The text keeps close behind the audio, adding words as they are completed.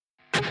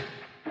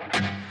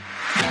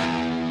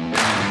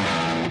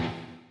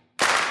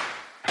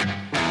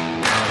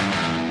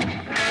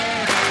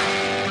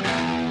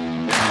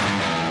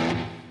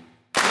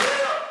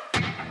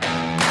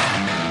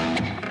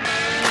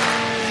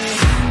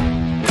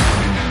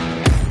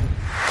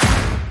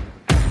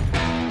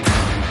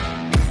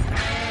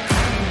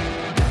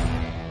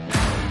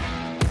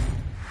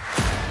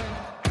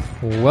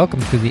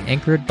Welcome to the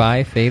Anchored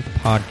by Faith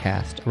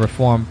podcast, a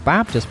Reformed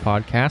Baptist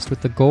podcast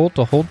with the goal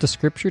to hold the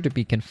Scripture to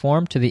be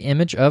conformed to the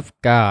image of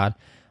God.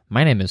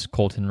 My name is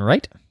Colton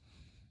Wright,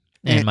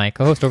 and my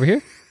co-host over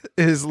here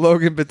is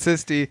Logan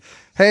Battisti,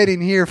 heading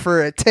here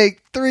for a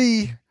take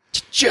 3.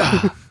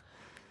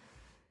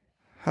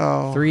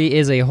 Oh. 3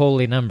 is a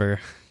holy number.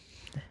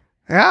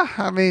 Yeah,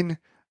 I mean,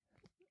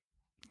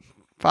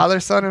 Father,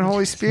 Son, and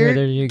Holy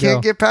Spirit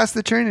can't get past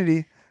the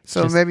Trinity.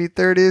 So maybe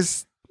third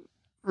is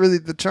really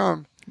the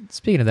charm.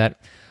 Speaking of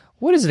that,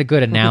 what is a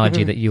good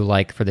analogy that you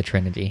like for the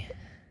Trinity?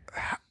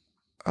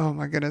 Oh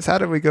my goodness, how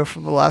did we go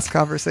from the last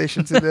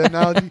conversation to the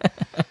analogy?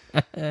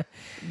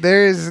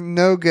 There is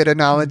no good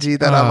analogy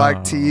that I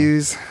like to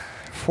use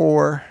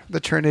for the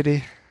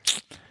Trinity.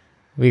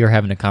 We were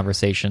having a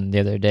conversation the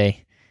other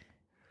day,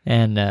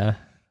 and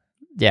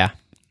yeah,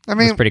 I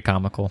mean, it was pretty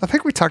comical. I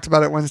think we talked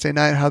about it Wednesday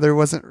night, how there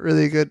wasn't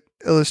really a good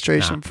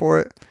illustration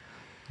for it.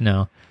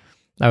 No.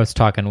 I was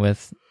talking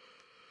with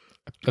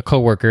a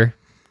coworker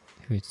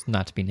who's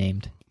not to be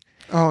named.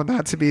 Oh,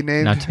 not to be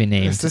named? Not to be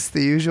named. Is this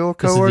the usual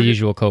coworker? This is the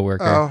usual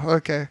coworker. Oh,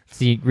 okay.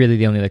 It's really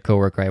the only other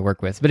coworker I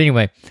work with. But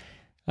anyway,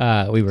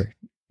 we were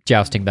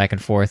jousting back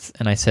and forth,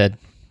 and I said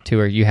to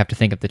her, you have to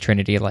think of the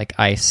Trinity like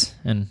ice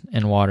and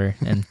water.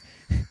 And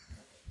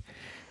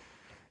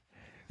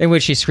in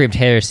which she screamed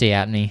heresy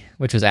at me,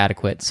 which was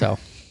adequate, so.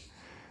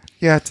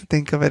 You have to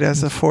think of it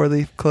as a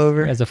 4-leaf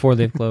clover. As a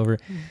 4-leaf clover.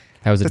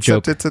 That was a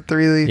joke. Except it's a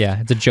 3-leaf.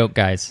 Yeah, it's a joke,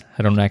 guys.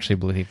 I don't actually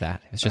believe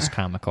that. It's just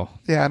comical.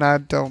 Yeah, and I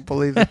don't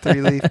believe the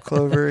 3-leaf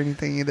clover or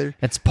anything either.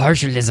 It's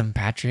partialism,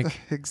 Patrick.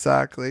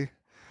 Exactly.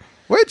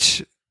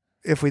 Which,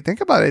 if we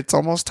think about it, it's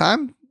almost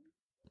time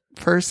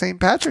for St.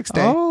 Patrick's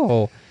Day.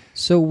 Oh,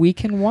 so we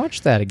can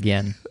watch that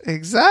again.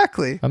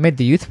 Exactly. I made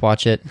the youth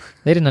watch it.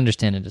 They didn't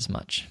understand it as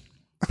much,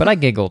 but I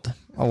giggled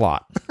a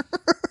lot.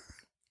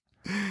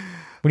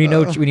 When you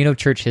know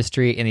church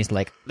history, and he's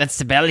like, "That's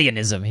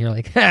Sabellianism," you're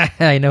like,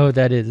 "I know what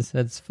that is.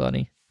 That's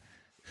funny."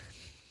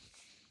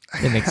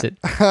 It makes it.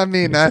 I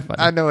mean,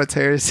 I know it's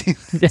heresy.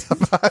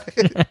 About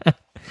it.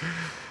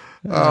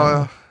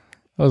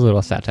 Those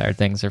little satire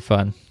things are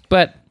fun,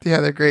 but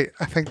yeah, they're great.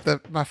 I think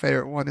my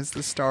favorite one is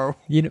the Star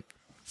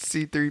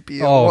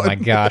C-3PO. Oh one. my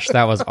gosh,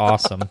 that was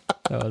awesome!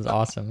 That was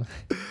awesome.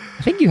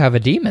 I think you have a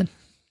demon,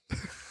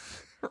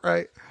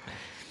 right?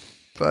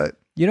 But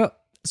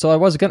so I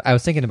was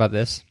thinking about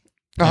this.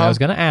 And I was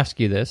going to ask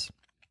you this,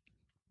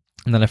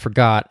 and then I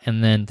forgot,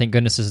 and then thank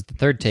goodness this is the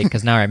third take,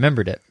 because now I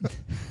remembered it.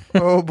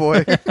 Oh,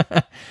 boy.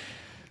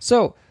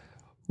 So,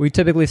 we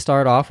typically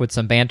start off with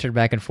some banter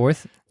back and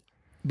forth,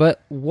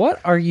 but what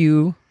are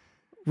you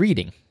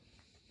reading?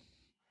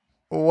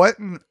 What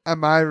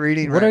am I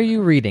reading What are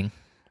you reading?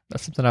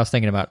 That's something I was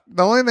thinking about.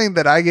 The only thing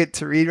that I get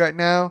to read right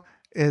now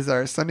is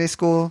our Sunday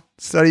school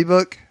study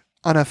book,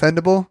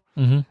 Unoffendable,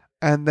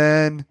 and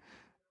then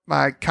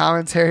my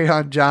commentary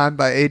on John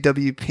by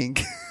A.W.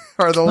 Pink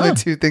are the only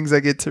two things I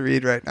get to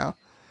read right now.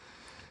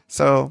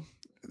 So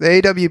the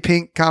A.W.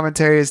 Pink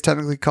commentary is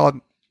technically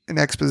called an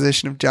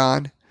exposition of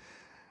John.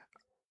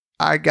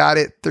 I got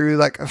it through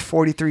like a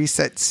 43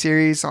 set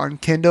series on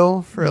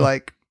Kindle for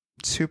like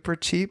super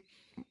cheap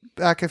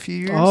back a few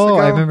years ago. Oh,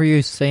 I remember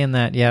you saying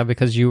that. Yeah,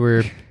 because you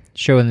were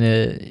showing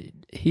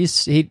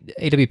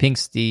A.W.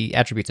 Pink's the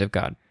attributes of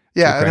God.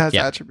 Yeah, it has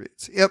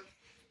attributes. Yep.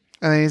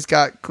 And then he's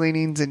got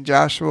gleanings in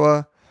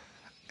Joshua.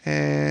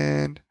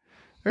 And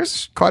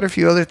there's quite a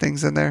few other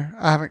things in there.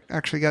 I haven't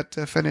actually got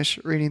to finish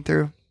reading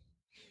through.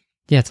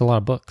 Yeah, it's a lot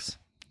of books.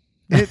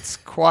 It's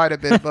quite a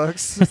bit of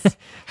books.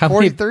 How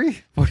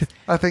 43,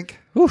 I think.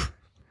 Oof.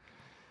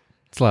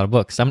 It's a lot of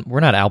books.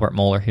 We're not Albert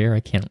Mohler here. I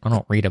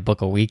don't read a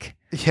book a week.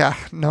 Yeah,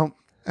 no.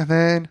 And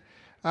then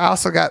I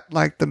also got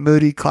like the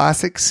Moody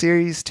Classics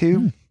series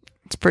too.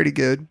 It's pretty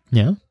good.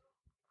 Yeah.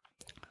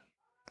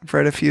 I've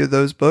read a few of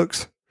those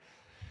books.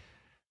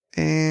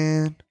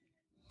 And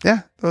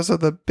yeah, those are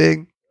the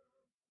big,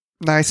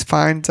 nice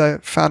finds I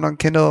found on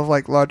Kindle of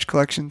like large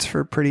collections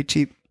for pretty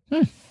cheap.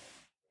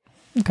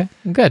 Okay,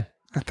 good.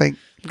 I think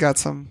got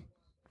some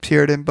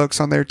Puritan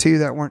books on there too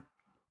that weren't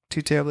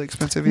too terribly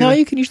expensive either. No,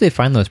 you can usually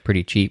find those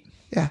pretty cheap.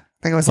 Yeah,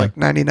 I think it was like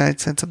 99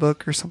 cents a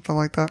book or something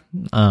like that.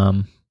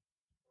 I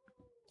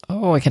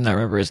cannot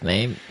remember his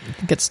name. I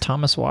think it's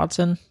Thomas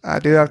Watson. I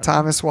do have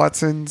Thomas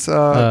Watson's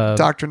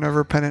Doctrine of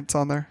Repentance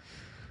on there.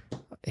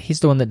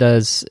 He's the one that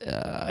does,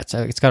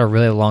 it's got a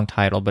really long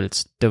title, but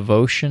it's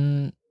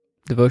Devotion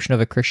of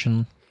a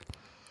Christian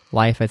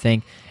Life, I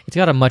think. It's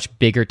got a much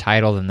bigger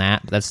title than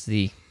that.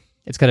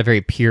 It's got a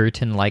very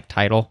Puritan-like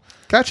title.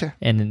 Gotcha.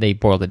 And then they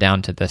boiled it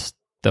down to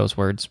those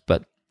words,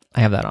 but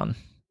I have that on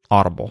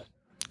Audible.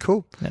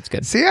 Cool. That's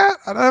good. See, I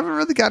haven't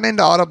really gotten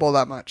into Audible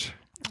that much.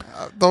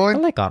 I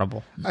like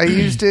Audible. I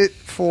used it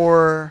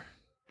for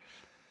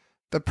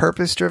The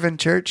Purpose-Driven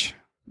Church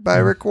by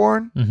Rick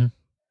Warren. Mm-hmm.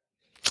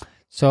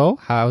 So,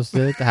 how's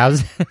we're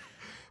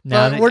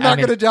not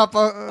going to jump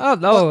on. Oh,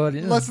 no.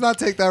 Let's not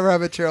take that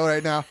rabbit trail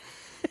right now.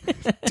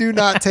 Do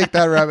not take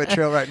that rabbit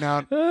trail right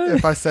now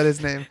if I said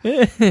his name.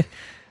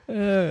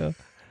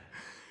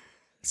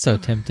 So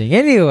tempting.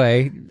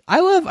 Anyway, I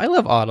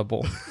love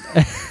Audible.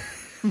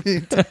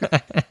 Me too.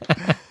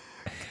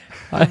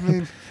 I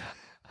mean,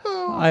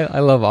 I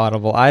love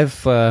Audible.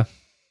 I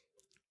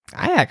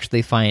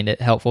actually find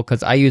it helpful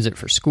because I use it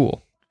for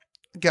school.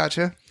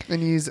 Gotcha.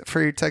 And you use it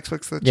for your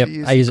textbooks that Yep, you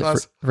use I use in it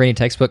class? for any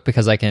textbook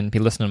because I can be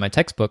listening to my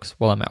textbooks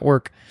while I'm at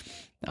work.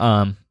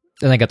 Then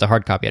I got the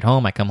hard copy at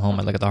home. I come home,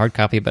 I look at the hard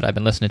copy, but I've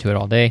been listening to it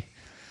all day.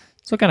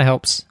 So it kind of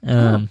helps.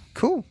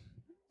 Cool.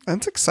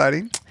 That's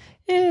exciting.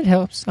 It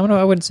helps.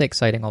 I wouldn't say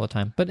exciting all the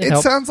time, but it It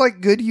helps. sounds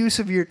like good use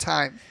of your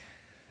time.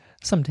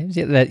 Sometimes,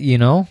 yeah, that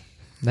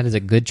is a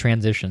good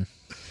transition.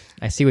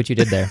 I see what you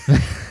did there.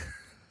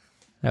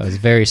 That was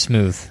very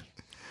smooth.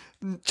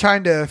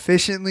 Trying to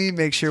efficiently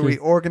make sure we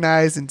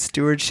organize and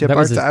stewardship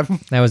our time.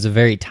 That was a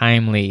very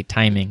timely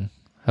timing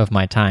of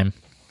my time.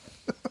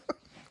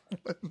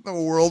 What in the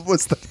world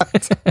was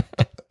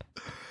that?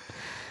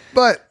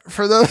 But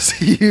for those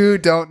of you who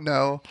don't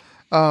know,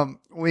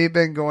 we've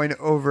been going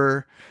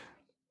over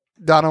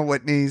Donald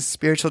Whitney's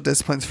Spiritual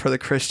Disciplines for the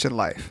Christian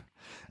Life.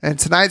 And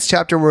tonight's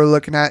chapter we're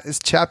looking at is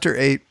chapter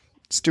 8,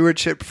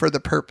 Stewardship for the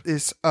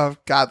Purpose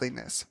of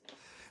Godliness.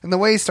 And the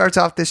way he starts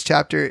off this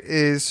chapter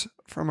is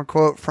from a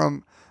quote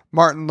from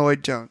Martin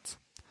Lloyd-Jones.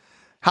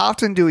 How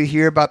often do we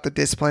hear about the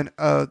discipline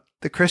of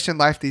the Christian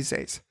life these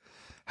days?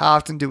 How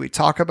often do we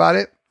talk about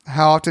it?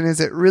 How often is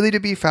it really to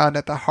be found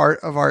at the heart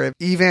of our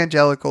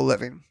evangelical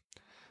living?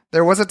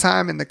 There was a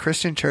time in the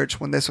Christian church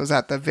when this was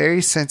at the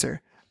very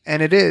center,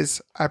 and it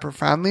is, I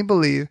profoundly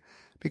believe,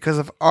 because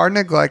of our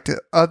neglect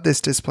of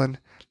this discipline,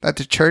 that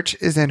the church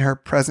is in her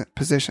present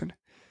position.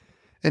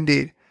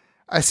 Indeed,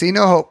 I see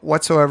no hope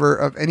whatsoever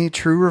of any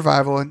true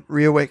revival and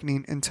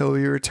reawakening until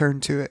we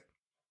return to it.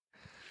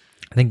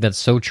 I think that's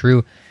so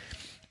true.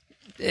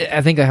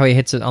 I think how he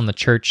hits it on the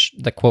church,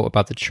 the quote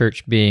about the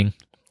church being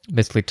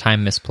basically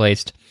time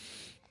misplaced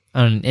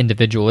on an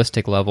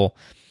individualistic level.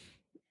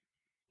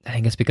 I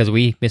think it's because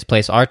we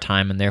misplace our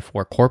time, and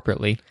therefore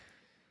corporately,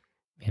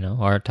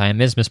 our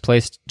time is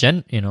misplaced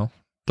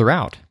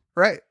throughout.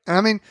 Right. And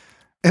I mean,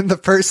 in the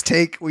first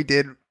take we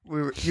did,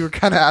 you were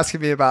kind of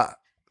asking me about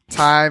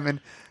time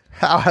and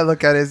how I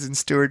look at it as in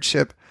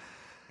stewardship.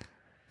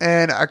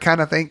 And I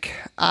kind of think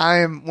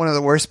I'm one of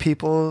the worst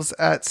peoples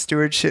at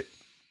stewardship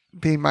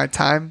being my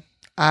time.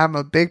 I'm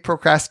a big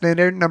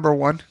procrastinator, number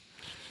one,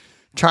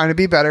 trying to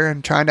be better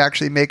and trying to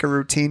actually make a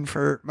routine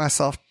for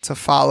myself to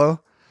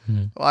follow.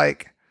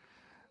 Like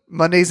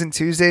Mondays and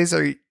Tuesdays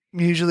are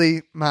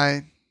usually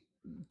my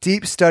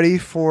deep study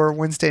for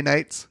Wednesday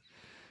nights.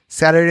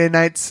 Saturday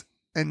nights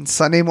and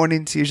Sunday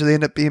mornings usually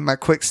end up being my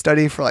quick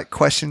study for like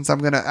questions I'm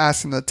going to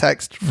ask in the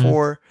text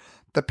for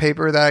the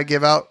paper that I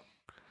give out.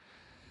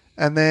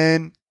 And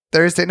then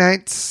Thursday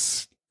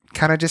nights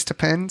kind of just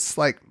depends.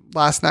 Like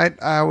last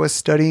night I was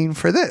studying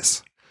for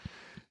this.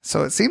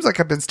 So it seems like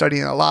I've been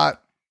studying a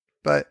lot,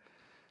 but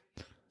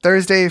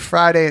Thursday,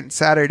 Friday, and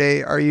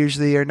Saturday are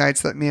usually our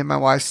nights that me and my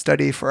wife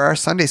study for our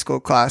Sunday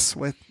school class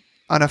with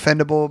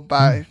Unoffendable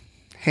by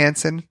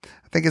Hansen,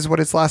 I think is what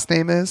his last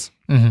name is.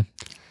 Mm-hmm.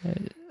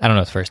 I don't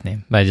know his first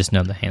name, but I just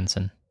know the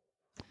Hansen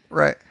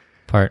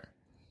part.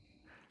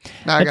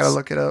 Now I got to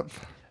look it up.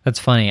 That's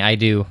funny. I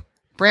do.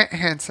 Brent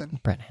Hansen.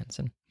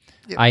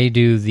 Yep. I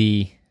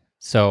do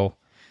so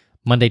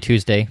Monday,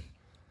 Tuesday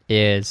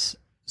is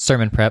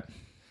sermon prep,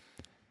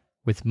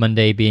 with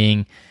Monday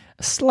being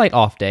a slight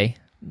off day.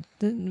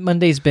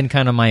 Monday's been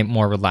kind of my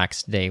more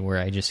relaxed day where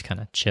I just kind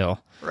of chill.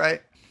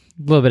 Right.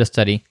 A little bit of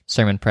study,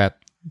 sermon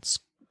prep,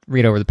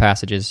 read over the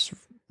passages,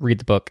 read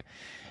the book.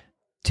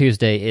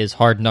 Tuesday is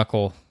hard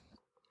knuckle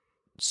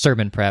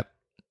sermon prep,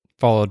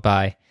 followed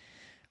by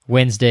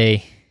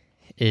Wednesday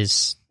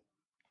is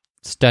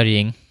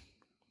studying.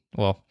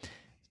 Well,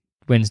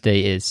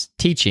 Wednesday is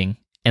teaching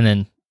and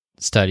then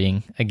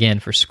studying again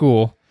for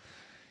school.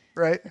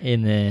 Right.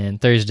 And then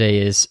Thursday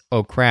is,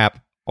 oh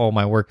crap, all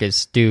my work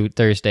is due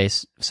Thursday.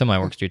 Some of my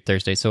work's due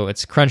Thursday. So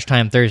it's crunch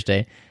time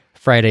Thursday,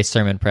 Friday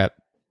sermon prep,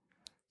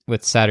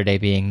 with Saturday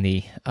being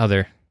the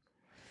other.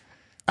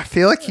 I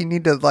feel like you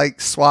need to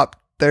like swap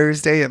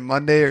Thursday and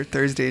Monday or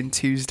Thursday and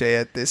Tuesday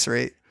at this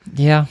rate.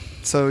 Yeah.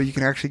 So you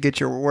can actually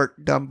get your work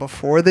done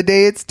before the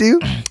day it's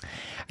due.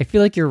 I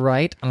feel like you're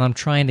right, and I'm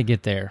trying to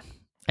get there.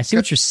 I see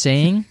what you're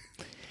saying.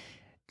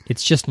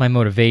 It's just my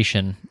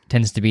motivation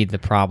tends to be the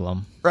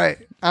problem. Right.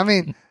 I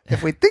mean,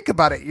 if we think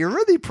about it, you're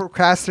really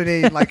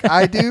procrastinating like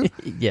I do.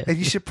 Yes. And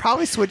you should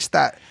probably switch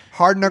that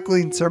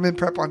hard-knuckling sermon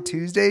prep on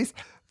Tuesdays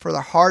for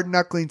the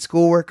hard-knuckling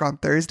schoolwork on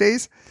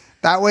Thursdays.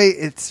 That way,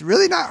 it's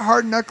really not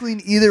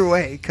hard-knuckling either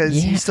way,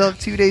 because you still have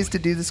 2 days to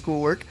do the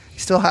schoolwork. You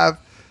still have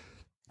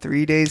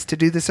 3 days to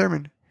do the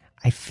sermon.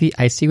 I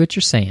see what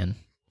you're saying.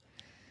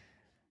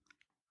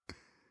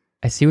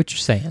 I see what you're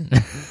saying.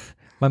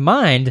 My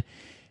mind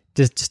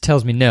just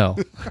tells me no.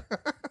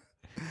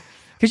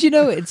 Because,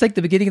 it's like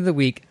the beginning of the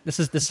week.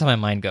 This is how my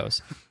mind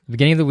goes. The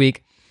beginning of the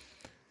week,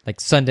 like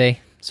Sunday.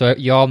 So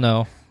you all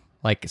know,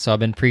 so I've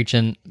been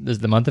preaching this is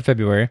the month of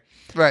February.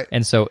 Right.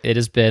 And so it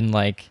has been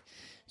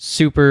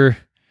super,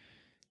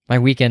 my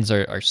weekends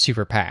are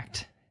super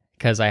packed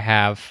because I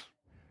have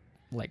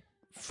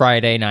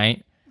Friday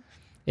night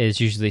is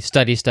usually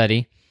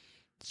study,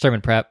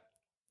 sermon prep,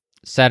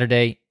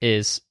 Saturday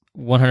is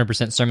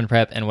 100% sermon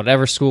prep and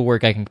whatever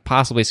schoolwork I can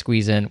possibly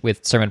squeeze in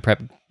with sermon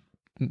prep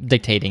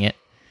dictating it.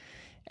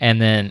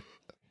 And then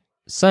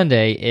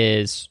Sunday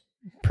is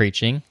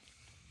preaching,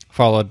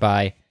 followed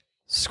by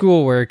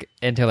schoolwork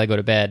until I go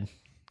to bed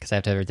because I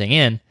have to have everything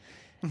in.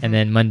 And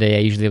then Monday I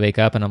usually wake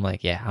up and I'm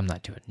like, yeah, I'm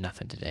not doing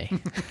nothing today.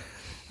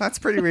 That's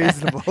pretty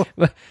reasonable.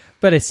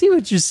 But I see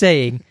what you're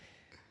saying.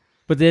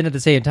 But then at the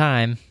same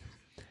time,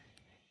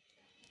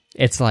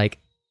 it's like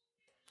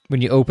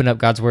when you open up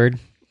God's Word,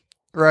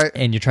 right,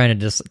 and you're trying to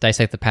just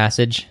dissect the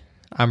passage.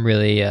 I'm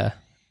really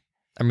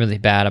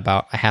bad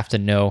about. I have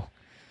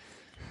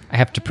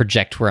to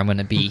project where I'm going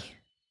to be,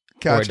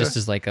 gotcha. or it just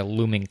is like a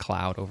looming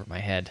cloud over my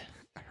head.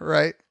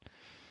 Right.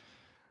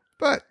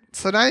 But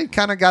so now you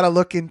kind of got to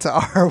look into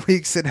our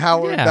weeks and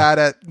how we're bad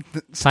at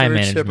the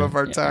stewardship of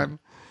our time.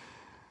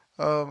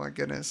 Oh my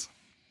goodness.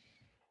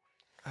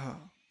 Oh.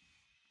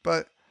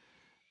 But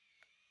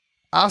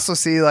I also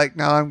see, like,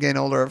 now I'm getting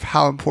older, of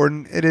how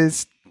important it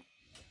is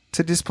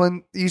to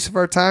discipline the use of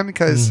our time,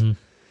 because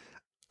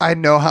I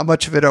know how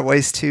much of it I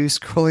waste too,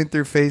 scrolling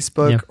through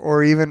Facebook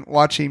or even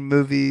watching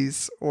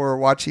movies or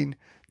watching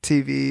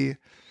TV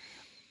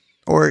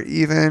or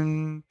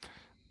even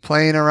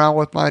playing around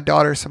with my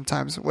daughter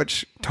sometimes,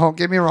 which, don't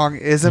get me wrong,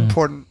 is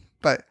important,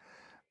 but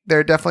there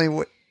are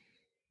definitely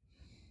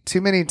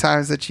too many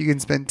times that you can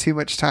spend too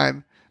much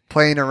time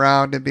playing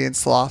around and being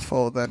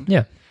slothful.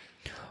 Then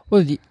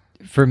well,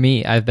 for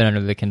me, I've been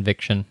under the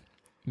conviction,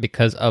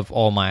 because of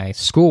all my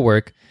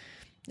schoolwork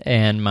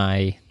and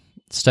my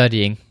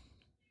studying,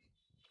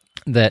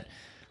 that,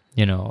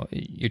 you know,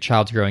 your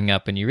child's growing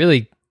up and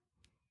you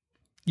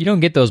don't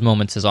get those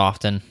moments as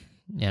often.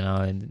 You know,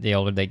 and the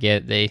older they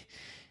get,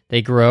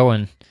 they grow,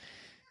 and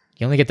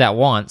you only get that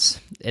once.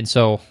 And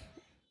so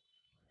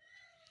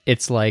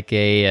it's like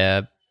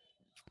it's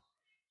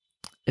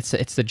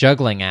the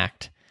juggling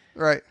act,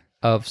 right,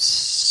 of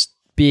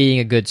being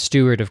a good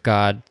steward of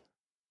God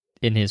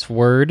in His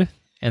Word,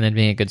 and then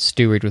being a good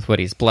steward with what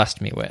He's blessed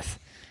me with,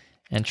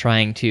 and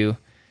trying to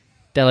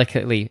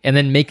delicately, and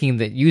then making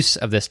the use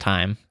of this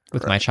time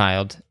with my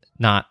child,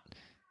 not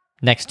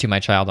next to my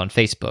child on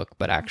Facebook,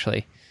 but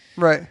actually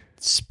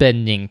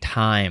spending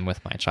time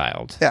with my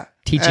child,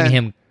 teaching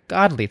him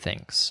godly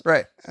things.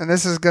 Right. And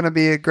this is going to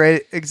be a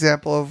great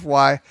example of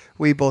why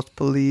we both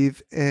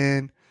believe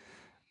in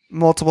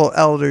multiple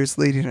elders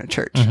leading a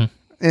church,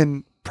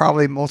 and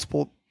probably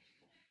multiple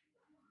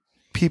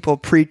people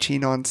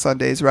preaching on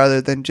Sundays rather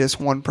than just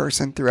one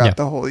person throughout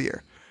the whole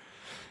year.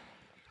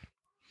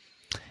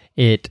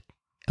 It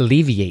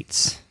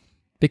alleviates,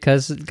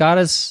 because God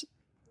has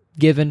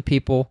given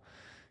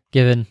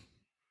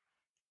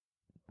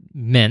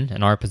men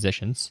in our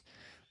positions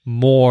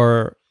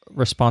more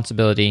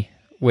responsibility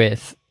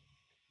with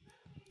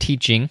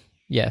teaching,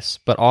 yes,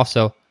 but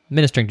also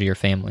ministering to your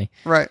family.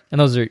 Right.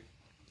 And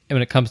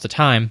when it comes to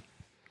time,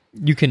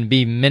 you can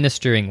be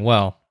ministering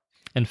well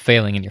and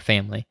failing in your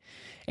family.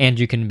 And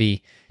you can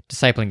be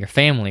discipling your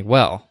family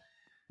well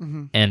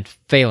and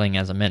failing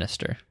as a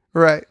minister.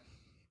 Right.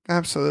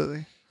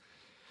 Absolutely.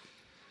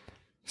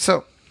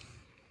 So,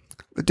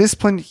 the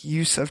disciplined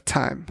use of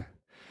time.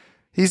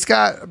 He's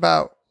got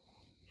about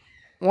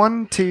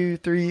 1, 2,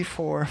 3,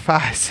 4,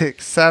 5,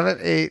 6, 7,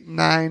 8,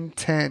 9,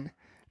 10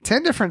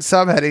 different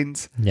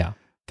subheadings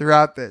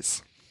throughout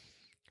this.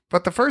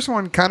 But the first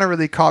one kind of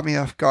really caught me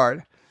off guard.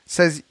 It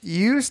says,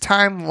 use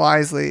time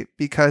wisely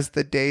because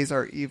the days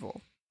are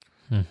evil.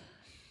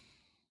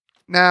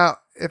 Now,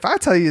 if I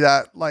tell you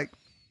that, like,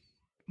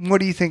 what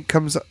do you think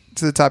comes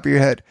to the top of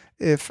your head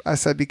if I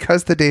said,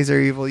 because the days are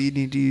evil, you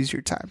need to use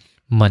your time?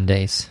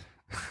 Mondays.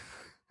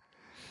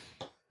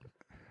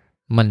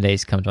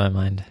 Mondays come to my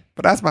mind.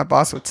 But as my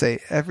boss would say,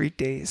 every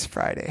day is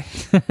Friday.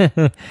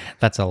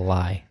 That's a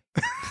lie.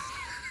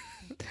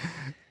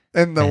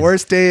 And the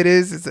worst day it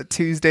is a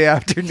Tuesday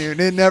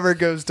afternoon. It never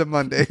goes to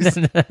Mondays.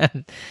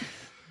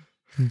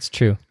 It's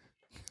true.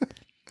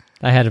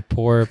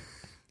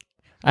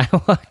 I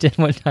walked in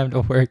one time to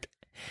work.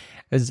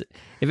 If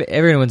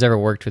everyone's ever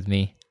worked with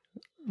me,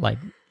 like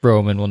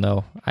Roman will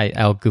know,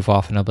 I'll goof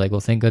off and I'll be like,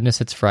 well, thank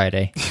goodness it's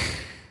Friday.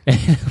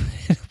 And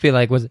it'll be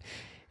like,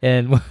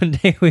 and one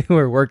day we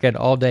were working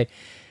all day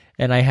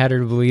and I had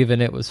her believe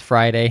it was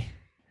Friday.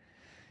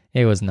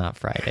 It was not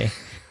Friday.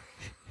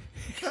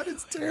 That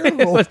is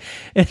terrible.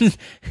 It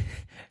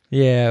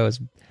was.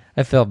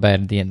 I felt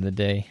bad at the end of the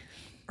day.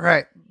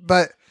 Right.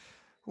 But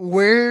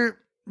where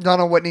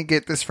Donald Whitney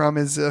get this from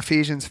is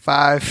Ephesians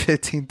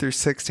 5:15 through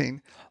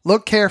 16.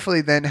 Look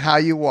carefully then how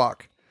you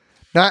walk,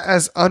 not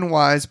as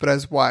unwise, but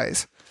as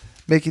wise,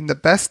 making the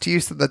best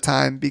use of the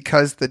time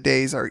because the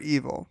days are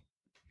evil.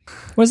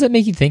 What does that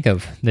make you think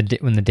of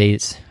when the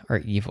days are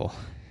evil?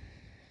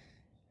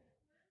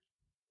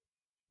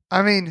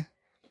 I mean,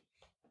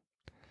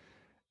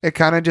 it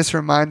kind of just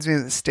reminds me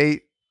of the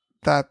state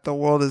that the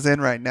world is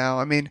in right now.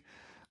 I mean,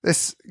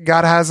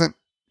 God hasn't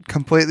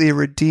completely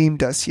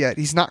redeemed us yet.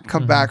 He's not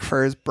come back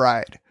for his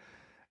bride.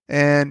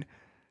 And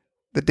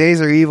the days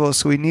are evil,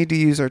 so we need to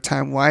use our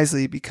time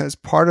wisely, because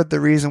part of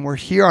the reason we're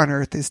here on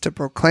earth is to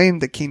proclaim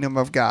the kingdom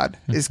of God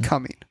is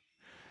coming.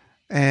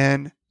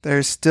 and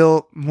there's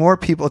still more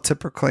people to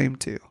proclaim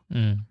to.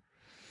 Mm.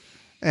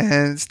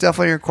 And it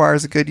definitely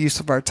requires a good use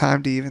of our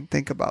time to even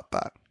think about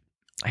that.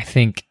 I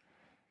think,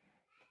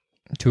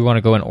 do we want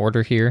to go in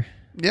order here?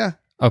 Yeah.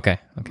 Okay.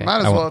 Might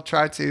as well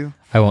try to.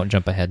 I won't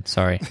jump ahead.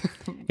 Sorry.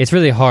 It's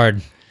really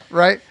hard.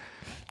 Right?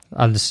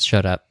 I'll just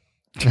shut up.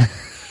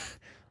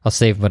 I'll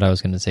save what I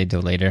was going to say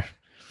till later.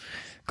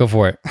 Go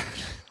for it.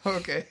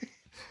 Okay.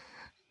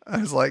 I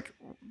was like,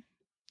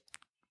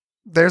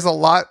 there's a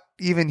lot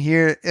even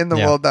here in the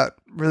world that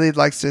really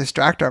likes to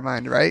distract our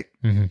mind, right?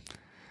 Mm-hmm.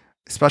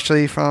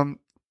 Especially from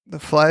the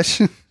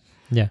flesh.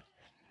 Yeah.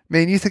 I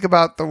mean, you think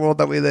about the world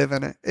that we live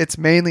in. It's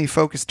mainly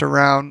focused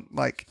around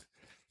like,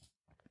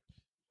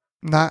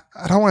 I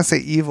don't want to say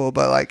evil,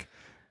 but like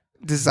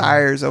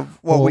desires of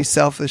what we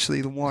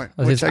selfishly want,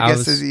 which I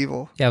guess is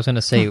evil. Yeah, I was going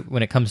to say,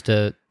 when it comes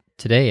to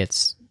today,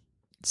 it's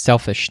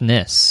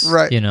selfishness.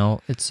 Right. You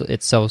know,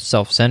 it's so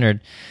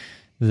self-centered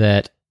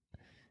that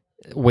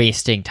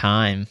wasting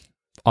time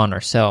on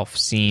ourselves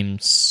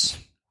seems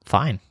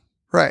fine.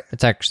 Right.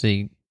 It's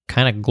actually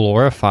kind of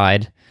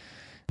glorified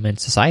in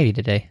society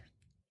today.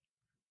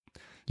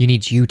 You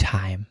need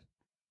time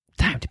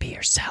to be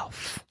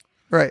yourself.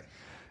 Right.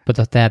 But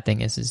the bad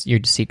thing is you're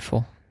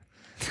deceitful.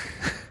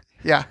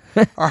 Yeah.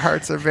 Our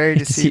hearts are very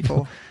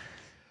deceitful.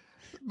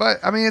 But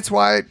I mean, it's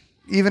why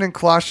even in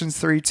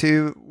Colossians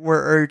 3:2,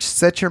 we're urged,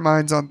 set your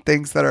minds on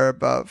things that are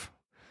above.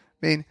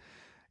 I mean,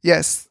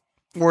 yes,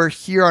 we're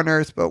here on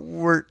earth, but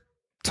we're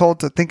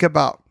told to think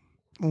about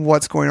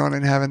what's going on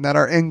in heaven, that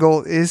our end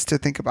goal is to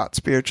think about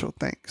spiritual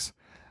things.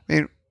 I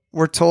mean,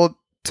 we're told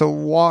to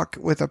walk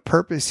with a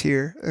purpose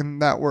here,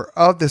 and that we're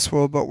of this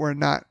world, but we're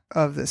not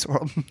of this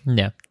world.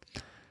 Yeah.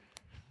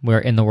 We're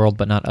in the world,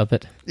 but not of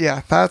it.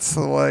 Yeah, that's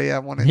the way I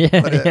wanted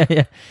to put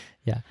it.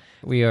 Yeah.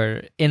 We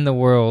are in the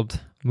world,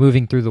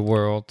 moving through the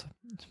world,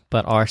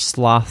 but our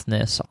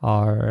slothness,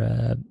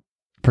 our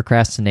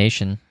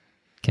procrastination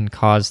can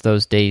cause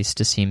those days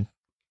to seem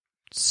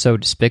so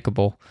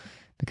despicable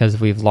because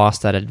we've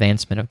lost that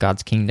advancement of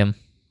God's kingdom.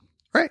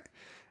 Right.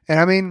 And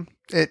I mean,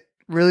 it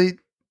really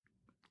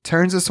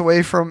turns us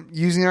away from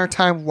using our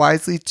time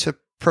wisely to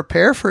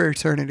prepare for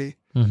eternity.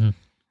 Mm-hmm.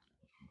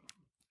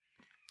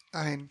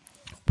 I mean,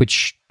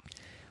 which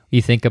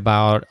you think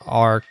about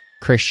our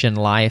Christian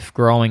life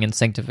growing in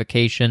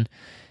sanctification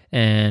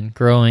and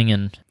growing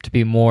and to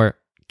be more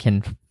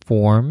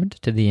conformed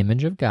to the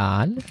image of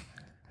God.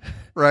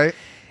 Right.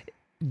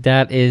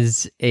 That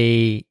is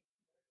a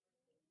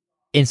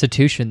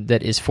institution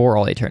that is for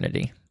all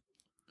eternity.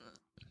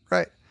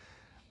 Right.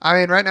 I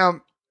mean, right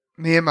now,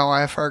 me and my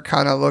wife are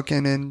kind of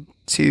looking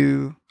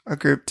into a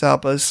group to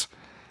help us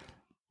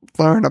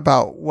learn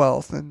about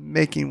wealth and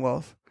making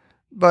wealth.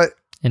 But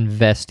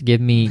invest.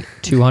 Give me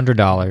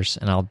 $200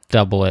 and I'll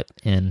double it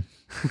in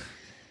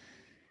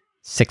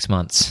 6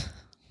 months.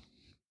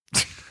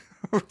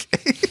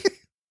 Okay.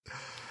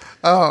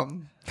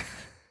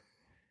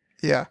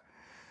 Yeah.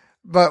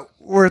 But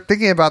we're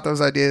thinking about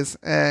those ideas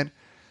and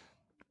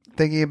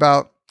thinking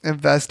about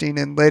investing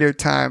in later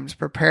times,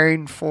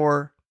 preparing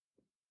for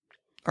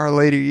our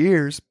later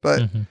years.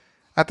 But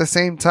at the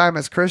same time,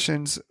 as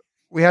Christians,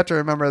 we have to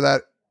remember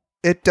that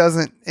it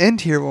doesn't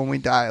end here when we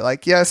die.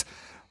 Like, yes,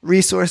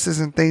 resources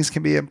and things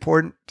can be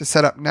important to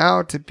set up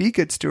now to be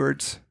good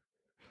stewards.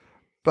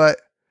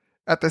 But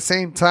at the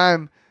same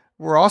time,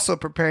 we're also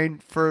preparing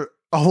for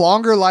a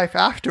longer life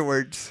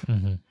afterwards.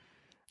 Mm-hmm.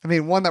 I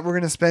mean, one that we're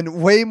going to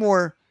spend way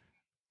more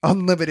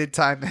unlimited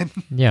time in.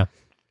 Yeah.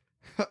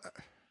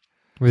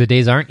 Where the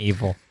days aren't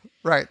evil.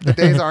 Right. The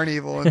days aren't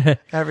evil and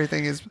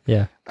everything is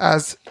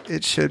as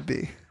it should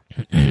be.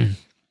 And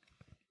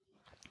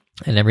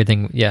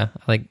everything,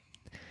 like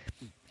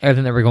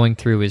everything that we're going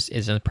through is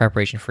in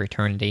preparation for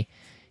eternity.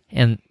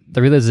 And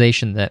the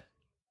realization that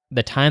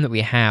the time that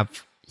we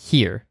have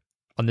here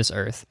on this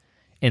earth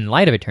in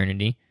light of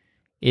eternity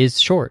is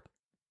short.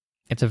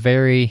 It's a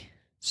very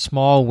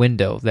small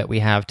window that we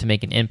have to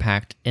make an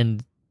impact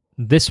in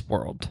this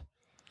world.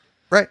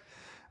 Right.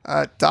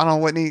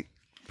 Donald Whitney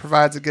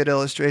provides a good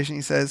illustration.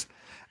 He says,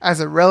 as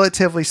a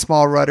relatively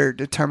small rudder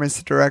determines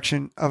the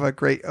direction of a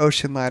great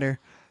ocean liner,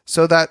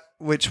 so that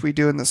which we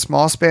do in the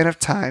small span of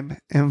time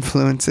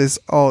influences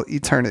all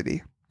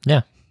eternity.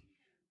 Yeah.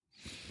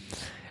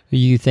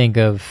 You think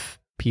of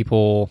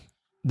people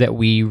that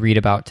we read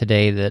about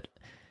today that,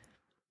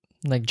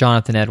 like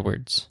Jonathan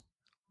Edwards,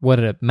 what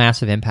a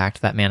massive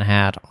impact that man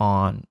had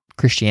on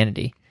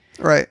Christianity.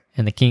 Right.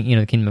 And the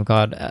kingdom of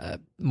God.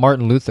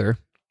 Martin Luther,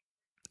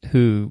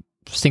 who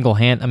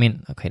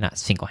not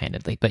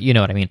single-handedly, but you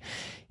know what I mean.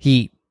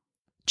 He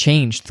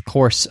changed the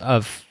course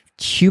of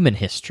human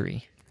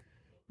history,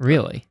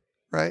 really.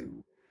 Right.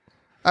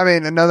 I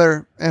mean,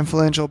 another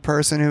influential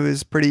person who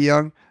is pretty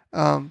young,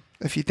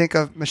 if you think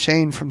of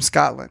M'Cheyne from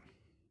Scotland.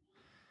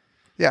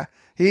 Yeah,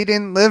 he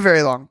didn't live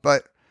very long,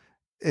 but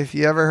if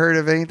you ever heard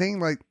of anything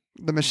like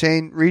the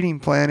M'Cheyne reading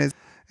plan is,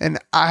 and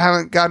I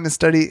haven't gotten to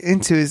study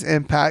into his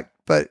impact,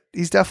 but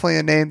he's definitely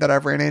a name that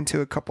I've ran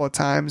into a couple of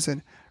times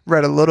and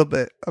read a little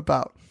bit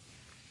about.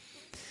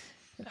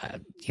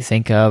 You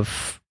think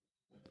of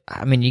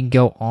I mean, you can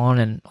go on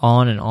and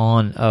on and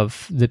on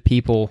of the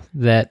people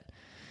that...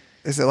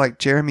 Is it like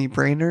Jeremy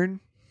Brainerd?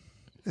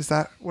 Is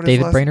that what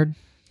David Brainerd?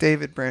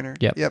 David Brainerd.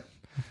 Yep.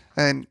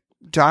 And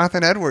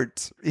Jonathan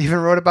Edwards even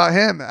wrote about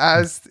him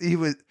as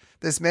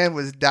this man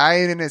was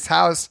dying in his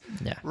house,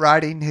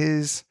 writing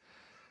his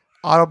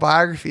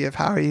autobiography of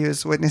how he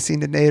was witnessing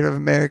to Native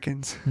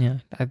Americans. Yeah,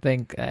 I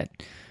think I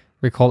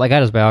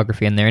got his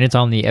biography in there, and it's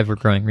on the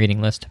ever-growing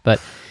reading list,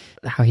 but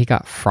how he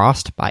got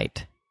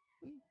frostbite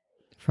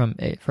from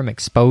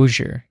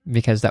exposure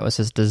because that was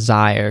his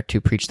desire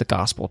to preach the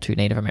gospel to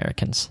Native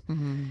Americans.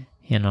 Mm-hmm.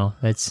 You know,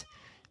 it's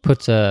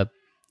puts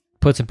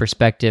in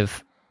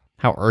perspective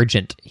how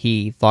urgent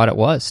he thought it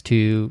was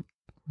to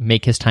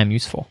make his time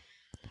useful.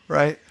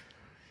 Right.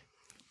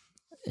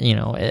 You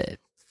know,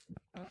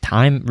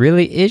 time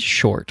really is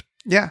short.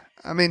 Yeah.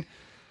 I mean,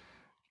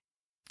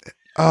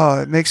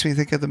 it makes me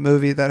think of the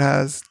movie that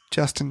has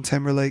Justin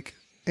Timberlake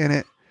in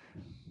it,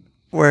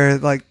 where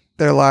like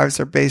their lives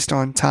are based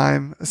on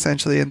time,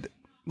 essentially, and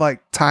like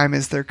time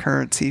is their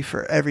currency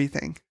for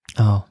everything.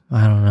 Oh,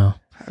 I don't know.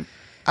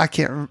 I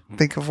can't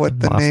think of what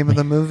the name of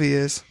the movie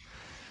is.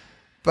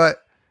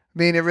 But, I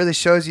mean, it really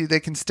shows you they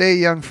can stay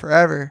young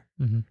forever,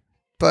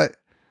 but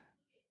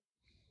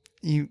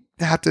you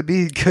have to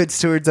be good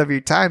stewards of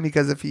your time,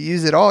 because if you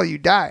use it all, you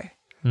die.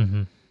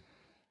 Mm-hmm.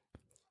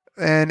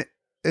 And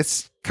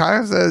it's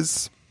kind of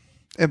as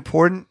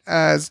important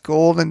as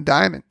gold and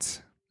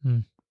diamonds.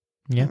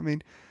 Yeah. I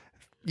mean,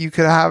 you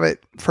could have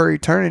it for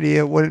eternity.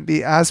 It wouldn't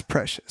be as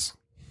precious.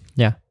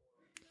 Yeah.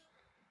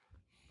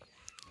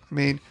 I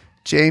mean,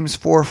 James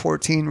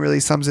 4:14 really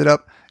sums it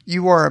up.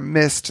 You are a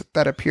mist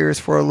that appears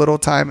for a little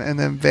time and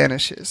then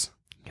vanishes.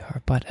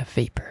 You're but a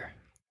vapor.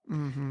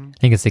 Mm-hmm. I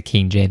think it's the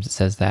King James that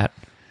says that.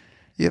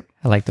 Yep.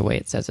 I like the way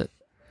it says it,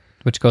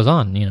 which goes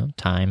on, you know,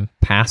 time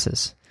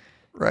passes.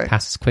 Right.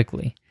 Passes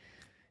quickly.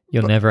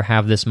 You'll never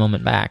have this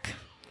moment back.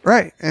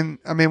 Right. And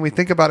I mean, we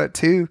think about it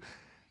too,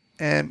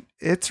 and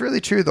it's really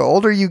true. The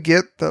older you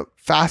get, the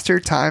faster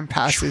time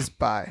passes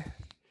by.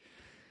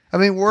 I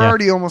mean, we're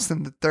already almost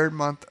in the third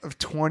month of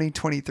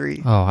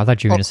 2023. Oh, I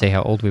thought you were going to say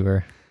how old we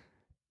were.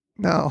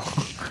 No.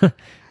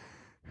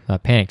 I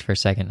panicked for a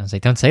second. I was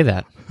like, don't say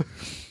that.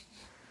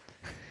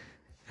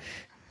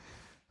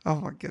 Oh,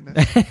 my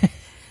goodness.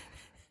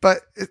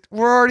 But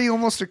we're already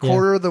almost a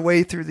quarter of the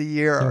way through the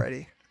year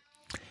already.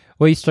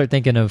 Well, you start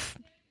thinking of...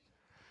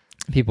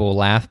 People will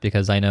laugh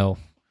because I know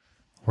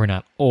we're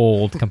not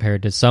old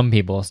compared to some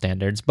people's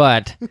standards,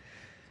 but,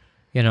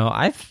 you know,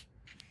 I've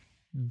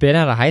been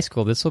out of high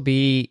school. This will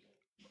be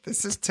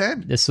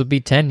 10. This will be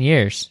 10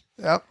 years.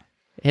 Yep.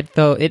 It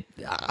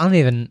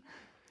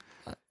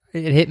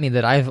hit me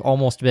that I've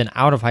almost been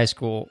out of high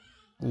school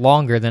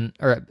I've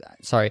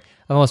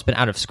almost been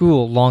out of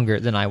school longer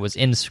than I was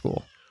in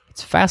school.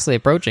 It's fastly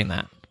approaching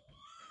that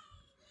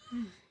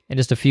in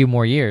just a few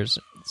more years.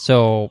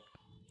 So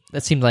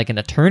that seemed like an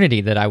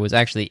eternity that I was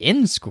actually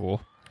in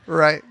school.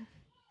 Right.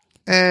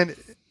 And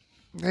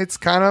it's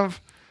kind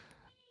of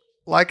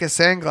like a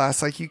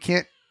sandglass. Like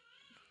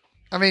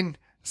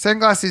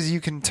sandglasses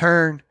you can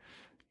turn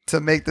to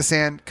make the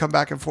sand come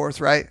back and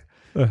forth, right?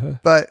 Uh-huh.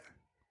 But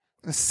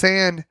the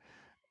sand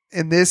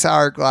in this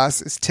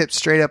hourglass is tipped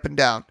straight up and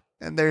down.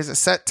 And there's a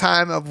set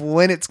time of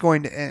when it's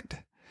going to end.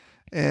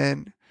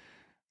 And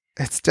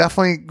it's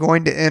definitely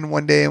going to end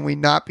one day, and we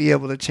not be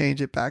able to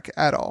change it back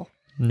at all.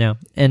 No.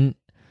 And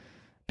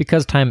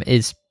because time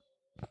is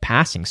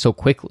passing so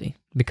quickly,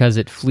 because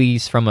it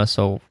flees from us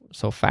so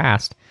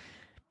fast,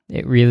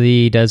 it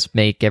really does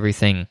make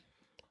everything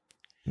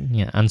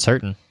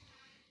uncertain.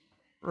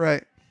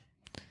 Right.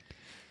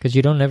 Because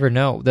you don't ever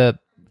know.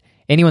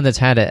 Anyone that's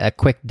had a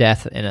quick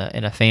death in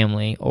a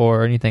family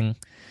or anything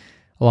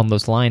along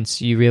those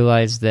lines, you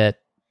realize that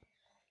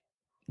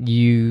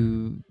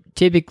you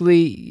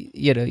typically,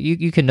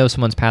 you can know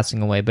someone's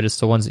passing away, but it's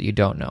the ones that you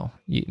don't know.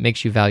 It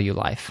makes you value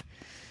life.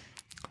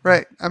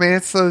 Right. I mean,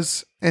 it's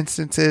those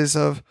instances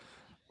of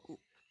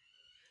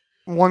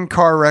one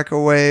car wreck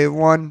away,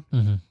 one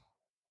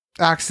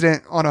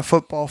accident on a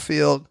football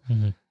field,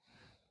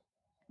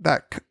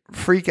 that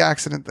freak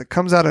accident that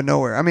comes out of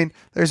nowhere. I mean,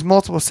 there's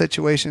multiple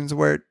situations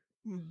where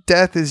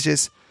death is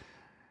just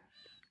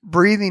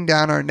breathing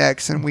down our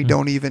necks and we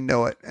don't even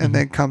know it, and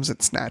then comes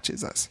and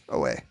snatches us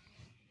away.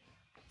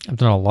 I've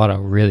done a lot of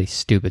really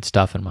stupid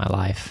stuff in my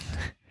life,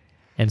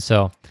 and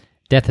so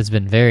death has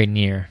been very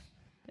near.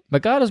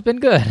 But God has been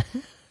good.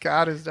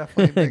 God has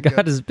definitely been good.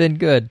 God has been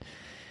good.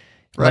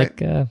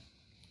 Right.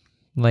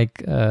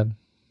 Like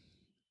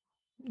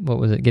what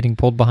was it? Getting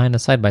pulled behind a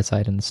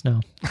side-by-side in the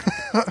snow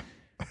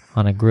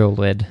on a grill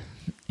lid.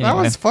 Anyway, that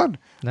was fun.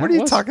 What are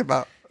you talking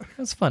about? That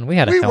was fun. We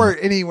weren't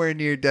anywhere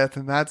near death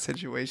in that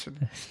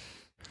situation.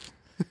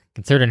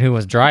 Considering who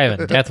was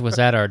driving, death was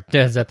at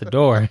the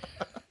door.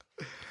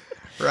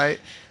 Right.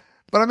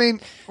 But I mean,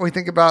 you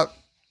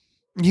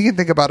can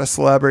think about a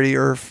celebrity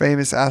or a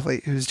famous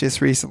athlete who's just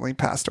recently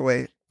passed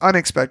away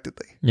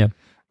unexpectedly. Yeah.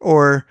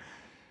 Or,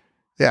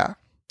 I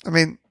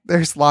mean,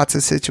 there's lots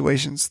of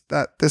situations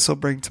that this will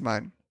bring to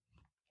mind.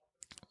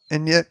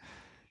 And yet,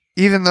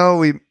 even though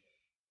we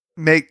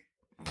make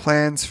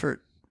plans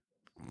for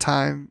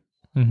time,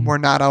 Mm-hmm. we're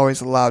not always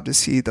allowed to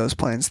see those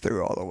plans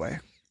through all the way.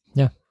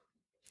 Yeah.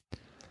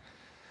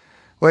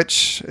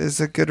 Which is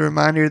a good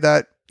reminder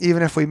that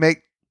even if we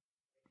make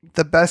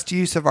the best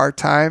use of our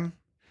time,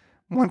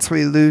 once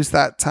we lose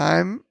that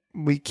time,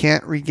 we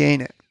can't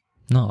regain it.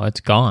 No, it's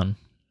gone.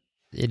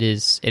 It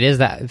is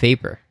that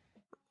vapor.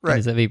 Right. It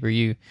is that vapor.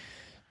 The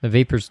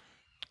vapor's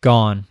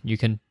gone. You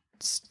can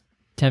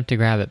attempt to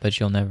grab it, but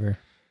you'll never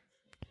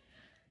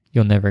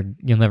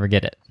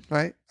get it.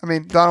 Right. I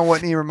mean, Donald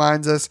Whitney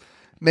reminds us,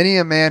 many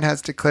a man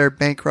has declared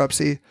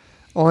bankruptcy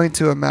only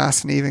to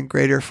amass an even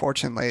greater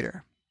fortune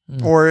later.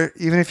 Mm. Or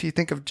even if you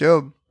think of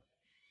Job.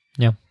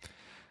 Yeah.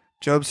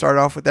 Job started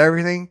off with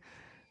everything.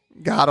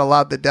 God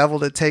allowed the devil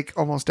to take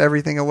almost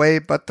everything away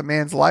but the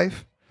man's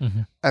life.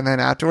 Mm-hmm. And then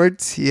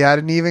afterwards, he had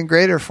an even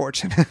greater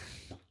fortune.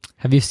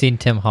 Have you seen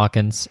Tim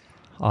Hawkins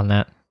on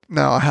that?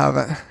 No, I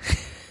haven't.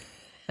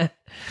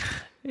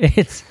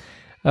 It's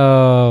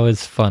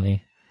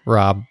funny.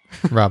 Rob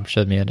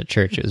showed me it at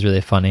church. It was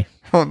really funny.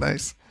 Oh,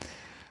 nice.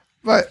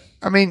 But,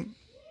 I mean,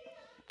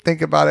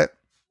 think about it.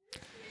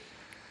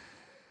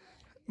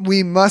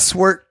 We must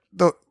work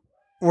the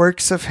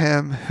works of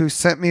him who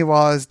sent me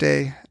while it is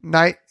day.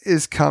 Night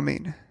is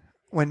coming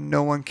when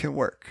no one can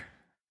work.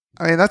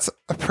 I mean, that's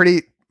a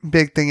pretty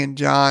big thing in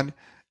John,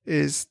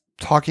 is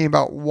talking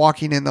about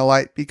walking in the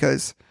light,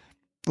 because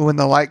when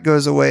the light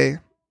goes away,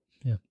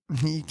 yeah,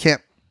 you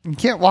can't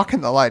walk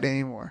in the light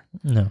anymore.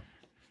 No.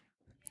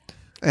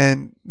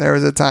 And there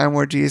was a time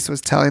where Jesus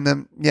was telling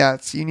them,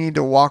 yes, you need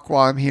to walk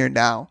while I'm here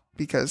now,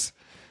 because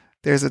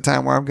there's a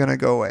time where I'm going to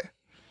go away.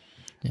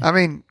 Yeah. I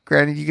mean,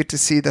 granted, you get to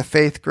see the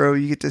faith grow,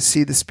 you get to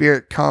see the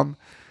Spirit come,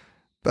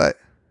 but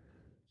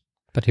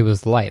he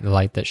was the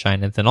light that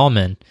shineth in all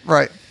men.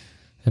 Right.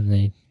 And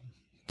they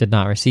did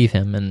not receive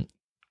him. And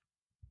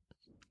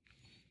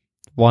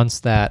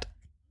once that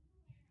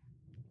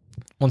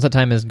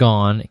time is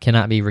gone, it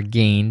cannot be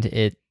regained.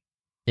 It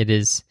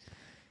is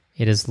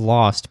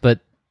lost. But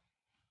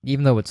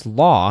even though it's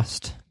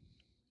lost,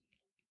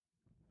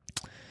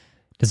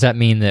 does that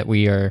mean that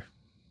we are...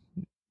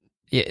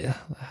 Yeah,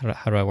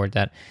 how do I word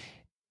that?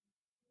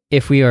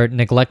 If we are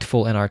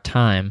neglectful in our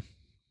time,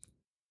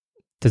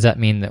 does that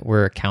mean that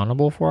we're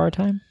accountable for our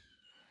time?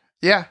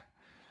 Yeah.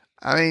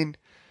 I mean,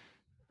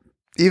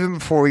 even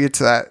before we get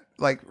to that,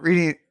 like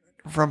reading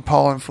from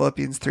Paul in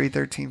Philippians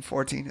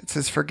 3:13-14, it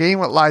says, "Forgetting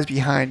what lies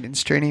behind and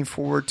straining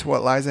forward to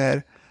what lies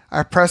ahead,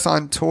 I press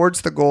on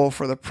towards the goal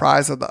for the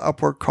prize of the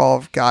upward call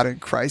of God in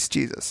Christ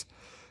Jesus."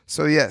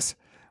 So yes,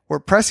 we're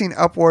pressing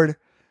upward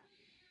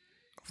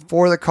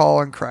for the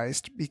call in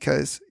Christ,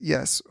 because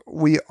yes,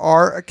 we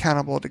are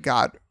accountable to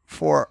God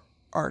for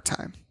our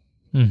time.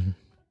 Mm-hmm.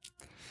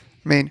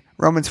 I mean,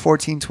 Romans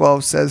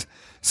 14:12 says,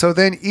 "So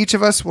then each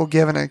of us will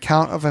give an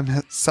account of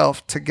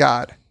himself to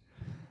God."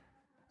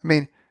 I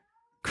mean,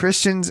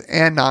 Christians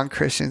and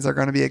non-Christians are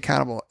going to be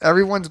accountable.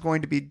 Everyone's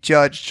going to be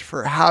judged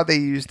for how they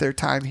use their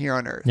time here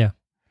on earth. Yeah.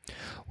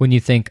 When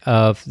you think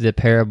of the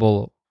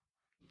parable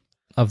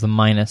of the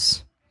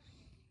minas,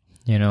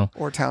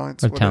 or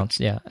talents.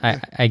 Yeah.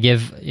 I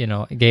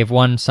gave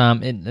one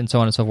some, and so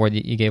on and so forth.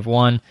 You gave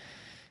one,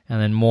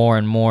 and then more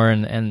and more,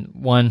 and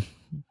one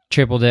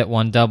tripled it,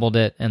 one doubled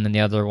it, and then the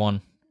other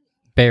one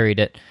buried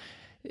it.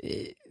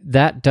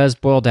 That does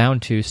boil down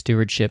to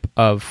stewardship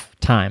of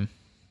time.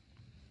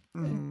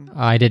 Mm-hmm.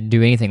 I didn't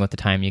do anything with the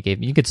time you gave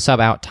me. You could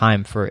sub out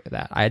time for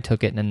that. I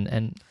took it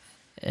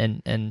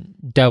and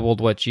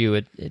doubled what you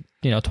would,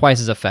 twice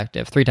as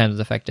effective, 3 times as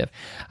effective.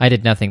 I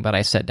did nothing, but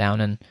I sat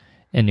down and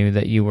knew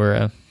that you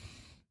were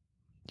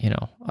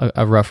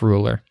a rough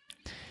ruler.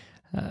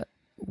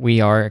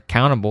 We are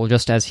accountable,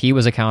 just as he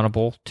was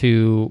accountable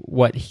to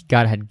what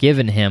God had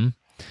given him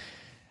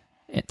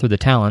through the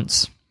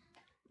talents.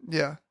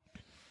 Yeah.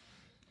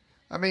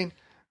 I mean,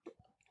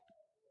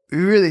 we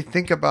really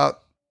think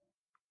about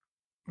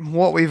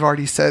what we've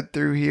already said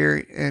through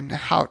here and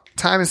how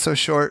time is so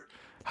short,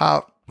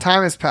 how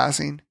time is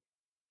passing.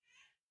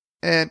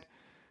 And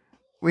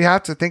we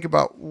have to think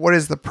about what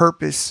is the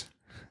purpose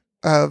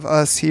of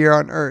us here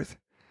on earth.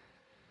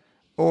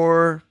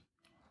 Or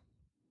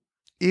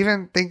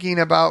even thinking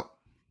about,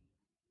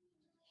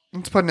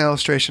 let's put an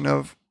illustration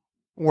of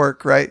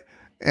work, right?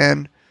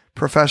 And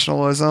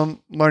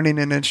professionalism, learning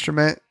an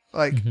instrument.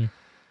 Like, mm-hmm.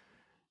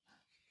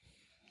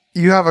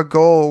 You have a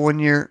goal when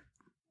you're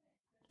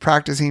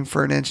practicing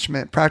for an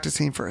instrument,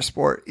 practicing for a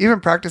sport,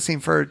 even practicing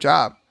for a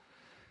job.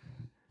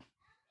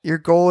 Your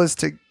goal is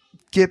to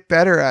get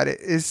better at it,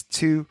 is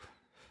to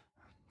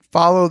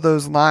follow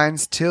those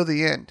lines till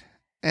the end.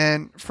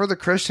 And for the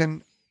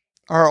Christian,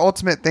 our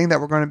ultimate thing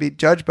that we're going to be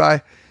judged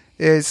by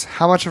is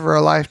how much of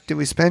our life do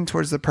we spend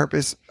towards the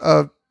purpose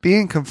of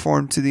being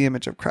conformed to the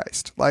image of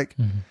Christ. Like,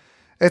 mm-hmm.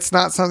 It's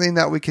not something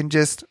that we can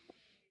just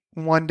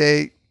one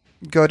day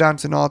go down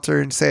to an altar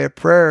and say a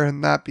prayer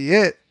and that be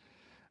it.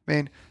 I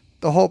mean,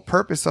 the whole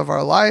purpose of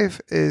our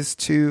life is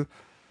to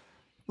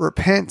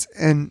repent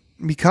and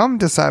become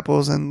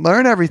disciples and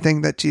learn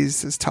everything that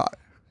Jesus has taught.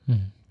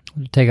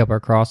 Mm-hmm. Take up our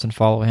cross and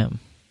follow him.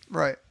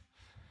 Right.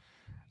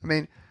 I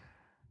mean,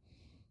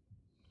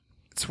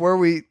 it's where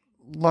we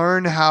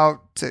learn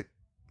how to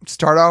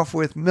start off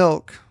with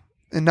milk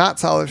and not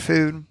solid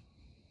food,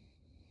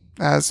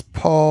 as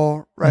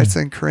Paul writes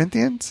in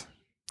Corinthians.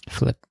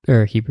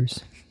 Hebrews.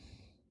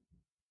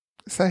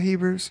 Is that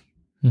Hebrews?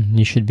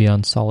 You should be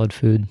on solid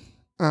food.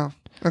 Oh,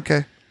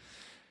 okay.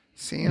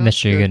 See,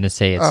 unless you're going to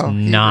say it's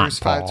not Hebrews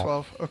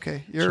Paul. 5:12.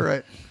 Okay, you're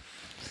right.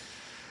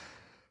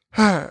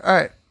 All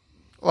right.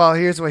 Well,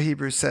 here's what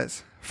Hebrews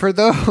says. For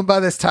though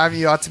by this time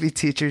you ought to be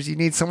teachers, you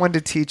need someone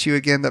to teach you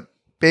again the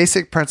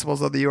basic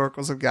principles of the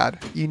oracles of God.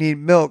 You need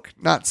milk,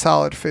 not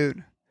solid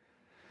food.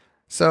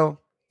 So,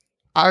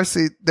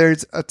 obviously,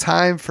 there's a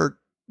time for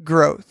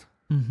growth,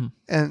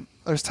 and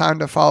there's time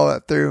to follow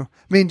that through.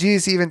 I mean,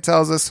 Jesus even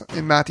tells us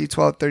in Matthew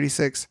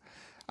 12:36,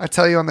 I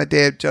tell you on the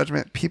day of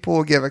judgment, people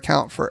will give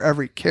account for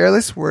every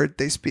careless word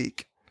they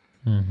speak.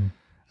 I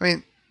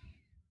mean,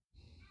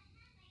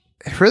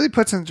 it really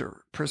puts into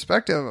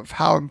perspective of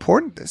how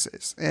important this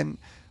is. And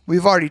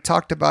we've already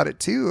talked about it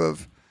too,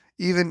 of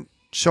even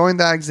showing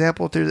that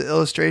example through the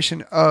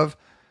illustration of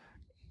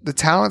the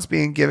talents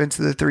being given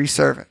to the 3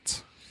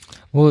 servants.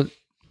 Well,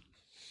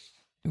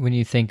 when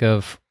you think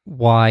of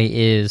why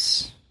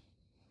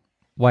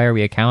are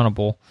we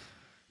accountable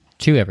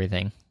to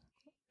everything?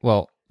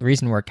 Well, the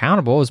reason we're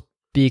accountable is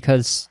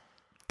because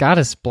God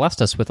has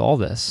blessed us with all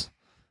this.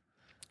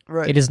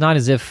 Right. It is not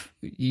as if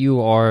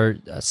you are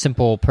a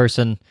simple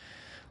person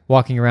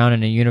walking around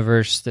in a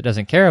universe that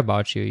doesn't care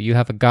about you. You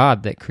have a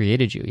God that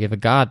created you. You have a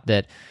God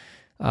that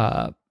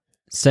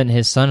sent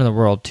his son in the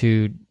world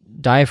to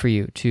die for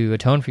you, to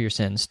atone for your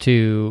sins,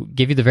 to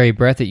give you the very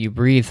breath that you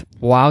breathe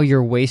while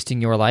you're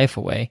wasting your life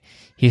away.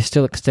 He's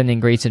still extending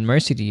grace and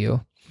mercy to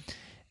you.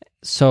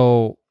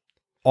 So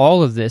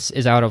all of this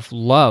is out of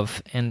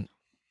love, and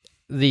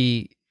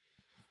the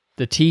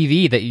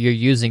TV that you're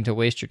using to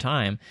waste your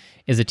time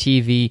is a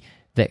TV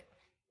that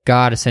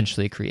God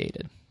essentially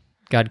created.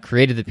 God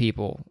created the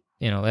people.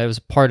 That was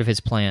part of his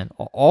plan.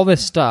 All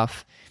this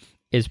stuff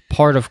is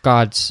part of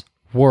God's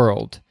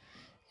world,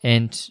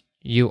 and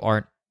you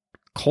aren't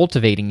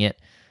cultivating it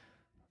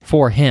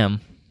for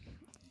him.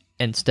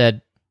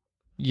 Instead,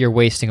 you're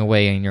wasting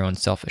away in your own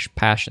selfish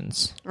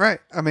passions. Right.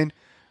 I mean,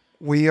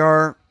 we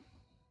are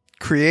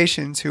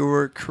creations who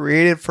were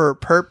created for a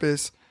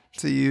purpose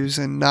to use,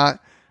 and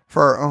not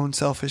for our own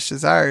selfish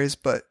desires,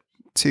 but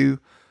to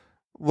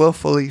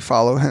willfully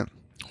follow him.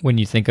 When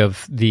you think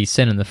of the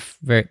sin in the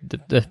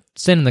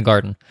sin in the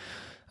garden,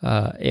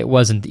 it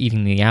wasn't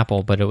eating the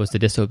apple, but it was the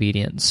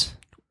disobedience.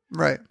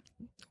 Right.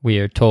 We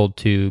are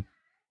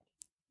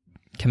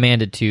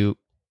commanded to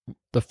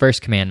the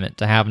first commandment,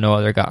 to have no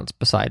other gods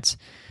besides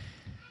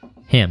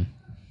him.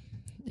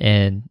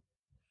 And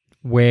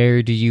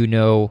where do you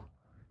know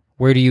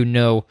where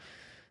your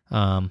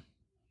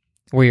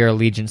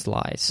allegiance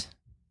lies?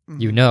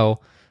 You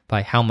know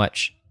by how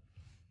much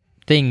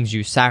things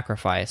you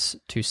sacrifice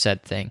to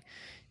said thing.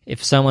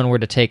 If someone were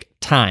to take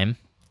time,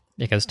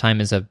 because time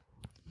is a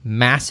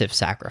massive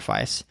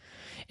sacrifice,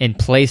 and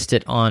placed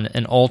it on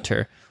an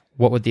altar,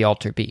 what would the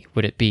altar be?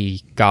 Would it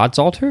be God's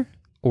altar,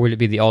 or would it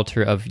be the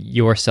altar of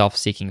your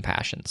self-seeking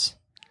passions?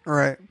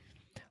 Right.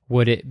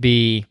 Would it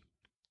be,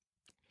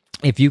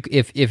 if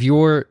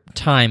your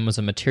time was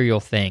a material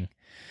thing,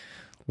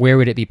 where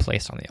would it be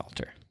placed on the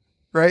altar?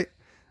 Right.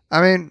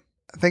 I mean,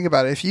 think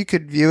about it. If you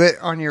could view it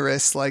on your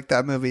wrist like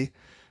that movie,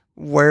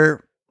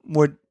 where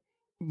would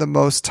the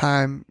most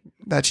time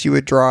that you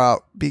would draw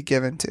out be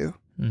given to?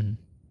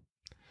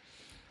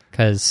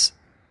 Because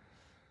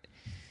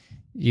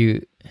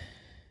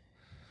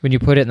when you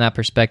put it in that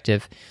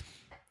perspective,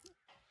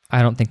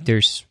 I don't think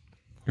there's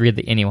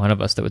really any one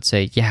of us that would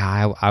say,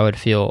 yeah, I would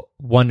feel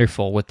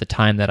wonderful with the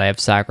time that I have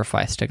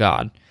sacrificed to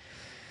God.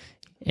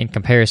 In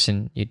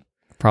comparison, you'd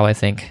probably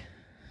think,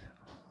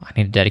 I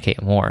need to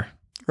dedicate more.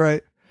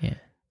 Right. Yeah.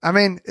 I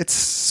mean, it's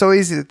so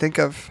easy to think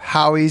of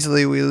how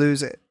easily we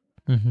lose it,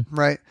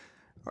 right?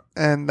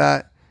 And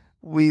that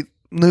we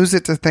lose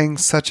it to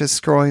things such as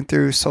scrolling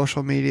through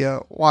social media,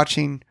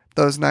 watching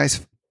those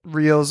nice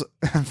reels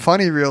and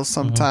funny reels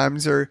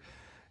sometimes, or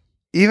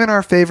even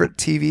our favorite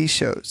TV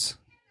shows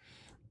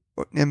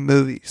and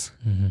movies.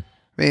 I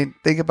mean,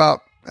 think about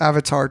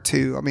Avatar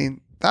 2. I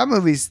mean, that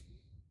movie's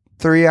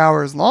 3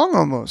 hours long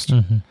almost.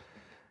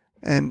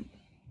 And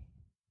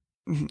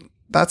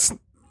that's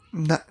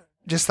not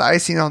just the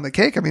icing on the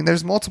cake. I mean,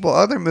 there's multiple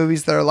other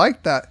movies that are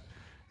like that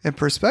in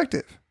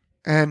perspective.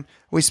 And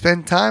we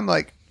spend time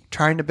like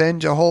trying to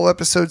binge a whole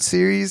episode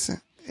series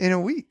in a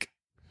week.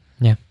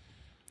 Yeah.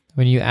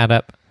 When you add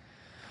up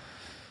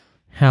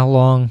how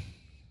long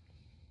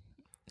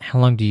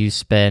do you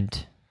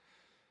spend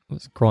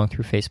scrolling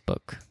through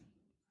Facebook?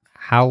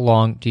 How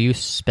long do you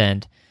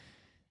spend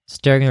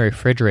staring at the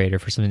refrigerator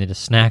for something to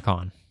snack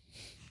on?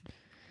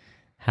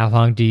 How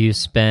long do you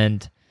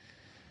spend,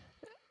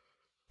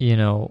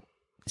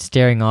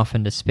 staring off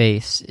into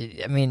space?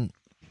 I mean,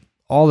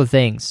 all the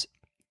things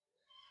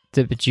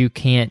but you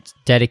can't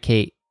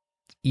dedicate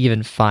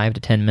even 5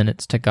 to 10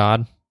 minutes to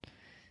God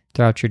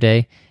throughout your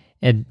day.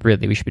 And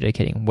really, we should be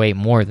dedicating way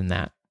more than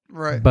that.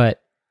 Right.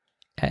 But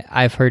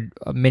I've heard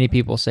many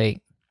people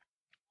say,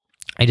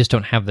 I just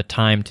don't have the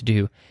time to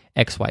do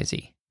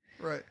XYZ.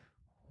 Right.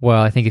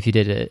 Well, I think if you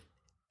did an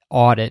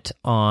audit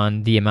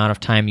on the amount of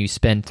time you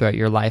spend throughout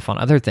your life on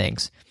other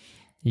things,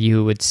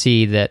 you would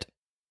see that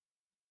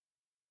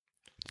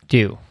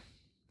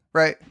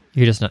Right.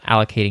 You're just not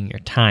allocating your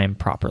time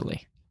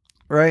properly.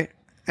 Right.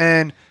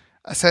 And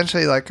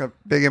essentially, like a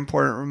big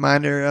important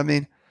reminder, I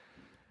mean,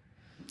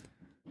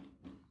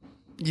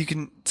 you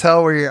can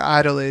tell where your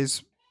idol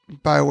is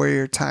by where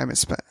your time is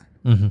spent.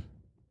 Mm-hmm.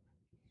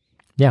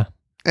 Yeah.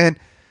 And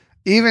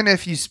even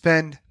if you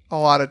spend a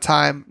lot of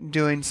time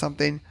doing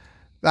something,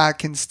 that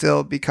can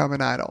still become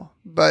an idol.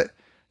 But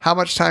how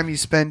much time you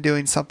spend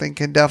doing something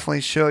can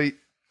definitely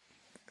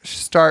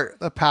start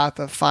the path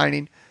of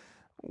finding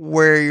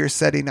where you're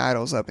setting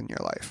idols up in your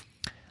life.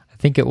 I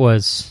think it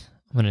was,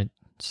 I'm going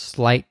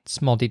to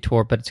small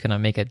detour, but it's going to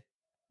make a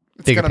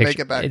bigger picture. Make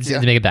it back. It's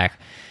make it back.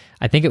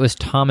 I think it was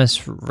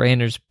Thomas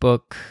Rainer's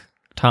book,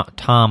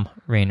 Tom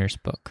Rainer's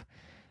book,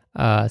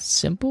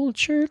 Simple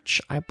Church,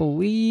 I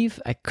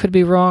believe. I could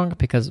be wrong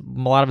because a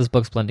lot of his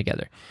books blend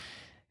together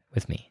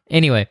with me.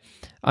 Anyway,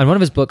 on one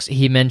of his books,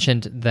 he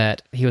mentioned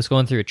that he was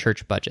going through a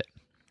church budget.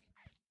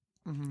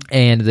 Mm-hmm.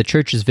 And the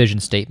church's vision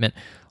statement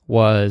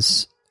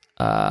was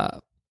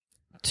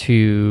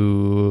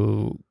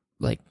to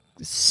like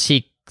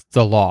seek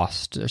the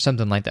lost or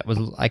something like that.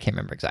 I can't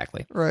remember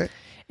exactly. Right.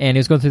 And he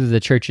was going through the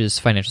church's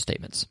financial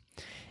statements.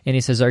 And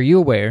he says, are you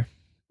aware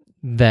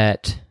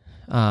that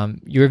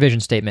your vision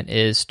statement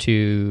is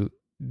to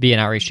be an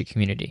outreach to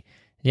community?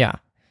 Yeah,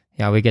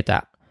 we get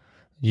that.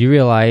 You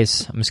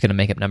realize, I'm just going to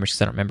make up numbers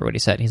because I don't remember what he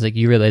said. He's like,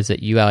 you realize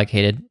that you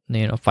allocated,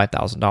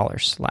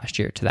 $5,000 last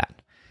year to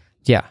that.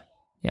 Yeah.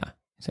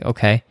 He's like,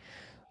 okay.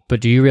 But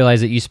do you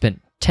realize that you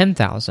spent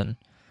 $10,000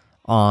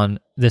 on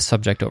this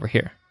subject over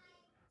here?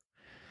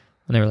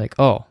 And they were like,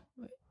 oh,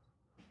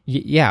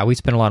 yeah, we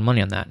spent a lot of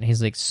money on that. And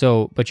he's like,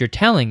 but you're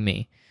telling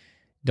me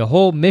the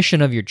whole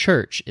mission of your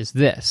church is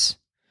this,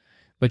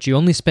 but you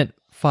only spent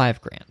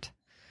 $5,000.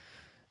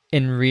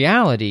 In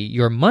reality,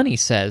 your money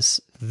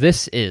says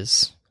this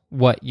is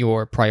what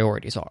your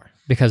priorities are,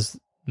 because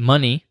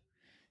money,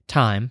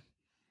 time,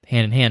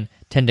 hand in hand,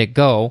 tend to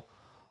go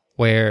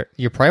where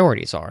your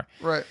priorities are.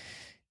 Right.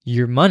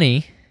 Your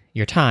money,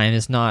 your time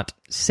is not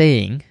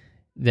saying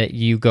that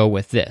you go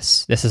with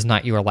this. This is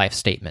not your life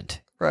statement.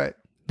 Right.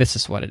 This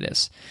is what it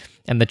is.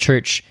 And the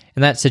church,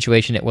 in that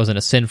situation, it wasn't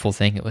a sinful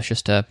thing. It was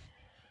just a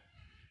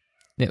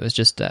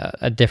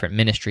different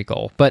ministry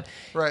goal. But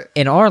right.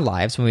 In our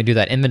lives, when we do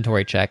that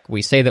inventory check,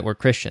 we say that we're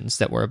Christians,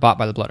 that we're bought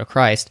by the blood of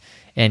Christ.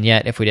 And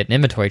yet, if we did an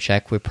inventory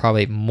check, we're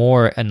probably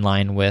more in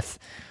line with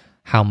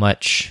how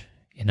much,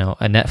 a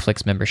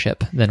Netflix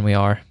membership than we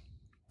are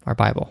our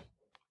Bible.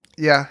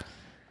 Yeah.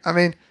 I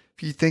mean,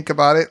 if you think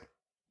about it,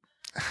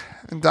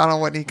 and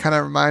Donald Whitney kind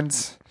of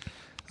reminds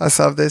us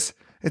of this,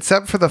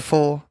 except for the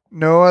fool,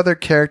 no other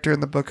character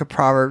in the book of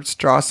Proverbs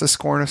draws the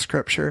scorn of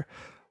Scripture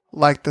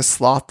like the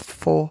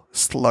slothful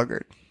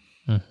sluggard.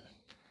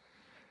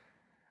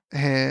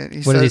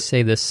 And what did he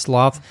say? The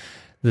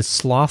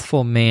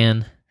slothful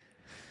man,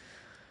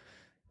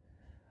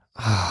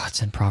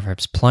 it's in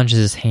Proverbs, plunges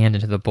his hand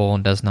into the bowl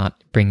and does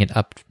not bring it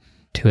up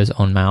to his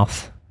own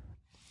mouth.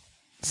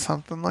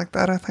 Something like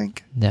that, I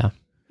think. Yeah.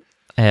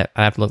 I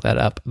have to look that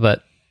up,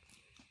 but...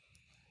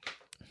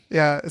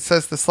 Yeah, it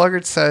says, the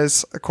sluggard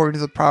says, according to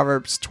the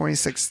Proverbs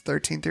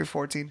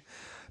 26:13-14,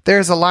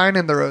 there's a lion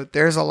in the road,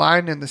 there's a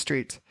lion in the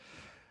street.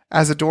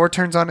 As a door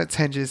turns on its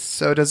hinges,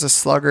 so does a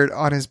sluggard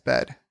on his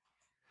bed.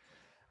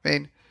 I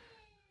mean,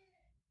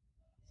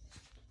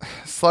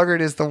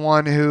 sluggard is the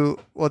one who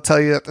will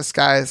tell you that the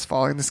sky is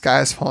falling,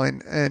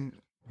 and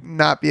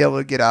not be able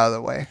to get out of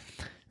the way.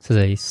 It says,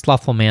 a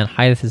slothful man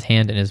hideth his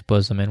hand in his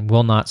bosom, and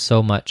will not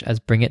so much as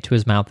bring it to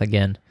his mouth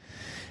again.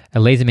 A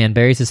lazy man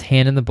buries his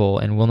hand in the bowl,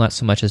 and will not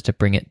so much as to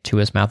bring it to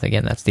his mouth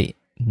again. That's the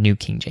New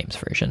King James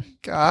Version.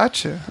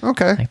 Gotcha.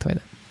 Okay.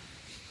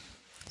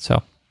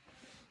 So.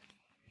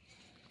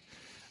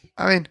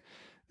 I mean,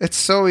 it's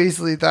so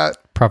easily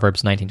that...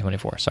 Proverbs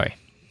 19:24, sorry.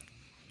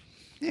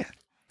 Yeah.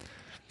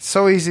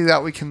 So easy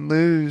that we can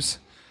lose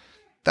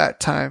that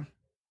time.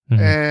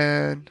 Mm-hmm.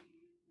 And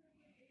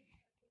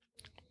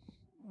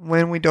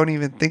when we don't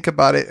even think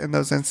about it in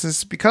those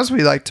instances, because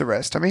we like to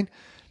rest. I mean,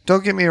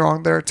 don't get me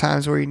wrong, there are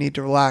times where you need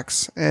to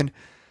relax and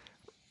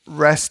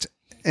rest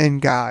in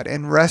God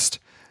and rest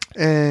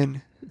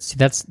in... See,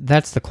 that's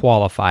the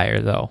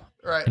qualifier, though.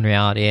 Right. In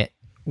reality,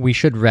 we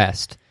should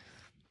rest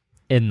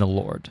in the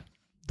Lord.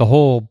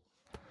 One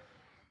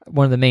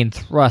of the main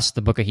thrusts of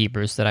the book of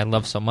Hebrews that I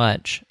love so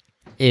much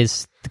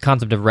is the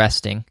concept of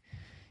resting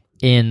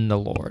in the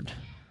Lord.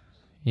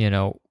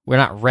 We're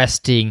not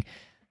resting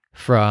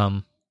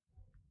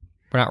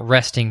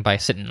by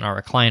sitting in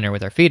our recliner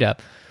with our feet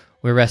up.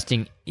 We're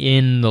resting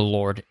in the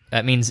Lord.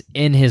 That means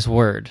in His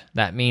Word.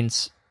 That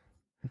means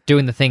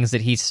doing the things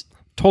that He's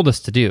told us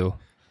to do,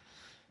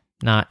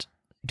 not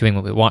doing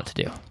what we want to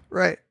do.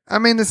 Right. I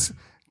mean, this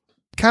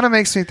kind of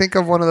makes me think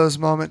of one of those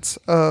moments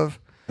of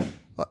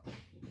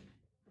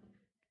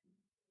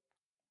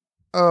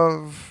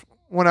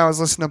when I was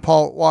listening to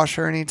Paul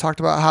Washer, and he talked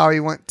about how he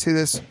went to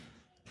this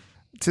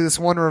to this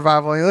one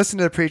revival, and he listened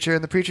to the preacher,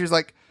 and the preacher's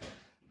like,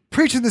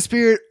 preach in the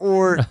Spirit,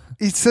 or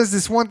he says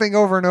this one thing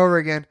over and over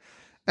again.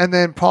 And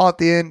then Paul at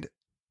the end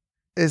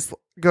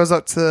goes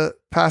up to the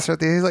pastor at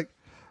the end. He's like,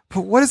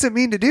 but what does it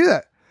mean to do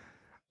that?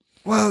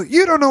 Well,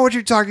 you don't know what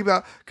you're talking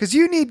about because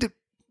you need to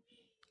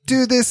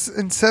do this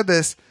and said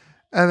this.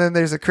 And then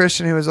there's a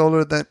Christian who was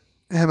older than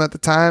him at the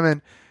time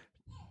and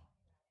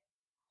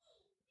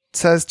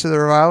says to the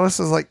revivalist,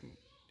 is like,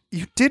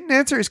 you didn't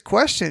answer his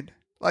question.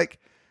 Like,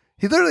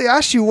 he literally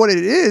asked you what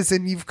it is,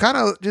 and you've kind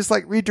of just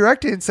like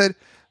redirected and said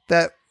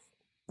that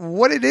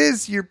what it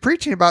is you're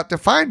preaching about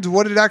defines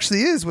what it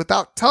actually is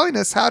without telling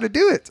us how to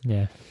do it.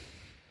 Yeah.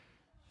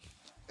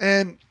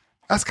 And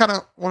that's kind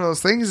of one of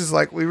those things is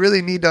like, we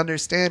really need to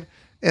understand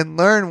and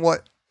learn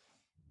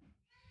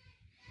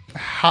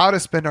how to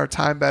spend our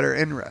time better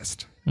in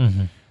rest.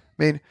 Mm-hmm. I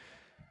mean,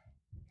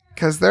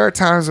 because there are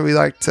times when we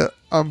like to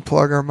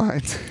unplug our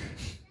minds.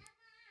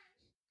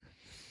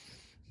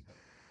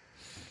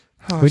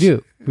 We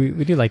do.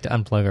 We do like to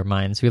unplug our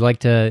minds. We like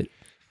to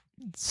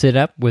sit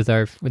up with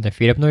our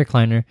feet up in the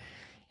recliner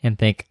and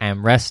think,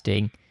 I'm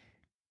resting,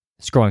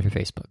 scrolling through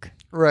Facebook.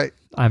 Right.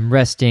 I'm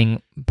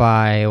resting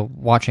by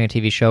watching a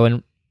TV show,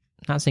 and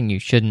not saying you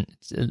shouldn't.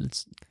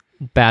 It's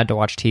bad to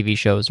watch TV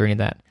shows or any of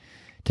that,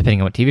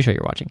 depending on what TV show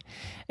you're watching.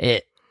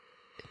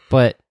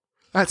 But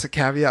that's a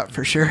caveat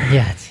for sure.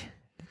 Yeah,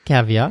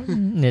 caveat,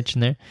 niche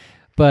in there.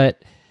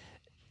 But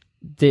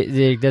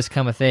there does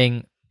come a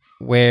thing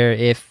where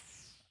if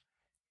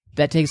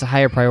that takes a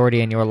higher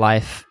priority in your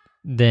life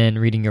than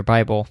reading your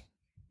Bible,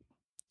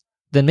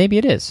 then maybe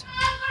it is.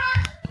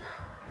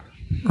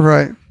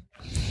 Right.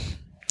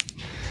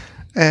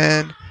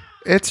 And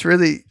it's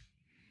really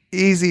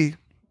easy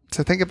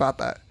to think about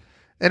that.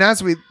 And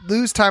as we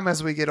lose time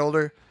as we get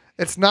older,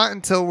 it's not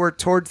until we're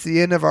towards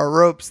the end of our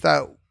ropes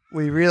that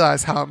we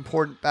realize how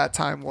important that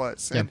time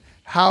was and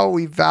how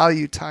we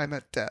value time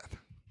at death.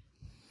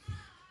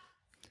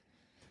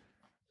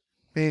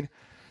 I mean,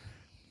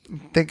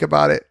 think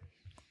about it.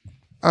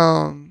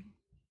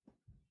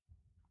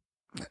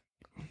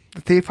 The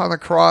thief on the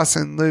cross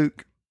in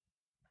Luke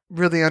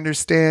really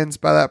understands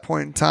by that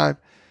point in time,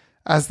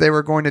 as they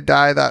were going to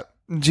die, that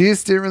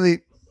Jesus didn't really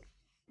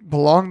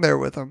belong there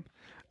with them,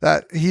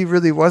 that he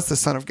really was the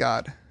Son of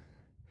God.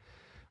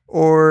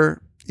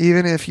 Or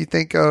even if you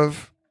think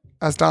of,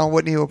 as Donald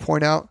Whitney will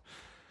point out,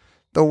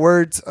 the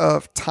words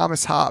of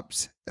Thomas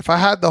Hobbes, if I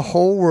had the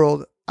whole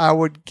world, I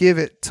would give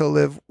it to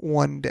live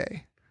one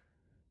day.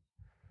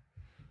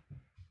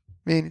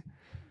 I mean,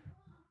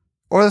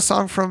 or the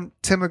song from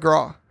Tim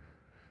McGraw,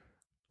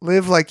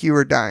 live like you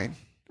were dying.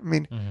 I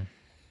mean,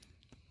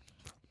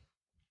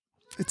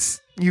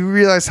 you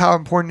realize how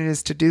important it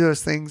is to do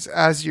those things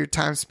as your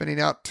time spending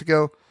out to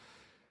go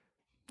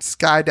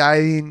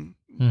skydiving,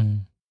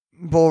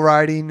 bull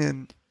riding,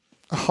 and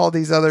all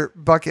these other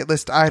bucket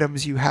list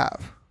items you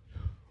have.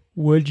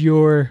 If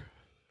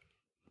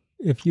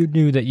you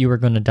knew that you were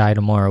going to die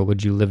tomorrow,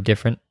 would you live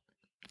different?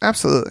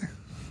 Absolutely.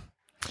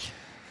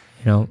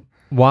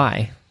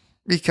 Why?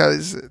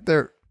 Because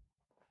there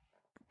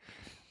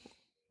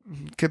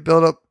could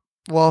build up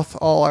wealth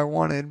all I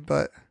wanted,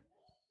 but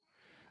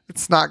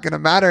it's not going to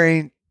matter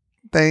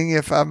anything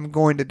if I'm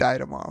going to die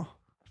tomorrow.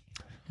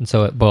 And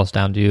so it boils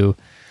down to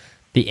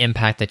the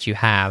impact that you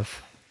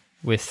have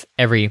with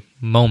every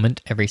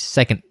moment, every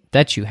second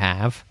that you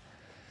have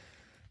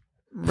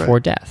for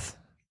death.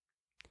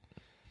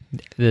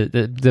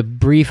 The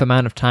brief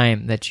amount of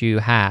time that you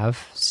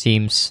have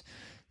seems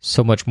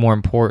so much more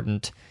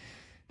important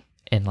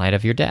in light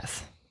of your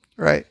death.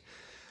 Right.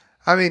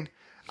 I mean,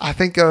 I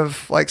think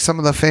of like some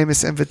of the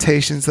famous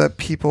invitations that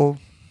people,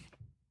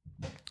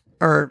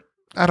 or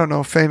I don't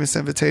know, famous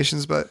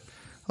invitations, but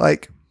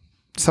like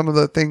some of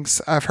the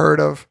things I've heard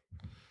of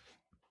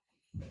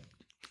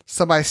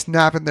somebody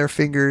snapping their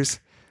fingers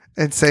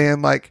and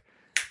saying like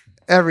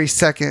every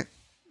second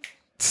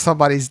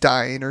somebody's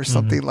dying or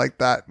something like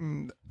that.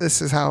 And this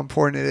is how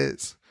important it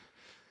is.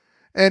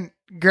 And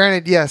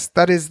granted, yes,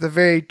 that is the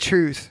very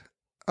truth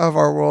of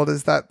our world,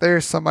 is that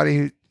there's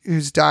somebody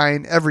who's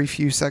dying every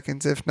few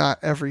seconds, if not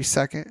every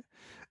second.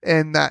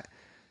 And that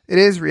it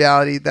is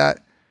reality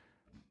that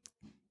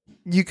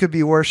you could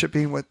be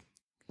worshiping with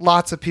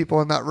lots of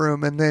people in that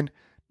room, and then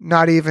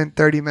not even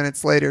 30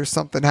 minutes later,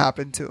 something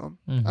happened to them.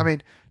 I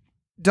mean,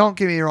 don't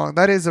get me wrong.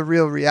 That is a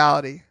real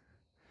reality,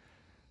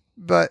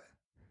 but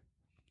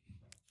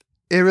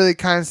it really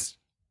kind of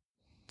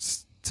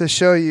to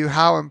show you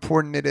how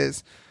important it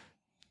is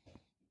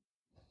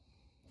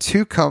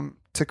to come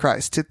to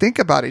Christ, to think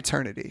about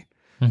eternity,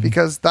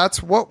 because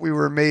that's what we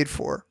were made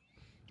for.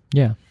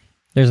 Yeah.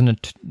 There's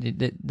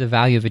the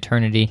value of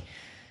eternity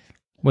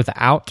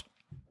without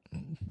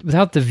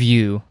the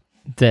view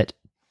that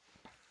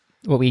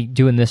what we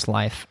do in this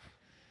life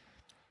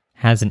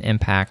has an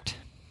impact.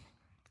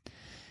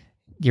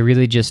 You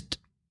really just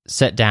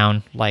sit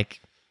down,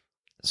 like,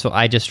 so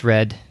I just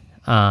read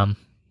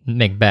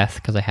Macbeth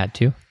because I had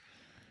to.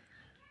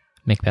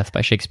 Macbeth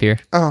by Shakespeare.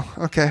 Oh,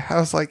 okay. I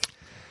was like...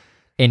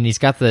 And he's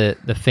got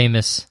the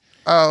famous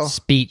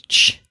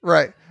speech.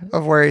 Right.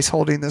 Of where he's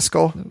holding the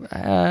skull.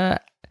 I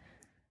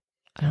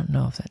don't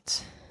know if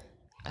that's...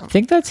 I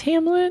think that's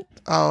Hamlet.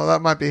 Oh,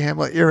 that might be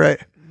Hamlet. You're right.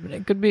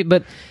 It could be,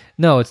 but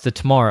no, it's the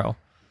tomorrow.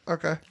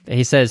 Okay.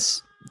 He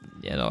says,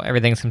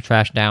 everything's come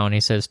trash down. He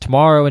says,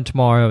 tomorrow and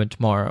tomorrow and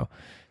tomorrow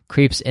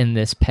creeps in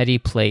this petty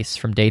place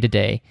from day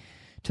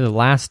to the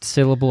last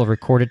syllable of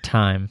recorded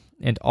time,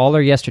 and all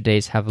our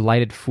yesterdays have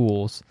lighted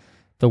fools.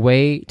 The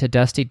way to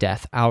dusty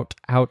death, out,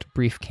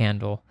 brief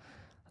candle.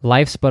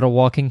 Life's but a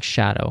walking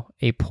shadow,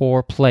 a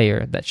poor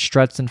player that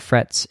struts and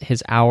frets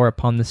his hour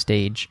upon the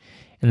stage,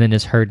 and then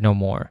is heard no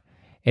more.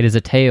 It is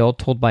a tale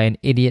told by an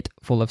idiot,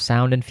 full of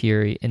sound and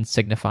fury, and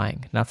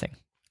signifying nothing.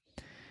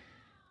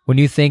 When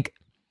you think,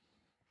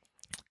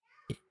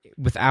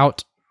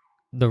 without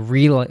the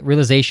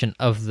realization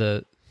of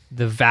the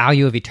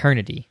value of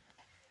eternity,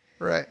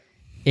 right,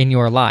 in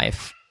your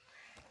life,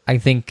 I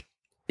think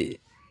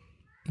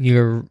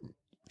you're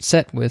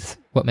set with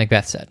what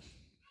Macbeth said.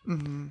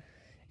 Mm-hmm.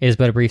 It is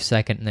but a brief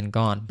second and then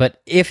gone.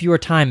 But if your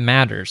time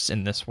matters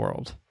in this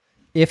world,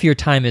 if your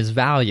time is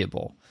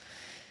valuable,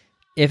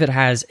 if it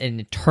has an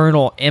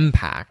eternal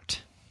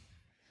impact,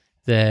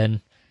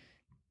 then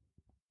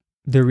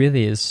there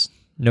really is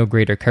no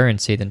greater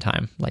currency than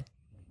time, like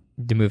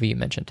the movie you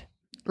mentioned.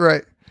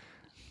 Right.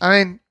 I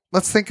mean,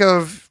 let's think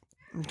of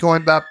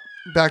going back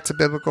to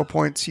biblical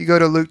points. You go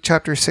to Luke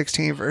chapter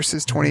 16,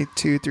 verses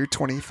 22 through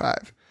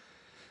 25,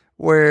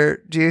 where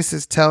Jesus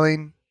is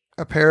telling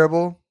a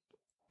parable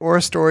or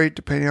a story,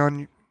 depending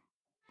on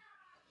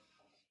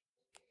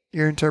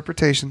your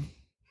interpretation,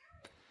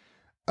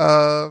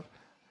 of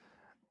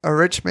a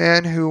rich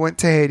man who went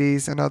to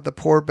Hades and of the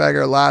poor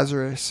beggar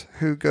Lazarus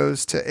who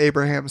goes to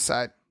Abraham's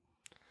side.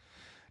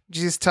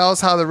 Jesus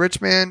tells how the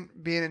rich man,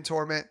 being in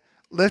torment,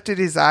 lifted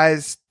his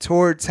eyes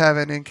towards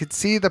heaven and could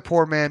see the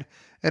poor man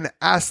and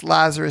asked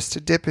Lazarus to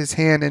dip his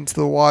hand into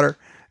the water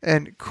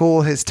and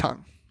cool his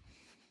tongue.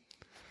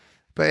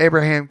 But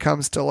Abraham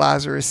comes to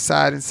Lazarus'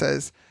 side and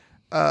says,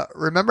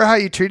 remember how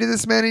you treated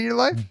this man in your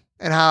life?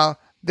 And how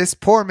this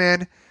poor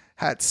man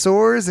had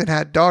sores and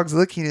had dogs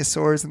licking his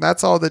sores, and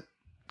that's all the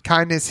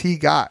kindness he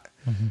got.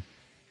 Mm-hmm.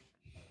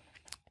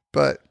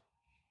 But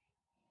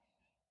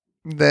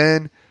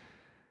then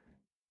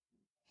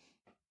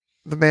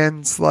the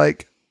man's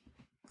like,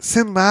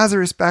 send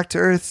Lazarus back to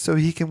earth so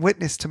he can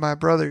witness to my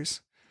brothers.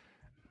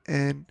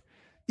 And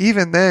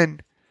even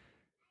then,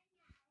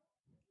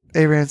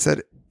 Abraham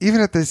said,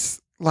 even if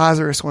this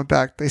Lazarus went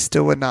back, they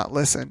still would not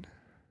listen.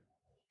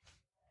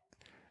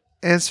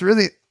 And it's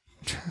really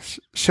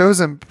shows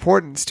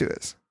importance to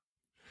us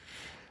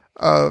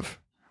of,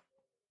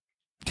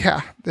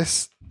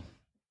 this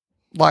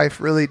life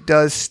really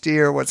does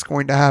steer what's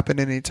going to happen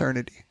in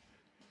eternity.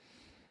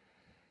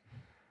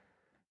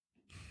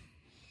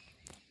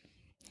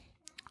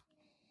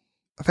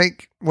 I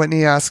think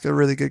Whitney asked a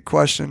really good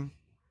question,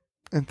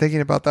 and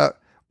thinking about that,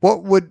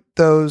 what would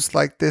those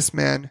like this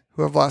man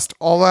who have lost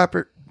all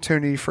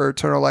opportunity for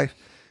eternal life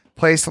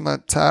place on the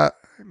time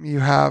you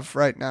have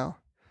right now?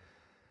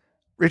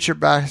 Richard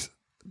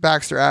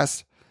Baxter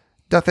asked,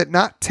 doth it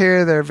not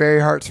tear their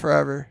very hearts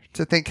forever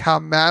to think how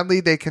madly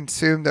they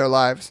consumed their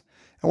lives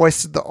and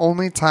wasted the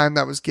only time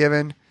that was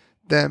given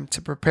them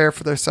to prepare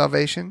for their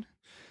salvation?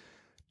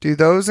 Do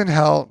those in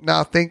hell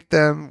now think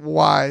them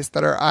wise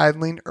that are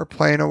idling or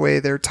playing away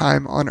their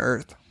time on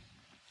earth?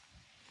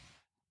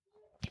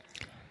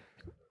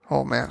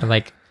 Oh, man.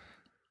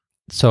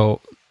 So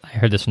I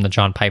heard this from the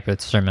John Piper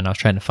sermon. I was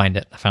trying to find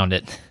it. I found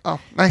it. Oh,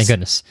 nice. Thank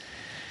goodness.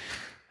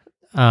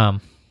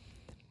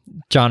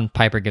 John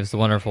Piper gives the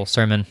wonderful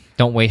sermon,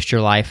 Don't Waste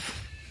Your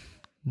Life.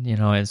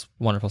 His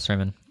wonderful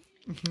sermon.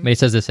 Mm-hmm. But he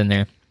says this in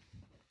there.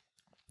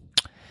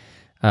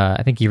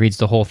 I think he reads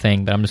the whole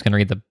thing, but I'm just going to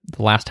read the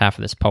last half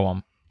of this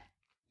poem.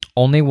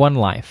 Only one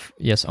life,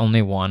 yes,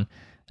 only one.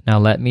 Now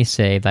let me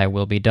say, thy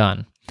will be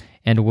done.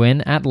 And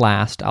when at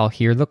last I'll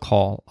hear the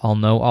call,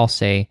 I'll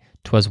say,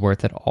 'twas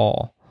worth it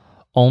all.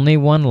 Only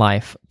one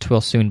life,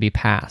 'twill soon be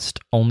past.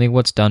 Only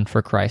what's done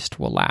for Christ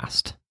will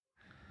last.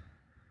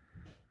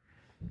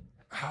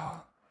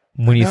 Oh,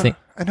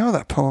 I know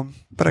that poem,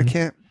 but I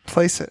can't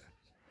place it.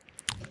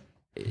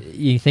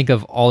 You think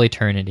of all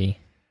eternity,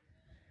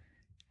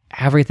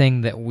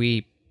 everything that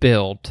we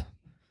build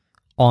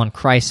on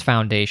Christ's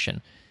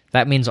foundation.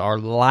 That means our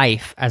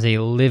life as a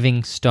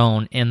living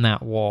stone in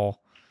that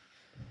wall.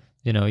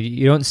 You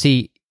don't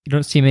see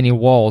many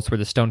walls where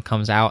the stone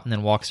comes out and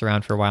then walks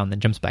around for a while and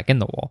then jumps back in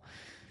the wall.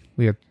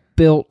 We are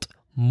built,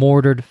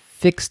 mortared,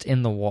 fixed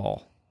in the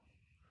wall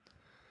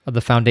of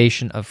the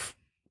foundation of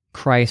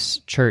Christ's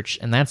church,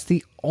 and that's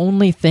the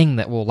only thing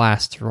that will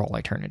last through all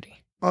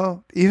eternity.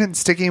 Well, even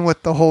sticking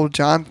with the whole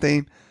John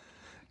theme,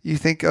 you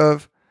think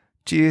of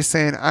Jesus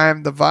saying, I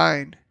am the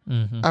vine.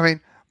 Mm-hmm. I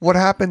mean, what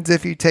happens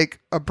if you take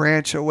a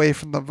branch away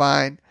from the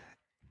vine?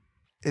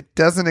 It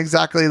doesn't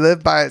exactly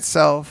live by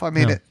itself. I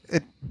mean, No.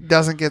 it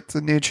doesn't get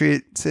the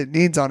nutrients it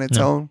needs on its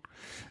own.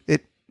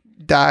 It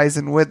dies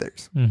and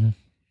withers. Mm-hmm.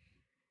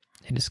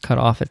 It is cut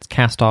off. It's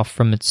cast off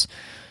from its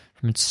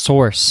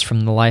source,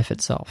 from the life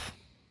itself.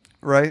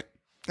 Right.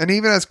 And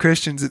even as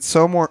Christians, it's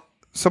so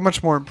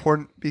much more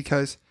important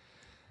because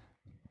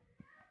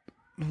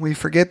we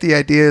forget the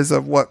ideas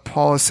of what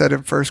Paul has said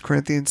in 1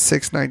 Corinthians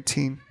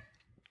 6:19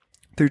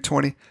 through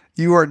 20.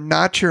 You are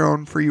not your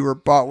own, for you were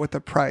bought with a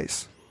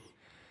price.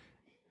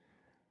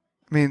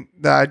 I mean,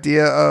 the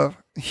idea of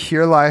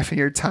your life and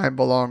your time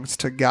belongs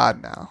to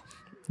God now.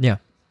 Yeah.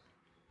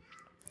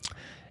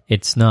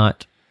 It's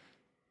not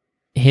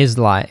his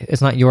life.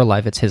 It's not your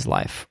life. It's his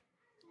life.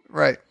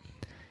 Right.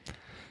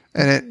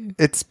 And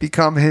it's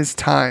become his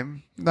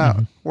time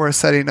that we're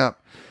setting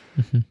up.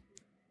 Mm-hmm.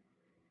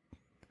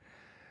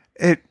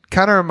 It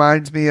kind of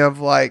reminds me of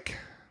like,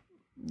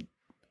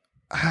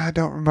 I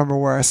don't remember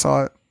where I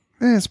saw it.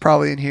 It's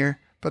probably in here,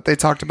 but they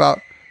talked about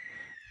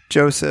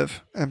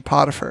Joseph and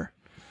Potiphar.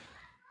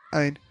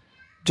 I mean,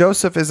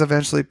 Joseph is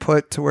eventually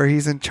put to where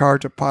he's in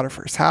charge of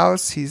Potiphar's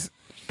house. He's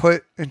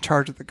put in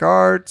charge of the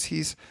guards.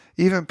 He's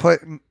even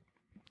put in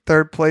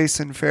third place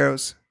in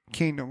Pharaoh's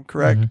kingdom,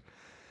 correct? Mm-hmm.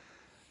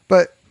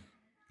 But,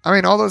 I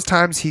mean, all those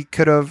times he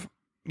could have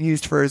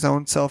used for his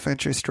own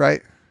self-interest,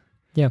 right?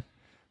 Yeah.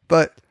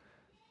 But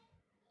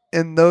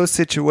in those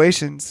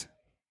situations,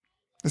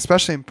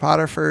 especially in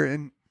Potiphar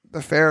in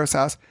the Pharaoh's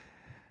house,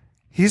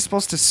 he's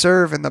supposed to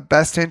serve in the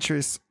best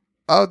interests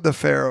of the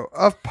Pharaoh,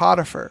 of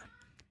Potiphar,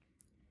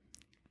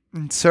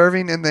 and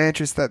serving in the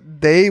interests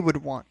that they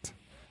would want,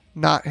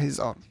 not his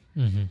own.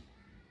 Mm-hmm.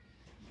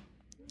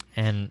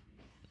 And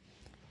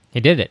he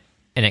did it,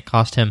 and it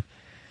cost him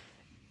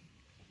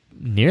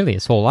nearly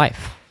his whole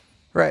life.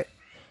 Right.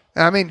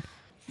 I mean,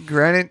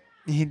 granted,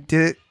 he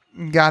did it.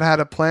 God had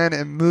a plan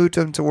and moved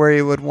him to where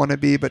he would want to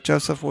be, but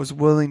Joseph was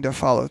willing to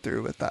follow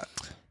through with that.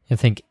 I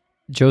think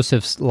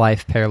Joseph's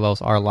life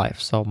parallels our life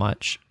so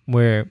much,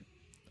 where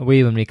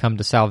when we come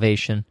to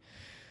salvation,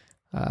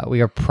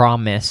 we are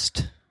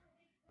promised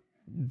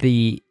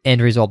the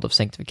end result of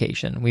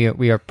sanctification.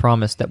 We are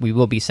promised that we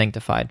will be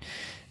sanctified,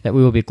 that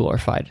we will be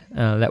glorified,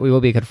 that we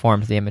will be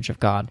conformed to the image of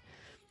God.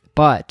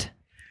 But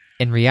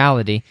in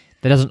reality,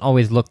 that doesn't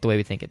always look the way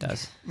we think it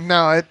does.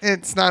 No,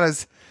 it's not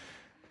as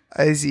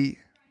easy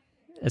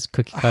as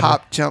cookie cutter.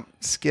 Hop, jump,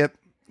 skip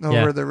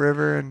over the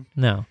river. And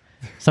no.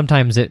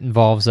 Sometimes it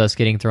involves us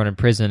getting thrown in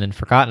prison and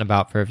forgotten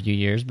about for a few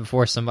years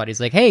before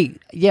somebody's like, hey,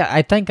 yeah,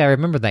 I think I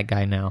remember that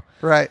guy now.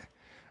 Right.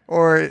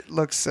 Or it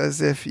looks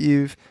as if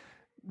you've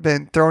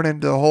been thrown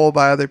into a hole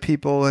by other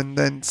people and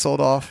then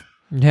sold off.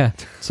 Yeah,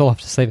 sold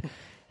off to slave.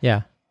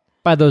 Yeah,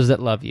 by those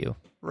that love you.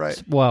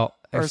 Right. Well,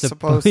 are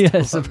supposed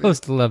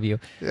to love you.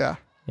 Yeah.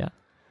 Yeah.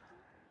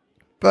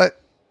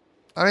 But,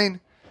 I mean,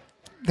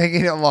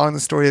 thinking along the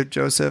story of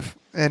Joseph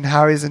and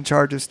how he's in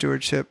charge of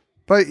stewardship,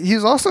 but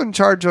he's also in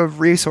charge of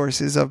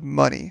resources, of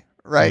money,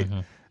 right? Mm-hmm.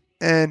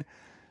 And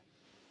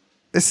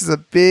this is a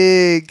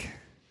big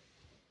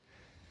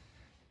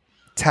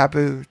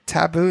taboo.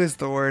 Taboo is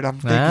the word I'm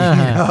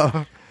thinking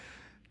of.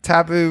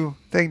 Taboo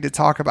thing to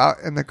talk about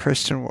in the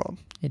Christian world.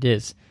 It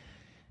is.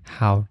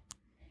 How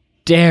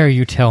dare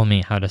you tell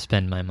me how to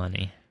spend my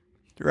money?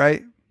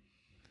 Right?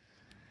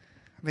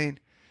 I mean,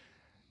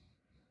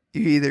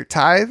 you either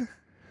tithe,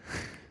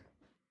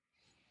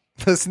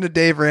 listen to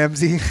Dave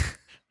Ramsey,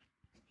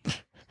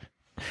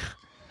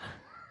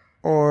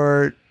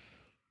 or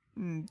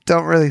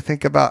don't really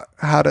think about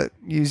how to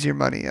use your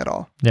money at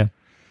all. Yeah.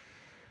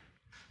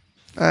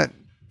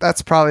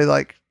 That's probably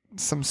like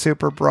some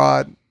super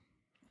broad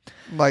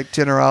like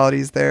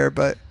generalities there,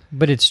 but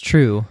it's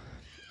true.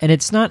 And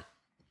it's not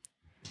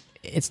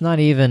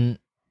even,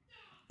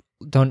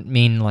 don't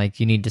mean like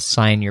you need to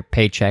sign your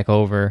paycheck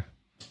over.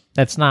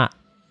 That's not,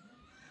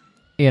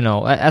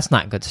 that's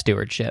not good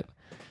stewardship.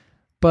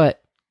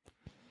 But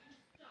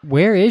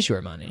where is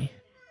your money?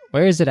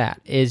 Where is it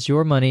at? Is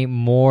your money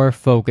more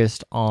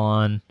focused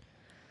on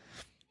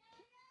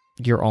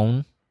your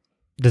own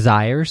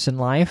desires in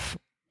life,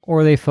 or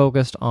are they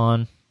focused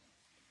on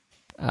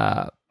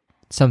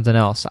something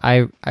else?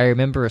 I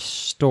remember a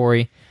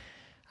story.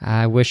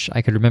 I wish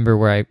I could remember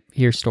where I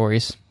hear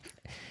stories.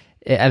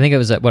 I think it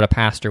was what a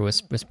pastor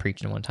was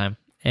preaching one time,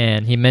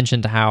 and he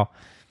mentioned how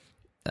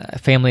a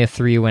family of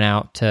three went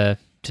out to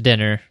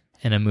dinner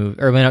and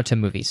went out to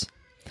movies,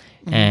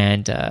 mm-hmm.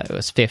 and it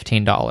was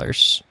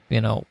 $15,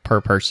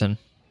 per person,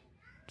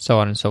 so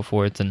on and so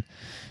forth. And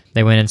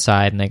they went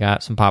inside and they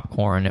got some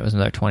popcorn. It was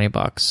another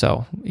 $20.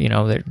 So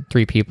they're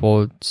three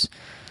people. It's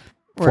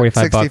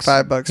 $45.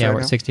 $65. Yeah, right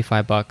we're now. at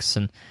 $65,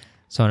 and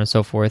so on and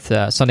so forth.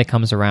 Sunday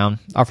comes around,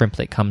 offering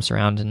plate comes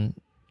around, and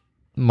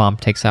mom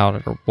takes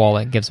out her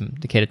wallet, gives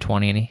the kid a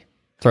 $20, and he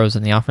throws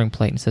in the offering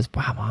plate and says,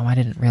 "Wow, Mom, I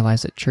didn't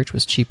realize that church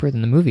was cheaper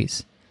than the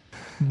movies."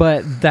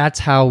 But that's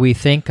how we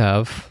think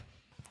of.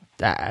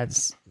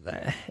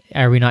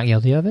 Are we not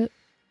guilty of it?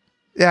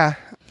 Yeah,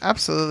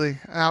 absolutely.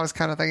 And I was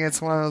kind of thinking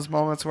it's one of those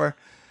moments where,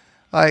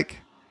 like,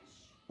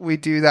 we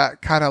do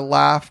that kind of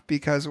laugh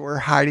because we're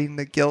hiding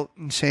the guilt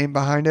and shame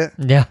behind it.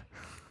 Yeah.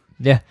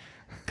 Yeah.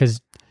 Because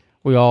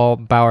we all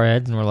bow our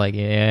heads and we're like,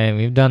 yeah,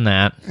 we've done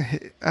that.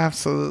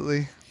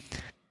 Absolutely.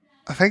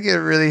 I think it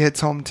really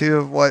hits home, too,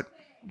 of what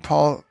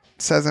Paul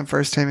says in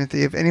 1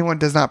 Timothy. If anyone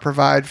does not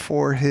provide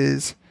for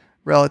his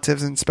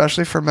relatives, and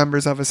especially for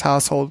members of his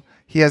household,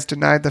 he has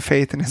denied the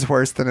faith and is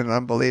worse than an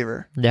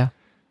unbeliever. Yeah.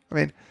 I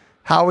mean,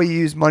 how we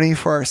use money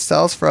for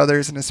ourselves, for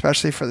others, and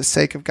especially for the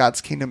sake of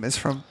God's kingdom is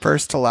from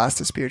first to last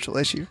a spiritual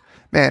issue.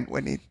 Man,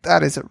 Whitney,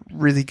 that is a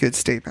really good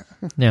statement.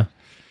 Yeah.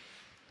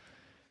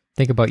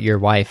 Think about your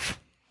wife.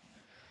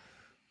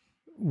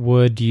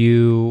 Would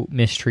you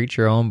mistreat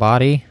your own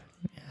body?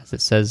 As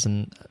it says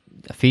in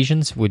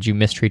Ephesians, would you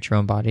mistreat your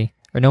own body?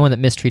 Or no one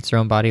that mistreats their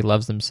own body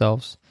loves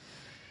themselves.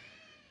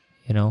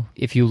 You know,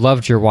 if you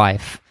loved your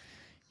wife,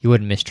 you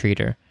wouldn't mistreat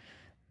her.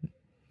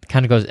 It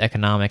kind of goes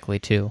economically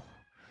too.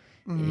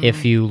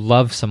 If you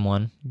love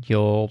someone,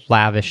 you'll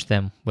lavish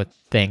them with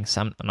things.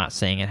 I'm not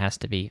saying it has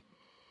to be.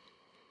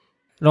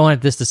 I don't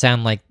want this to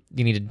sound like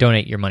you need to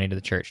donate your money to the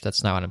church.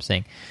 That's not what I'm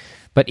saying.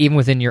 But even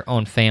within your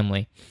own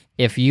family,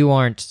 if you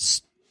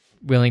aren't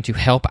willing to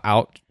help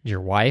out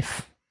your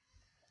wife,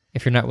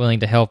 if you're not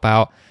willing to help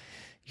out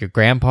your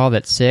grandpa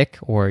that's sick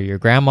or your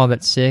grandma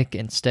that's sick,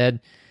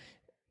 instead,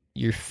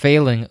 you're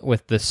failing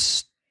with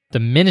the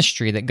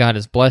ministry that God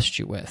has blessed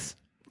you with.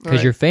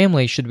 Because your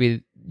family should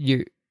be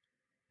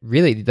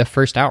really the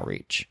first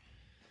outreach.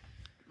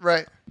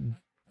 Right.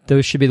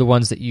 Those should be the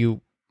ones that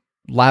you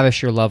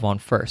lavish your love on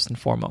first and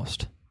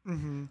foremost.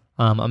 Mm-hmm.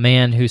 A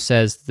man who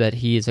says that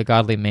he is a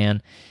godly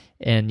man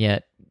and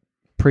yet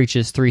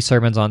preaches 3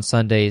 sermons on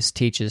Sundays,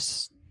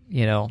 teaches,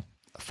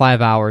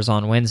 5 hours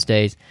on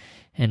Wednesdays,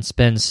 and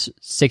spends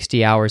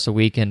 60 hours a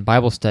week in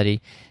Bible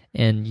study,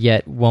 and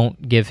yet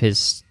won't give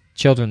his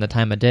children the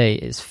time of day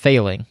is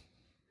failing.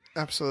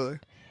 Absolutely.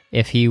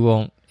 If he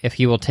will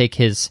take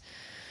his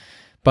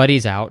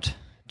buddies out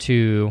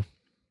to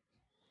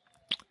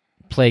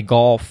play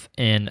golf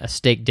and a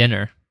steak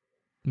dinner,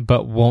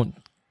 but won't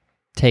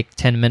take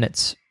 10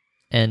 minutes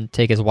and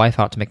take his wife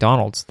out to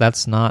McDonald's,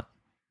 that's not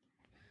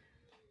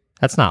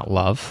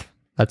love.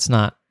 That's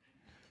not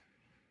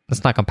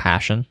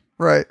compassion.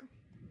 Right.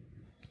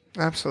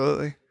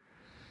 Absolutely.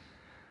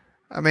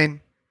 I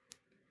mean,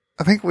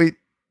 I think we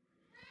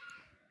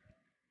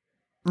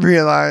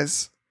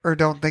realize or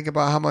don't think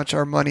about how much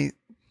our money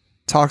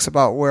talks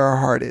about where our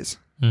heart is.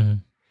 Mm-hmm.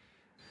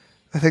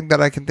 The thing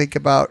that I can think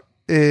about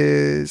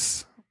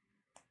is,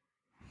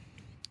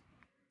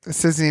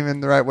 this isn't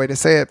even the right way to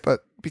say it, but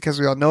because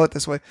we all know it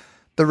this way,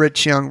 the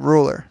rich young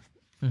ruler.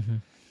 Mm-hmm.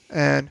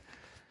 And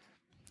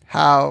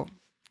how,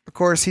 of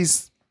course,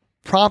 he's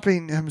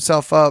propping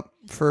himself up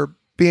for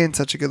being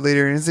such a good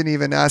leader and isn't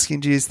even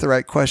asking Jesus the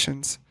right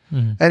questions.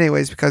 Mm-hmm.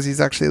 Anyways, because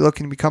he's actually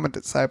looking to become a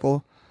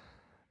disciple.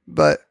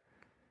 But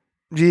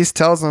Jesus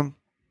tells him,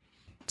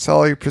 sell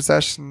all your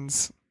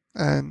possessions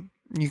and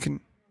you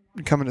can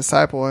become a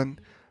disciple.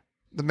 And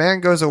the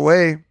man goes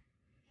away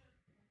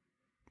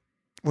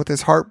with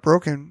his heart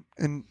broken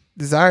and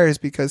desires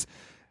because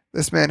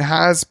this man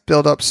has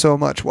built up so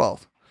much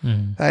wealth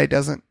that he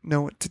doesn't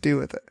know what to do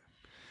with it.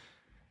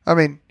 I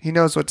mean, he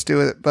knows what to do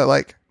with it,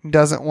 but he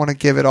doesn't want to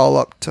give it all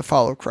up to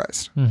follow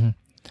Christ. Mm-hmm.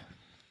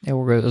 It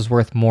was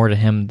worth more to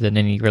him than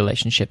any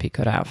relationship he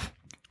could have.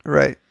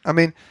 Right. I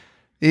mean,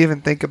 you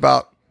even think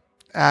about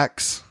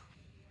Acts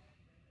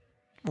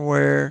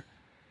where...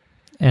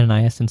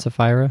 Ananias and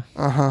Sapphira.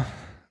 Uh-huh.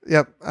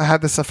 Yep. I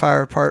had the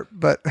Sapphira part,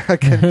 but I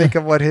couldn't think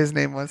of what his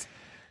name was.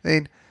 I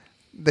mean,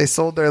 they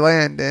sold their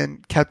land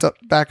and kept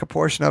back a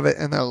portion of it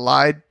and then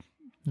lied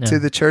to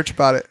the church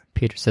about it.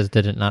 Peter says,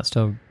 did it not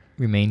still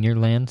remain your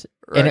land?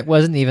 Right. And it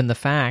wasn't even the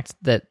fact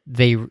that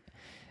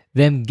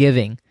them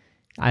giving.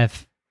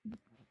 I've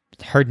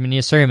heard many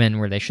a sermon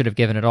where they should have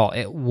given it all.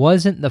 It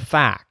wasn't the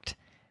fact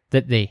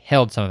that they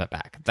held some of it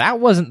back. That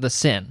wasn't the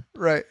sin.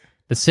 Right.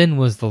 The sin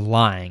was the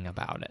lying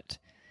about it.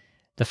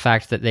 The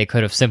fact that they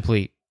could have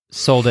simply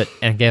sold it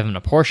and given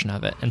a portion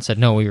of it and said,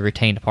 no, we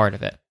retained part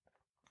of it.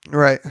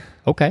 Right.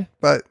 Okay.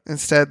 But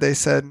instead they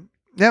said,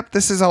 yep,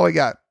 this is all we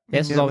got.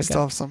 This is all we still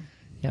got. have some.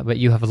 Yeah, but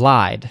you have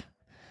lied.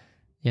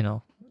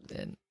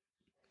 And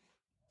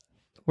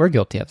we're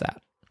guilty of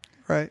that.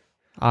 Right.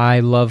 I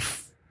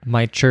love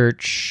my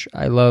church.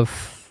 I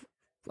love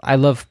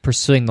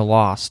pursuing the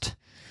lost,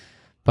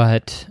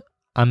 but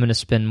I'm going to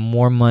spend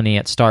more money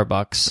at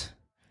Starbucks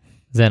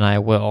than I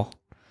will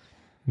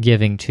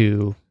giving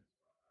to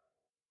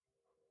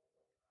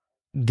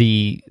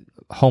the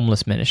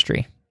homeless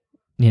ministry,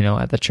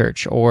 at the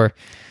church. Or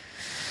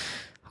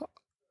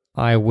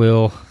I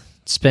will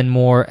spend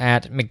more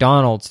at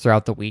McDonald's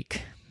throughout the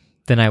week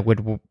than I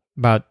would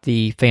about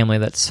the family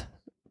that's,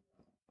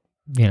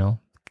 the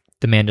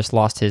man just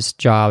lost his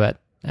job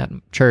at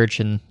church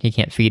and he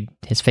can't feed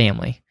his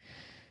family.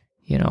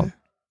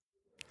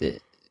 The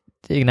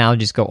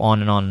analogies go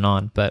on and on and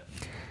on, but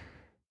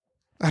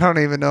I don't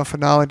even know if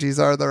analogies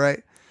are the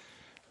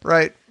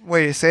right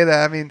way to say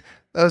that. I mean,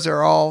 those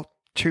are all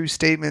true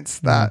statements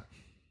that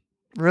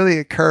really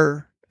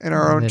occur in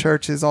our own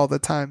churches all the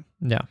time.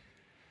 Yeah.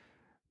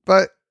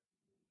 But,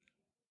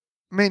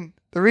 I mean,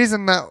 the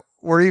reason that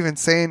we're even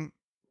saying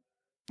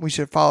we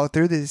should follow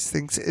through these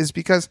things is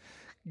because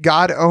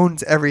God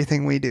owns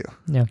everything we do.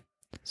 Yeah.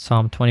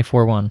 Psalm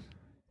 24:1.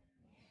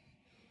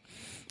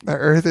 The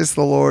earth is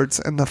the Lord's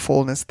and the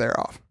fullness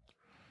thereof.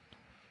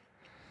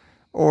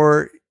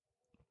 Or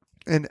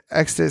in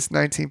Exodus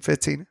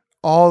 19:15,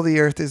 all the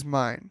earth is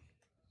mine.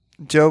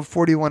 Job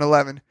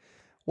 41:11,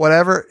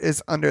 whatever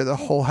is under the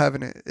whole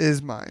heaven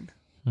is mine.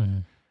 Mm-hmm.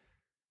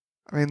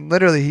 I mean,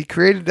 literally, he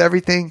created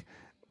everything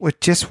with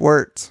just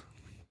words.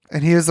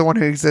 And he is the one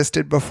who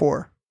existed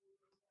before.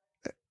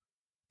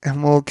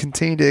 And will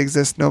continue to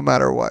exist no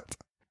matter what.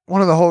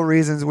 One of the whole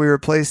reasons we were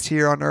placed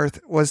here on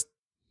earth was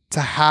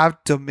to have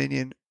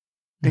dominion.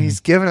 And he's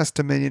given us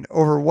dominion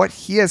over what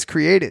he has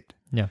created.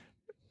 Yeah.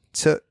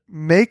 To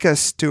make us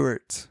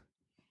stewards.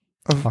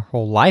 Our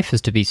whole life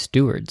is to be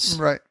stewards.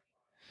 Right.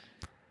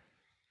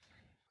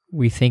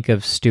 We think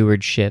of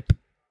stewardship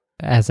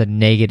as a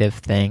negative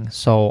thing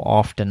so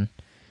often,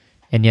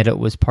 and yet it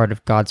was part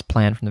of God's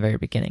plan from the very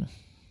beginning.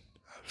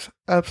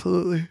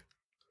 Absolutely.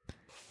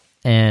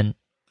 And,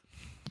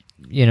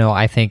 you know,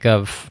 I think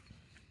of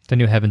the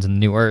new heavens and the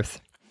new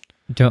earth.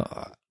 Don't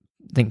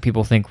think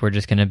people think we're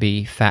just going to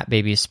be fat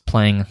babies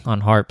playing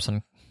on harps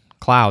and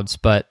clouds,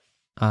 but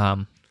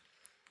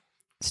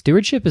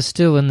stewardship is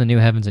still in the new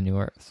heavens and new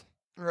earth.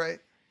 Right.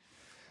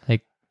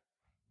 Like,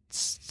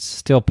 it's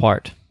still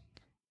part.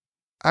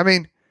 I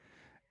mean,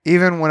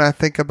 even when I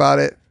think about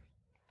it,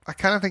 I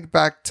kind of think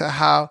back to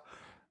how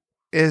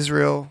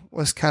Israel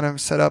was kind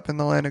of set up in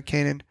the land of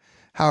Canaan,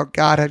 how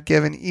God had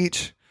given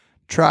each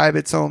tribe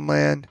its own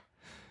land,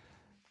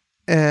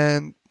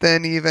 and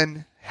then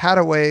even had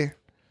a way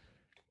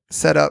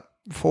set up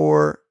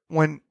for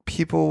when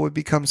people would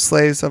become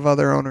slaves of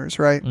other owners,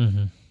 right?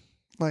 Mm-hmm.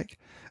 Like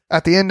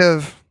at the end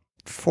of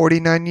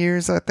 49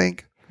 years, I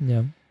think,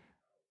 Yeah.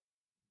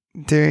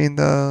 during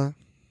the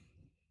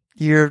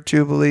year of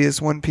Jubilee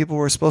is when people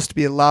were supposed to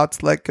be allowed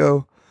to let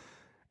go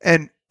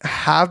and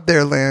have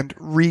their land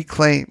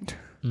reclaimed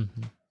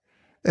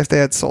if they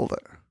had sold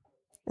it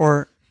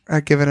or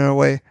had given it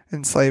away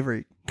in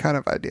slavery kind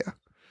of idea.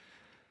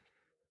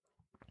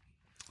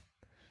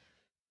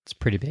 It's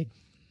pretty big.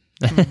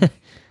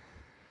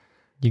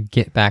 You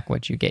get back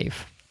what you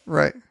gave.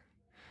 Right.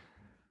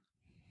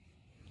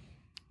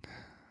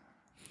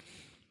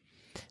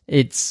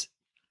 It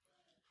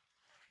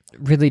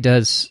really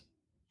does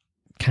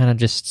kind of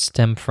just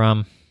stem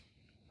from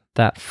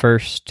that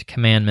first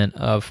commandment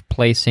of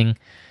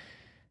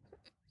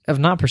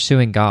not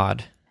pursuing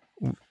God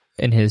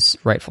in his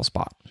rightful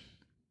spot.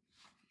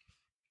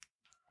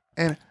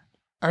 And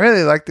I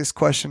really like this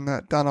question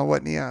that Donald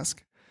Whitney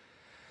asked.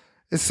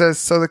 It says,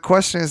 so the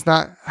question is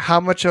not how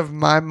much of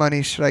my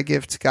money should I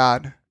give to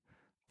God,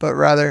 but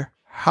rather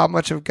how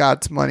much of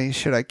God's money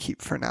should I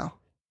keep for now?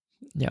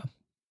 Yeah.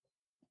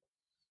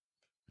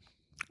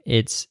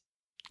 It's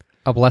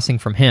a blessing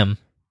from him.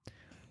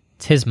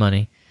 It's his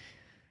money.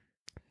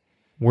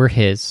 We're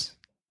his.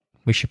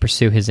 We should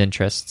pursue his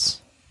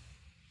interests.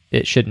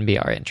 It shouldn't be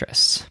our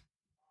interests.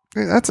 I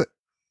mean, that's a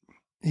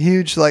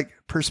huge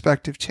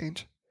perspective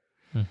change.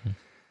 Mm-hmm.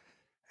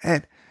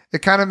 And it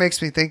kind of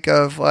makes me think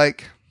of I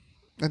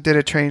did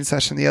a training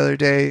session the other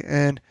day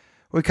and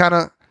we kind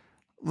of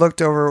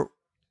looked over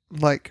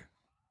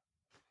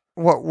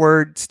what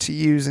words to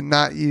use and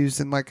not use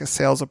in a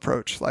sales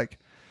approach.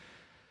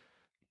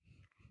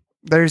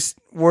 There's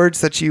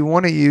words that you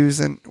want to use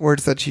and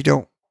words that you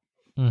don't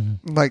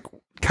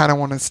kind of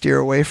want to steer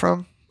away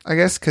from, I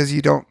guess, because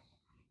you don't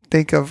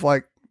think of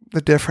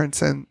the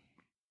difference in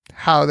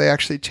how they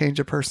actually change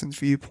a person's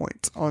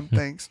viewpoints on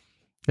things.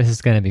 This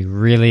is going to be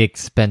really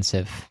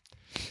expensive.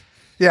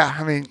 Yeah,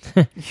 I mean...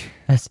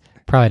 That's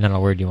probably not a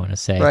word you want to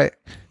say. Right.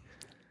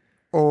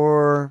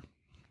 Or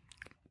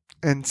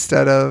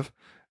instead of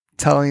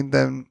telling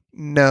them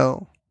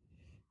no,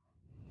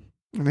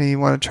 I mean, you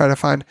want to try to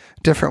find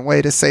a different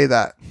way to say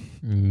that.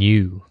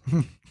 New.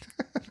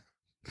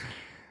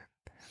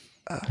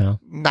 No.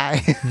 Nah.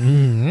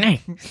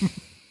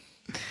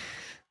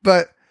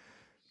 But,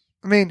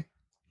 I mean,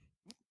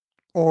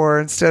 or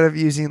instead of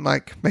using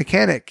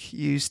mechanic,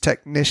 use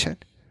technician.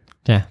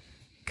 Yeah.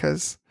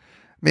 Because,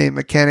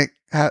 mechanic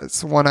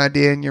has one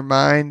idea in your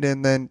mind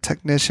and then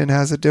technician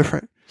has a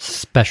different.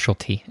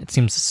 Specialty. It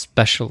seems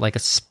special, like a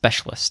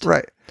specialist.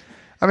 Right.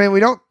 I mean, we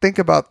don't think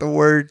about the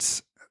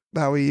words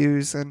that we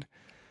use and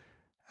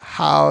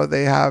how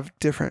they have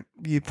different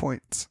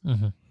viewpoints.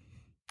 Mm-hmm.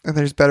 And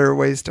there's better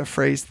ways to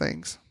phrase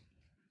things.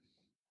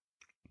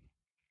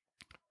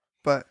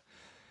 But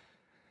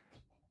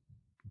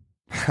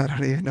I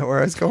don't even know where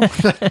I was going with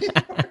that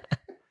anymore.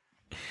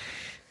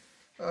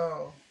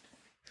 Oh.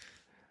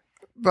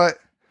 But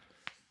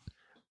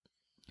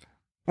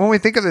when we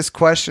think of this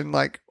question,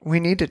 we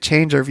need to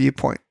change our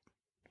viewpoint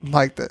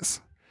like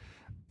this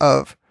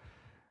of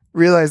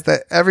realize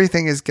that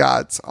everything is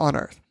God's on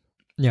earth.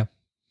 Yeah.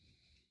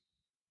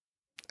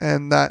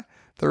 And that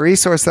the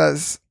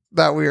resources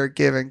that we are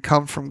given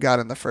come from God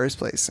in the first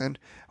place. And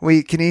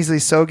we can easily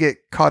so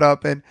get caught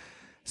up in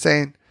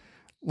saying,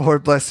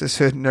 Lord, bless this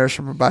food and nourish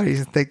our bodies,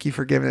 and thank you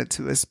for giving it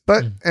to us.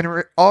 But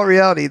in all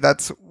reality,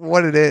 that's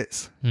what it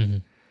is. Mm-hmm.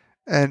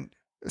 And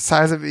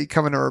besides it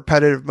becoming a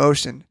repetitive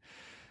motion,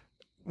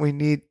 we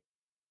need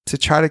to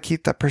try to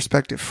keep that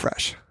perspective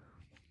fresh.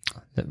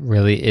 That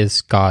really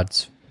is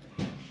God's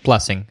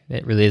blessing.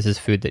 It really is his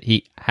food that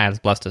he has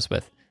blessed us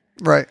with.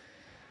 Right.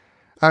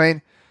 I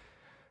mean,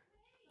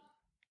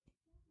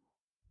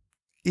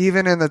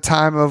 even in the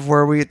time of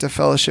where we get to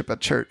fellowship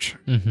at church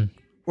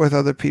with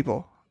other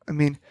people, I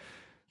mean,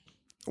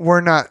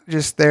 we're not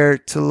just there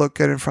to look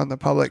good in front of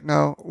the public.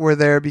 No, we're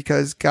there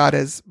because God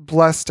has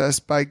blessed us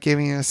by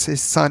giving us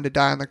his son to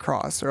die on the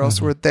cross, or else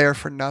we're there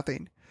for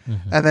nothing.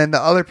 And then the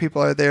other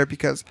people are there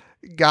because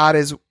God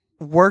has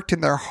worked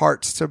in their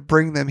hearts to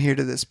bring them here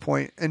to this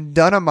point and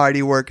done a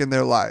mighty work in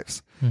their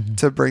lives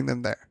to bring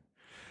them there.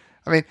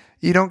 I mean,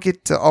 you don't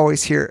get to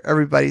always hear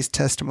everybody's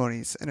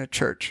testimonies in a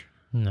church.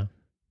 No.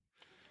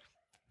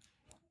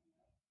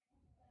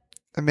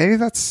 And maybe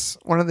that's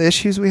one of the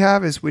issues we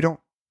have, is we don't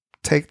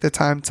take the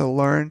time to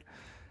learn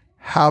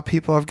how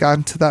people have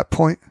gotten to that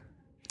point.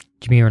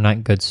 Do you mean we're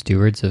not good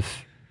stewards of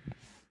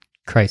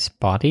Christ's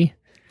body?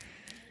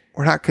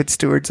 We're not good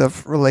stewards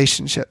of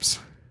relationships.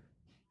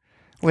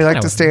 We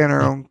like to stay in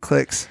our own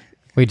cliques.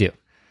 We do.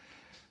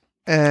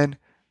 And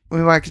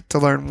we might get to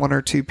learn one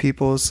or two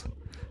people's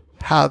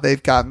how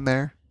they've gotten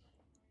there.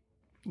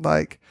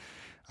 Like,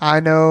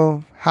 I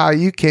know how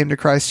you came to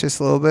Christ just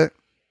a little bit.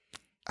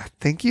 I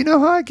think you know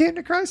how I came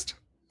to Christ.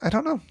 I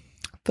don't know.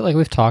 I feel like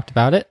we've talked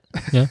about it.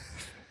 Yeah.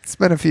 It's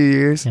been a few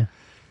years. Yeah.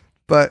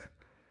 But,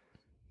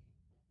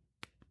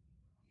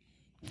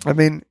 I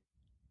mean,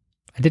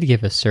 I did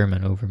give a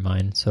sermon over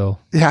mine, so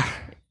yeah,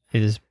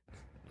 it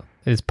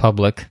is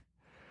public.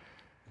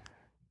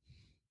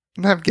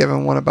 And I've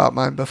given one about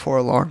mine before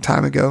a long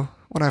time ago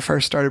when I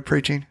first started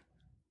preaching.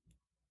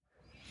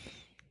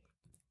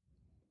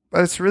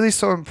 But it's really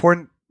so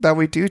important that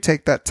we do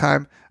take that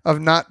time of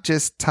not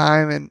just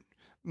time and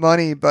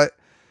money, but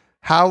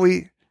how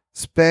we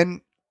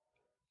spend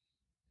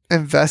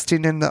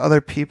investing in the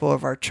other people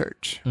of our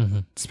church.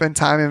 Spend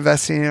time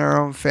investing in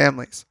our own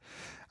families.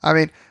 I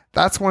mean,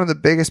 that's one of the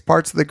biggest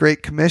parts of the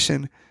Great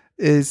Commission,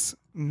 is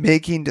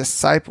making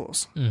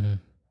disciples. I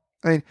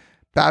mean,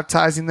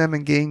 baptizing them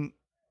and getting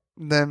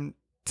them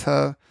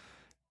to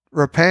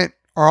repent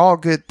are all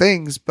good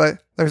things,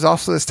 but there's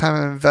also this time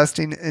of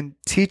investing in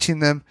teaching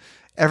them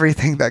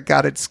everything that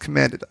God has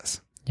commanded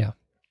us. Yeah.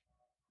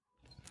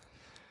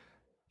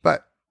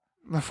 But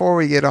before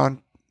we get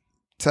on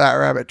to that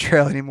rabbit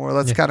trail anymore,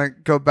 let's kind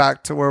of go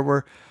back to where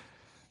we're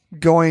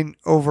going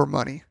over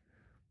money.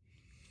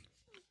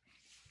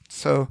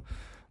 So,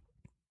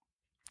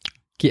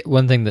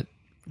 one thing that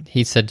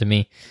he said to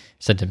me,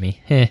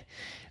 that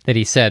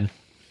he said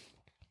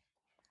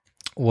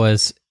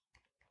was,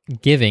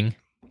 giving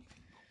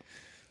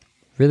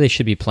really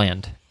should be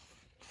planned.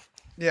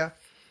 Yeah.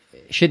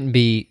 It shouldn't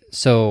be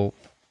so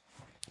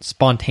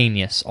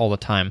spontaneous all the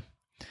time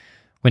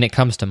when it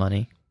comes to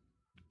money.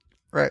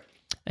 Right.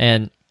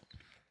 And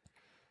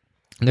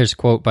there's a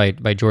quote by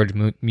George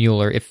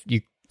Mueller. If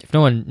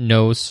no one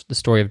knows the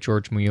story of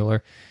George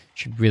Mueller, you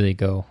should really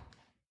go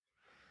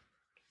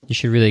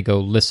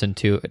listen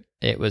to it.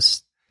 It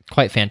was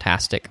quite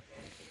fantastic.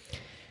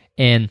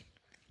 And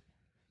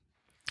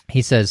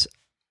he says,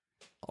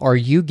 are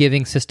you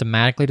giving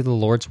systematically to the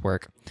Lord's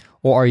work,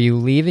 or are you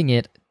leaving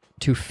it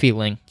to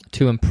feeling,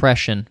 to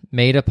impression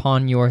made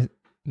upon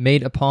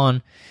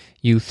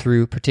you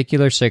through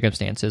particular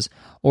circumstances,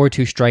 or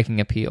to striking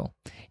appeal?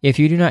 If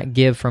you do not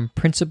give from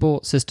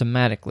principle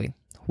systematically,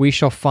 we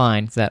shall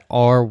find that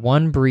our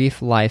one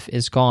brief life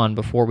is gone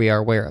before we are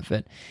aware of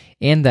it,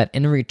 and that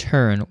in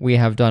return we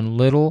have done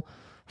little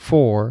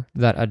for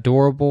that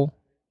adorable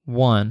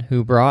one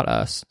who bought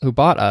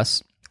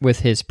us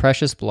with his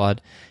precious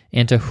blood,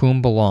 and to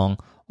whom belong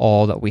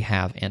all that we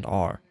have and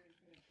are.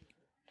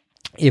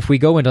 If we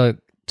go into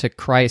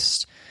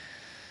Christ,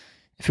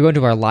 if we go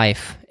into our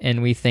life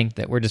and we think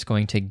that we're just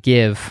going to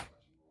give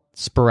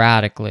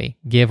sporadically,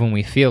 give when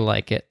we feel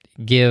like it,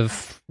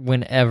 give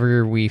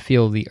whenever we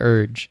feel the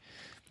urge,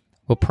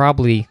 we'll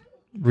probably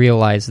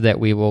realize that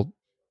we will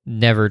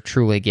never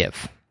truly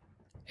give.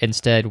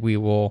 Instead, we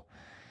will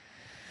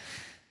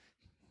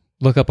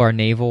look up our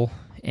navel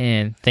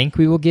and think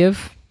we will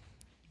give,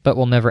 but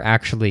we'll never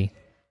actually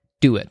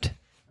do it.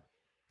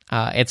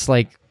 It's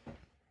like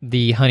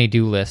the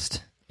honey-do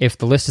list. If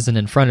the list isn't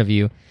in front of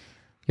you,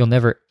 you'll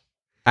never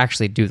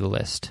actually do the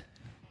list.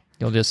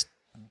 You'll just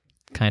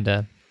kind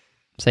of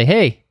say,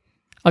 hey,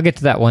 I'll get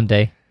to that one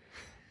day.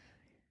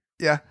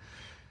 Yeah.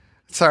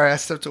 Sorry, I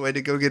stepped away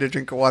to go get a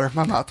drink of water.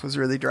 My mouth was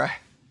really dry.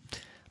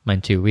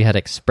 Mine too. We had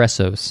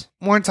espressos.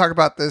 I want to talk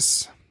about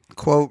this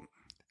quote.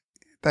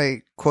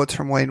 They quotes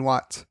from Wayne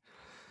Watts.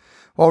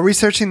 While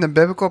researching the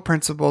biblical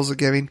principles of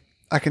giving,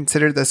 I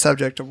considered the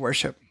subject of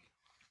worship.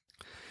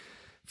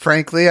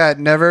 Frankly, I had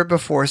never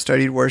before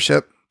studied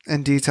worship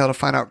in detail to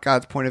find out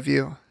God's point of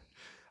view.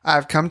 I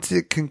have come to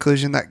the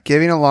conclusion that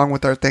giving along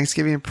with our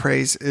thanksgiving and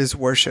praise is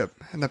worship.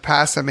 In the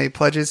past, I made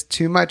pledges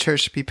to my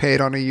church to be paid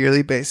on a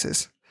yearly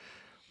basis.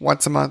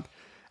 Once a month,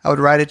 I would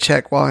write a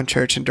check while in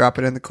church and drop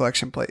it in the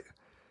collection plate.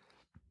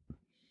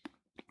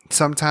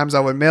 Sometimes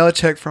I would mail a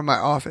check from my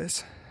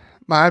office.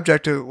 My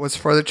objective was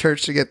for the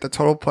church to get the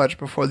total pledge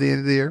before the end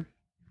of the year.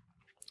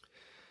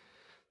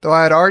 Though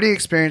I had already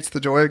experienced the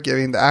joy of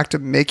giving, the act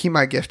of making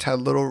my gift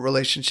had little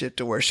relationship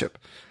to worship.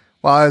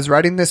 While I was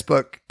writing this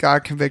book,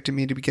 God convicted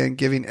me to begin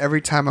giving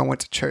every time I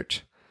went to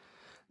church.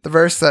 The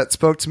verse that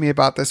spoke to me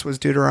about this was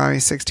Deuteronomy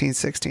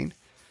 16:16.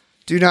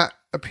 Do not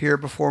appear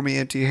before me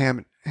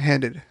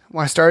empty-handed.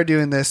 When I started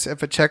doing this,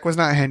 if a check was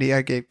not handy,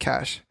 I gave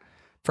cash.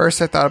 First,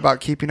 I thought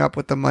about keeping up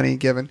with the money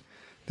given.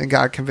 Then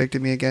God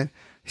convicted me again.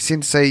 He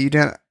seemed to say, you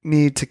don't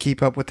need to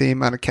keep up with the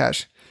amount of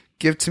cash.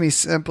 Give to me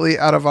simply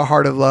out of a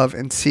heart of love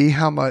and see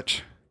how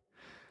much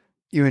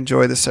you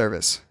enjoy the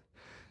service.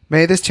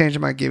 May this change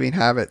my giving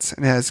habits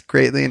and has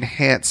greatly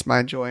enhanced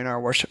my joy in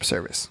our worship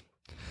service.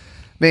 I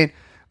mean,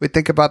 we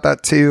think about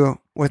that too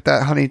with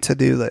that honey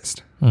to-do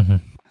list. Mm-hmm.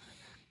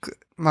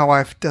 My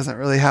wife doesn't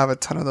really have a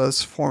ton of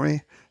those for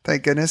me,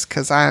 thank goodness,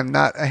 because I am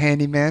not a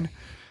handyman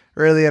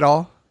really at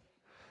all.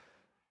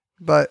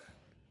 But,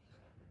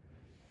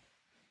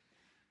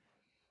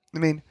 I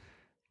mean,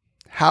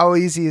 how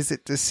easy is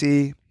it to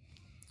see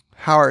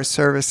how our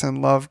service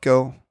and love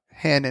go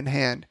hand in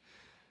hand?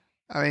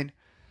 I mean,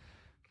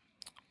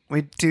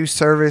 we do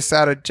service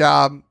at a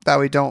job that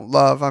we don't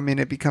love. I mean,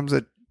 it becomes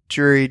a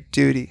jury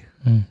duty.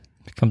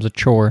 Becomes a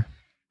chore.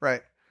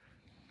 Right.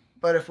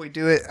 But if we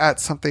do it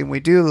at something we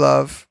do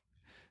love,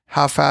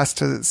 how fast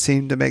does it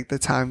seem to make the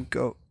time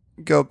go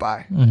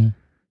by? Mm-hmm.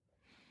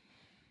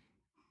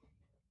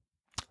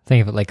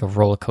 Think of it like a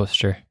roller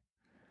coaster.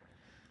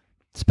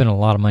 Spend a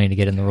lot of money to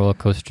get in the roller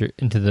coaster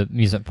into the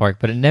amusement park,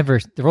 but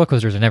the roller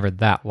coasters are never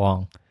that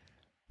long.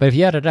 But if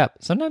you add it up,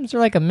 sometimes they're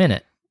like a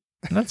minute.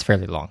 And that's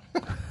fairly long.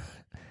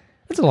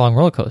 It's a long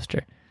roller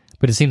coaster,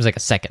 but it seems like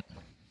a second.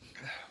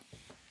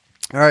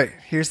 All right,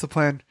 here's the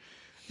plan.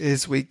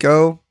 Is we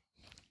go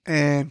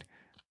and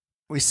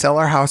we sell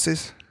our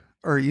houses,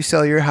 or you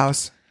sell your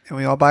house, and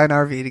we all buy an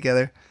RV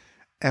together,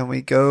 and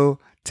we go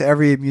to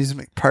every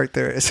amusement park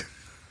there is.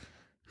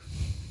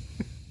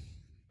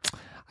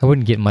 I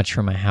wouldn't get much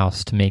from my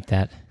house to make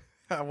that.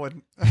 I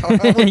wouldn't.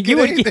 I wouldn't you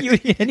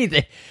wouldn't get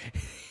anything.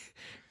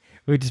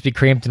 We'd just be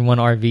cramped in one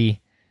RV,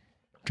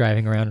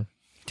 driving around.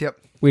 Yep.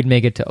 We'd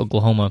make it to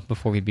Oklahoma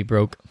before we'd be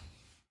broke.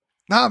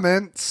 Nah,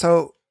 man.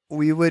 So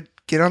we would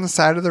get on the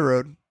side of the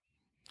road.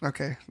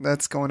 Okay,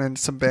 that's going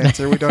into some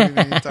banter we don't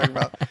even need to talk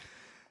about.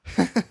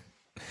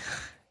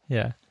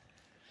 Yeah.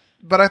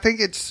 But I think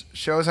it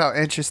shows how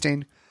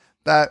interesting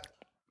that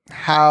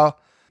how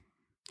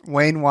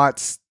Wayne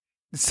Watts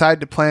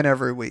decided to plan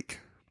every week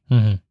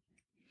to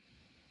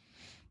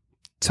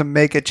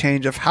make a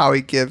change of how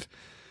he gives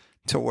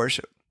to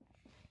worship.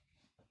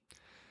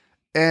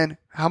 And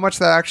how much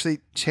that actually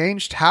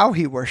changed how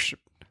he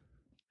worshiped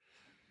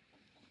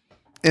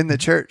in the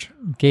church.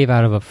 Gave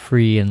out of a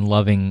free and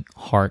loving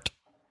heart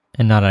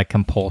and not a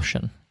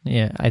compulsion.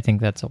 Yeah, I think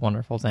that's a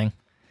wonderful thing.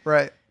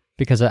 Right.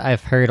 Because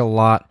I've heard a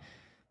lot.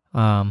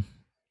 I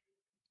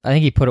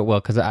think he put it well,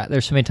 because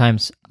there's so many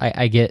times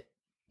I get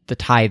the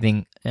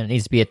tithing and it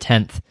needs to be a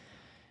 10th.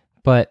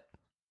 But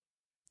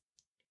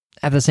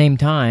at the same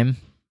time,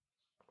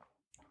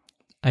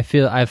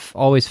 I've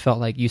always felt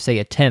like you say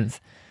a 10th,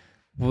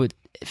 it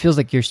feels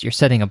like you're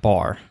setting a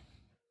bar.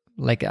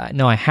 Like,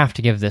 no, I have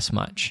to give this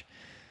much.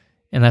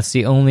 And that's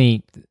the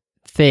only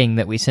thing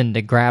that we tend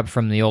to grab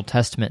from the Old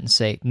Testament and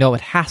say, no,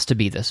 it has to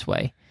be this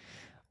way.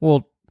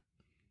 Well,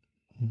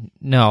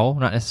 no,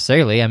 not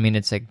necessarily. I mean,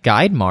 it's a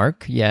guide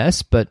mark,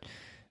 yes, but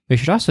we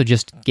should also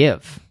just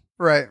give.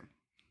 Right.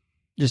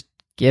 Just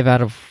give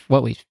out of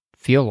what we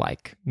feel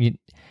like.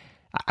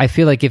 I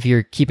feel like if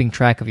you're keeping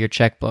track of your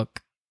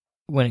checkbook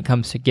when it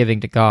comes to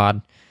giving to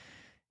God,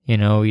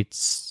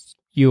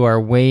 you are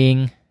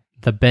weighing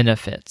the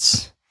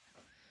benefits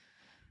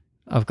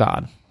of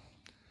God.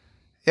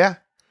 Yeah.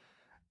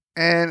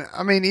 And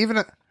I mean,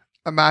 even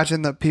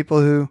imagine the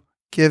people who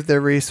give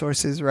their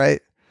resources,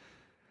 right?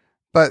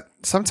 But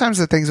sometimes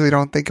the things we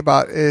don't think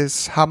about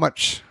is how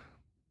much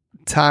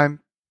time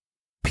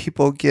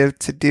people give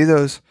to do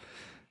those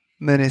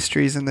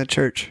ministries in the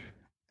church.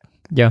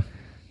 Yeah.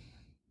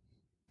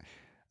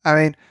 I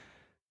mean,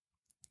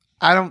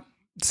 I don't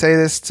say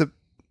this to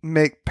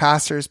make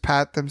pastors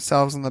pat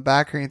themselves on the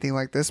back or anything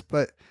like this,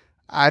 but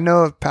I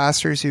know of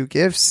pastors who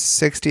give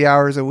 60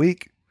 hours a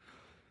week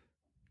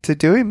to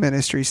doing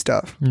ministry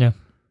stuff. Yeah.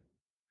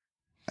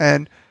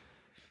 And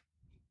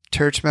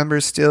church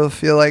members still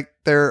feel like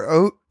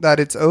that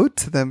it's owed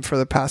to them for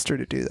the pastor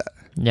to do that.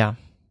 Yeah.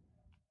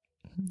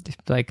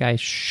 Like I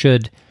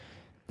should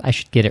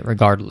get it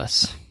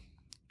regardless.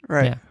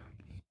 Right. Yeah.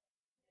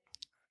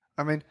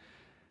 I mean,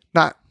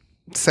 not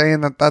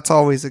saying that that's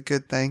always a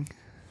good thing,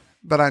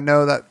 but I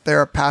know that there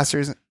are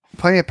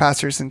plenty of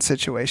pastors in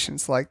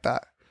situations like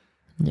that.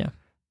 Yeah.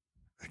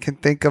 I can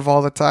think of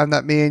all the time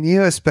that me and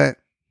you have spent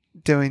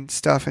doing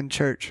stuff in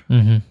church.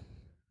 Mm-hmm.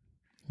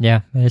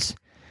 Yeah.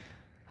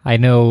 I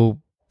know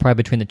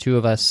probably between the two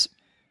of us,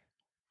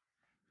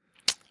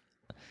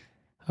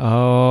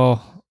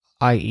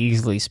 I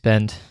easily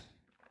spend,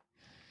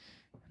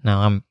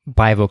 now I'm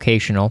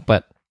bivocational,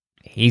 but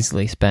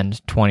easily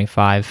spend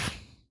 25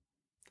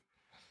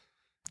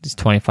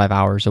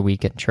 hours a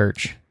week at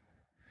church.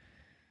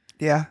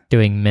 Yeah.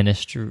 Doing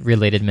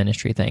related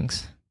ministry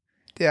things.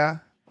 Yeah.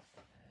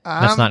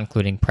 That's not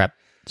including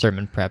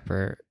sermon prep,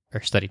 or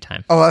study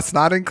time. Oh, that's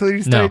not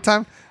including study No.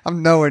 time?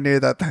 I'm nowhere near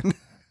that then.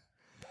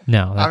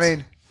 No. I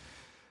mean,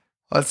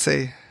 let's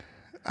see.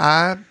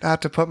 I have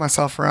to put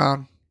myself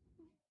around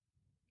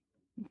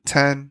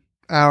 10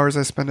 hours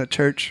I spend at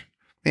church.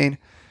 I mean,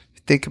 if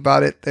you think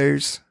about it,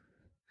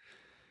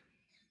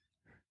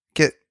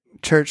 get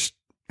church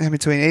in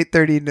between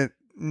 8:30 to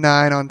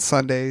 9 on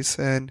Sundays,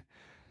 and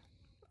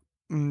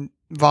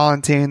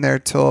volunteering there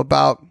till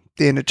about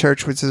the end of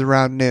church, which is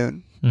around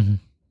noon. Mm-hmm.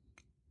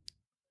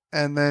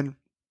 And then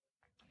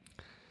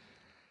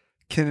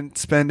can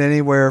spend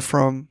anywhere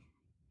from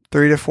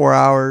 3 to 4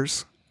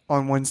 hours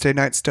on Wednesday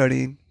night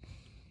studying.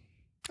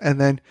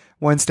 And then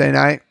Wednesday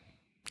night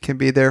can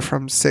be there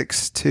from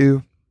 6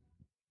 to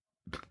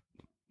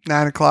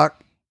 9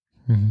 o'clock.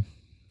 Mm-hmm.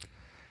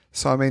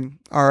 So, I mean,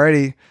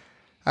 already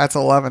that's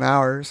 11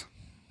 hours.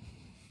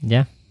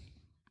 Yeah.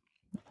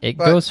 It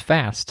goes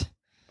fast.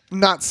 I'm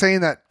not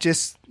saying that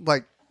just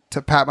like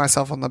to pat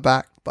myself on the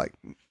back. Like,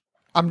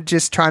 I'm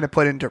just trying to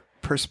put into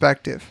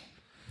perspective.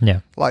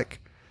 Yeah. Like,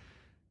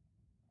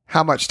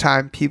 how much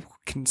time people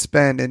can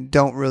spend and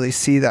don't really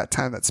see that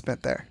time that's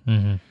spent there.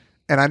 Mm-hmm.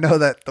 And I know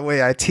that the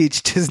way I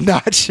teach does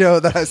not show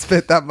that I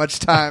spent that much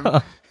time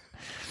I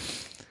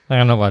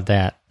don't know about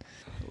that.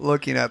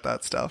 looking at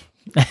that stuff.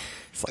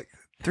 It's like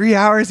 3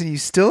 hours and you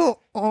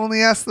still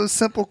only ask those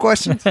simple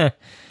questions.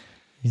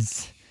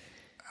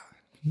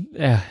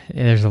 Yeah,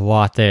 there's a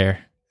lot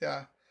there.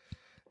 Yeah.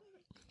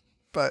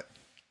 But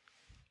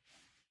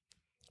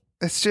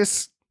it's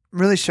just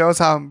really shows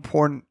how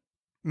important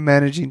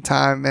managing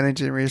time,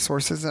 managing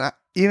resources, and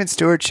even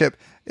stewardship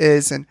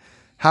is, and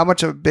how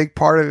much of a big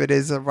part of it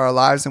is of our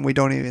lives, and we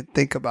don't even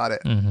think about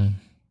it. Mm-hmm.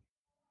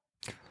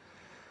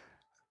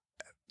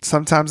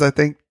 Sometimes I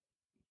think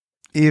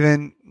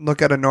even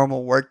look at a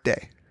normal work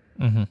day.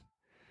 Mm-hmm. I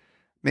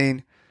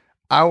mean,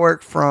 I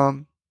work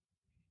from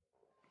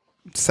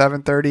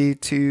 7:30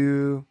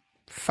 to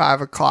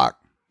 5 o'clock,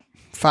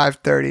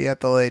 5:30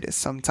 at the latest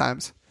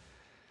sometimes.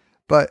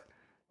 But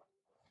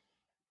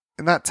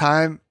in that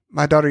time,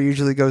 my daughter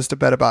usually goes to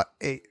bed about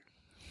 8.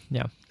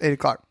 Yeah. 8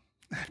 o'clock.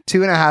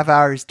 2.5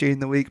 hours during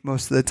the week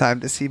most of the time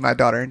to see my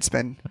daughter and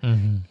spend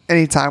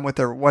any time with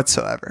her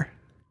whatsoever.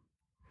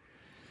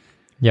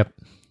 Yep.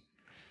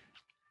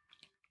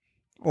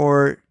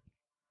 Or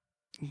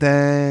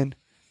then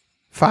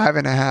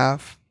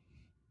 5.5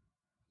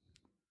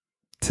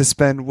 to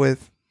spend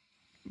with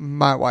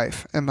my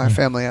wife and my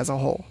family as a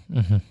whole.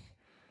 Mm-hmm.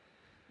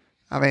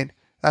 I mean,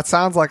 that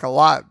sounds like a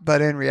lot,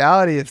 but in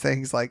reality of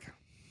things, like,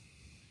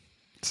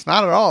 it's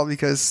not at all,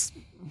 because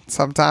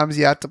sometimes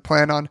you have to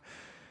plan on,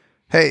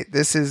 hey,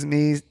 this is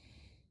me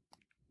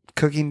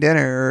cooking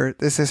dinner, or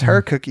this is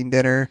her cooking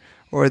dinner,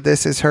 or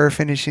this is her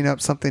finishing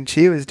up something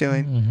she was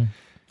doing. Mm-hmm.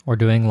 Or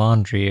doing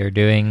laundry, or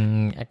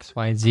doing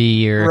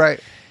XYZ, or Right.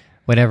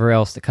 whatever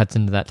else that cuts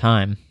into that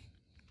time.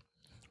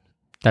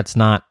 That's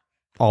not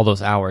all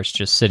those hours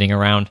just sitting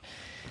around.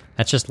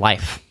 That's just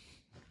life.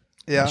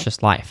 Yeah. It's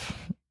just life.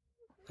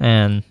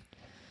 And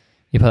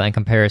you put that in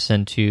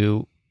comparison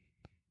to,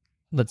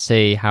 let's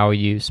say, how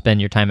you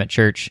spend your time at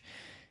church.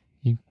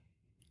 You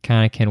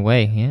kind of can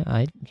weigh, yeah,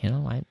 I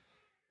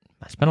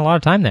spend a lot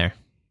of time there.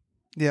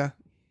 Yeah.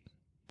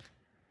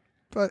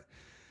 But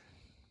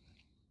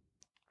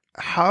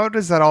how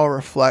does that all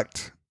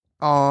reflect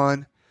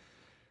on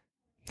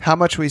how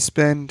much we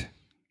spend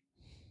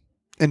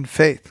in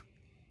faith?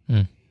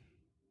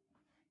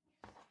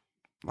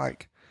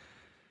 Like,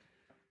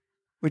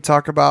 we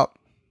talk about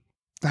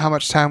how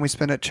much time we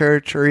spend at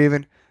church, or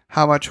even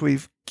how much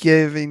we've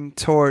given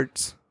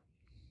towards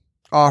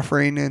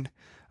offering and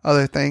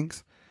other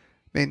things.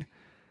 I mean,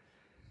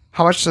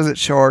 how much does it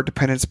show our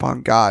dependence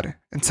upon God?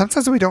 And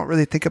sometimes we don't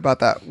really think about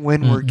that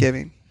when we're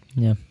giving.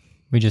 Yeah.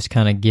 We just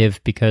kind of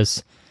give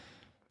because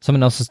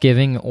someone else is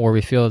giving, or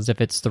we feel as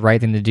if it's the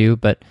right thing to do,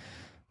 but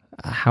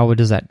how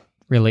does that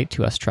relate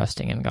to us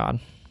trusting in God?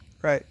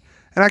 Right.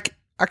 And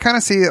I kind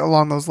of see it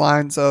along those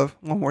lines of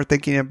when we're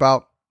thinking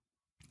about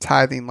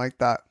tithing like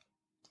that,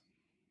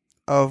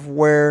 of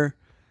where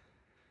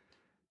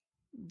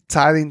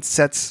tithing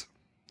sets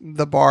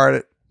the bar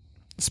at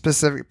a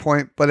specific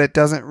point, but it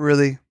doesn't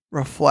really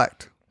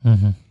reflect.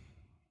 Mm-hmm.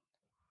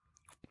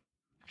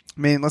 I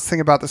mean, let's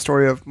think about the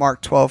story of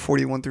Mark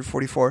 12:41 through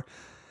 44.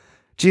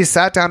 Jesus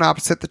sat down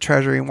opposite the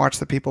treasury and watched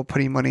the people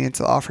putting money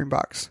into the offering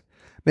box.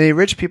 Many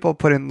rich people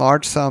put in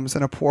large sums,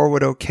 and a poor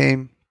widow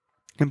came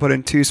and put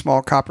in 2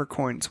 small copper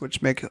coins,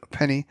 which make a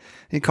penny.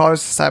 And he called his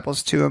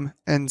disciples to him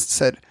and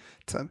said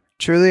to them,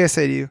 "Truly I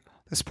say to you,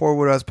 this poor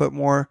widow has put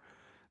more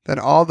than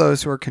all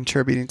those who are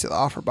contributing to the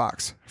offering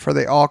box, for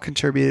they all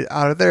contributed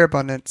out of their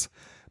abundance.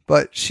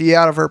 But she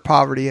out of her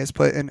poverty has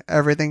put in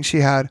everything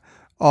she had,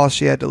 all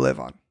she had to live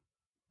on."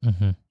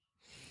 Mm-hmm.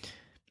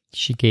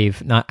 She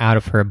gave not out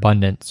of her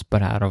abundance,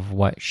 but out of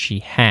what she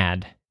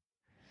had.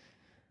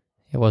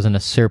 It wasn't a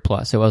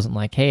surplus. It wasn't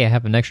like, hey, I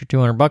have an extra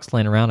 $200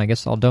 laying around. I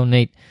guess I'll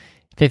donate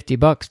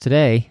 $50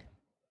 today.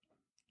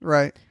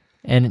 Right.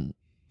 And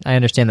I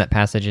understand that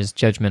passage is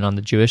judgment on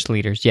the Jewish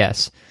leaders,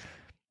 yes.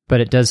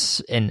 But it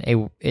does,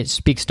 and it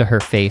speaks to her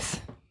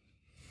faith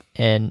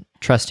and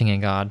trusting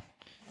in God.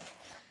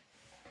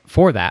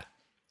 For that,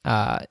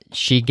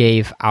 she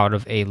gave out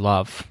of a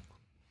love,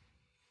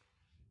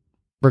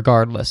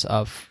 regardless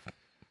of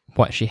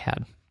what she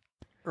had.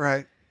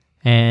 Right.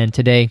 And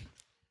today,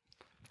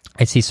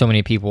 I see so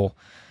many people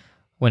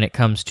when it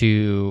comes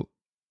to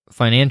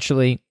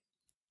financially,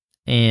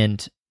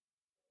 and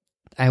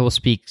I will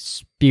speak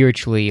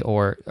spiritually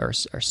or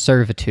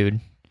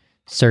servitude,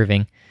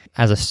 serving,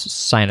 as a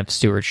sign of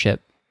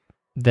stewardship,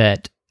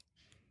 that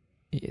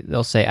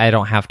they'll say, I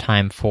don't have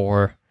time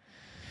for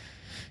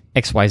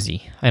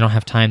XYZ. I don't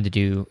have time to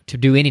do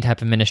any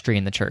type of ministry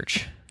in the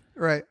church.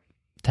 Right.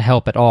 To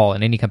help at all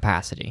in any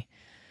capacity.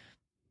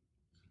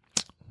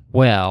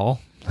 Well,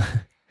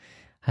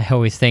 I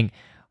always think,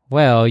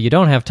 well, you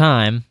don't have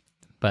time,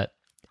 but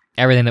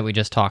everything that we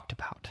just talked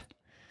about.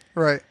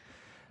 Right.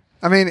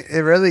 I mean, it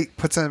really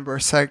puts in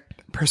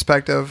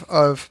perspective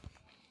of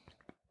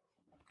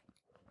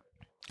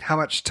how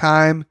much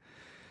time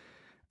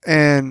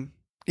and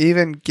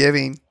even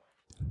giving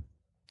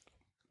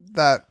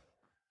that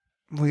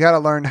we got to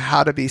learn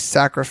how to be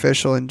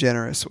sacrificial and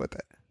generous with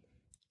it.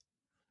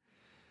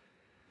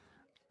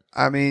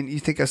 I mean, you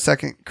think of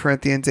 2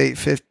 Corinthians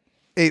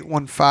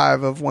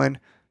 8:15 of when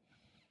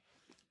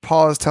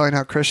Paul is telling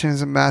how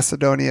Christians in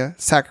Macedonia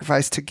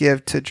sacrificed to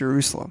give to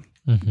Jerusalem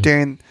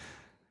during,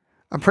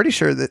 I'm pretty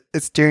sure that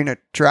it's during a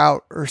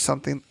drought or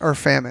something, or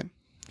famine.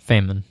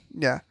 Famine.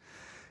 Yeah.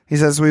 He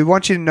says, we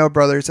want you to know,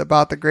 brothers,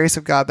 about the grace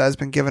of God that has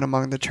been given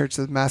among the churches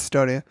of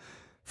Macedonia.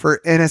 For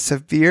in a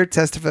severe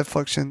test of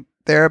affliction,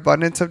 their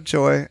abundance of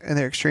joy and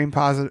their extreme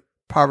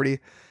poverty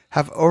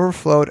have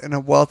overflowed in a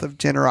wealth of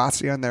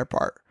generosity on their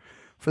part.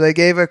 For they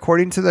gave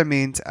according to their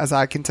means, as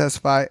I can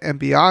testify, and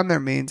beyond their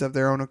means of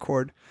their own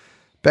accord,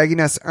 begging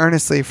us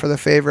earnestly for the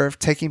favor of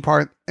taking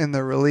part in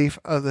the relief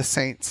of the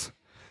saints.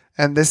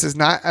 And this is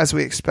not as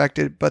we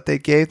expected, but they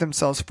gave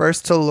themselves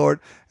first to the Lord,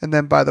 and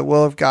then by the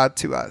will of God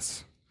to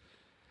us.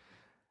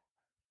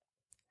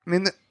 I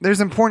mean,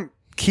 there's important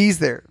keys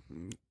there.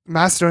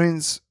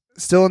 Macedonians,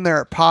 still in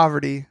their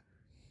poverty,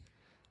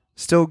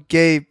 still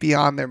gave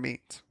beyond their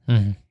means.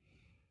 Mm-hmm.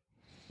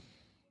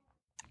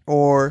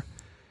 Or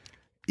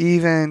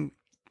even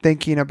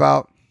thinking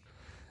about,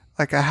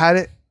 like, I had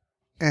it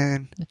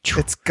and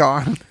it's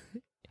gone.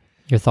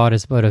 Your thought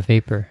is but a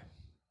vapor.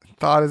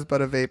 Thought is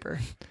but a vapor.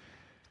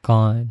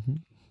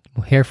 Gone.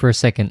 Here for a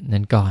second and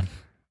then gone.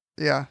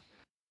 Yeah.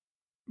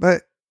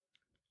 But,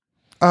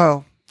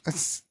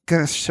 it's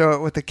going to show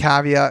it with the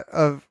caveat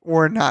of,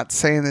 we're not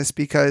saying this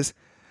because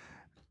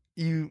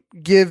you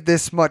give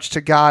this much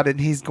to God and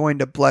he's going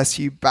to bless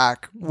you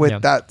back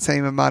with that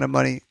same amount of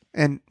money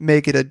and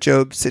make it a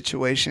Job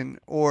situation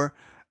or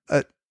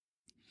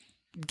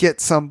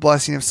get some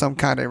blessing of some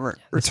kind of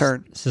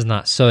return. This is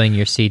not sowing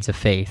your seeds of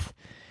faith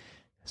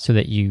so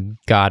that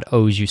God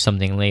owes you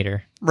something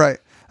later. Right.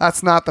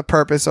 That's not the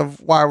purpose of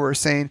why we're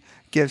saying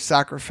give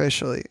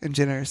sacrificially and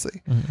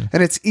generously. Mm-hmm.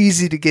 And it's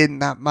easy to get in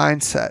that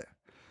mindset.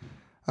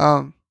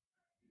 I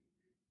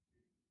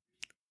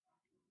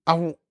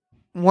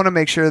want to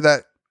make sure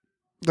that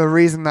the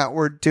reason that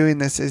we're doing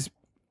this is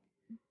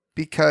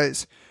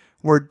because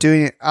we're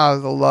doing it out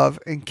of the love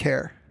and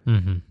care.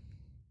 Mm-hmm.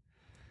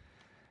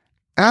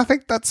 And I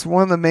think that's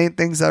one of the main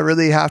things I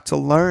really have to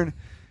learn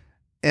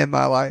in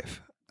my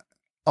life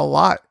a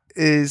lot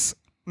is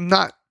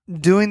not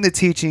doing the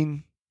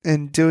teaching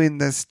and doing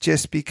this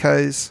just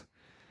because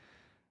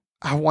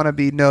I want to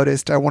be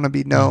noticed, I want to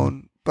be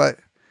known, but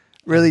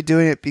really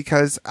doing it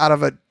because out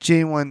of a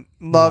genuine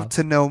love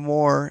to know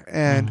more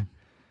and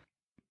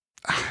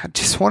I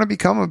just want to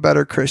become a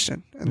better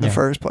Christian in the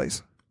first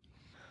place.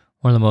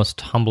 One of the most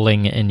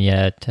humbling and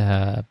yet,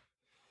 I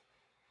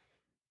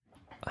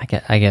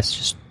guess,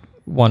 just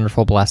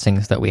wonderful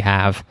blessings that we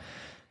have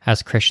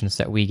as Christians,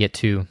 that we get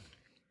to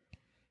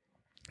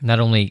not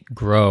only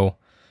grow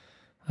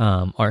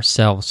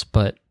ourselves,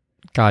 but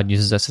God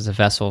uses us as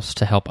vessels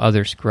to help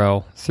others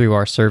grow through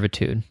our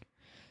servitude,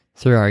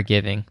 through our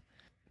giving.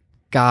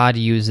 God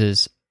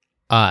uses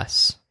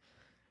us.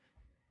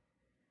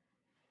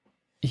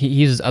 He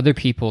uses other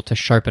people to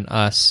sharpen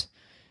us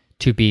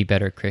to be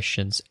better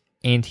Christians.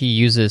 And he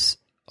uses,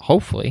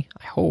 hopefully,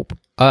 I hope,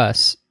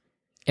 us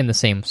in the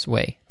same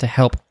way to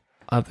help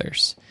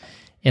others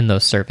in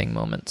those serving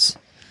moments.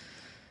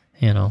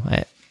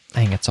 I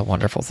think it's a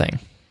wonderful thing.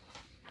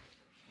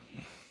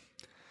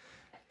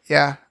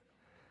 Yeah.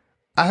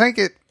 I think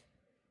it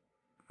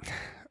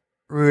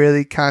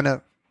really kind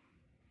of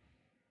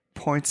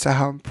points to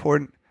how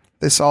important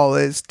this all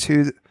is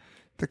to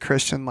the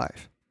Christian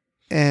life.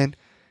 And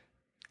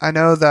I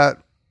know that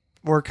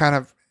we're kind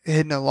of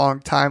hitting a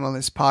long time on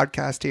this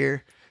podcast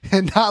here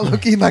and not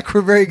looking like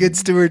we're very good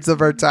stewards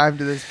of our time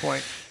to this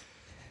point.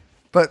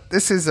 But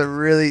this is a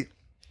really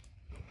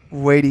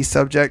weighty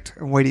subject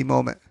and weighty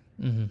moment.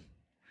 Mm-hmm.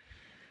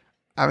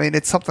 I mean,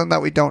 it's something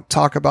that we don't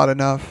talk about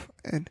enough.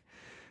 And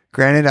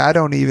granted, I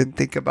don't even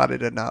think about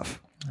it enough.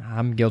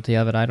 I'm guilty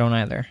of it. I don't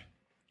either.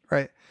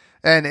 Right.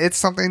 And it's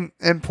something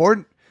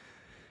important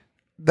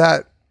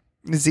that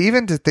is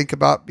even to think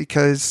about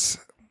because,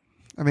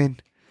 I mean,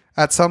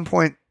 at some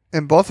point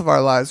in both of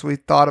our lives, we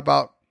thought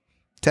about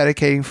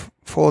dedicating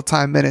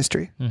full-time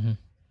ministry. Mm-hmm.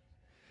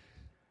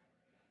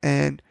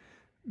 And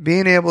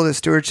being able to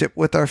stewardship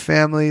with our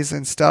families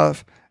and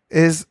stuff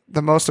is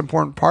the most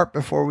important part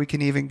before we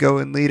can even go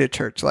and lead a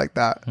church like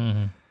that.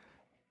 Mm-hmm.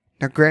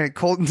 Now, granted,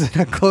 Colton's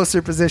in a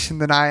closer position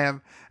than I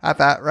am at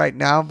that right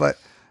now, but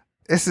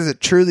this is a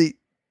truly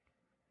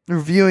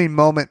reviewing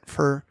moment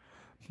for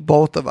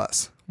both of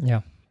us.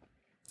 Yeah.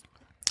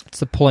 It's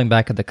the pulling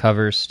back of the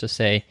covers to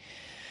say,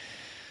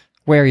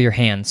 where are your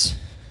hands?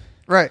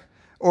 Right.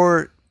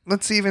 Or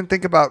let's even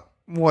think about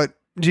what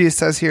Jesus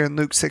says here in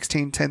Luke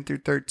 16:10 through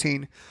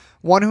 13.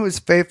 One who is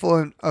faithful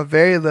in a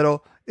very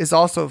little is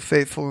also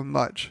faithful in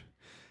much.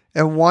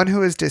 And one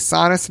who is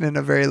dishonest in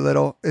a very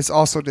little is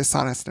also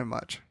dishonest in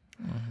much.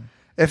 Mm-hmm.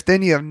 If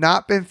then you have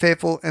not been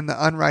faithful in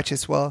the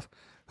unrighteous wealth,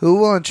 who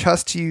will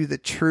entrust to you the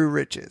true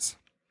riches?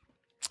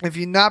 If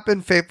you've not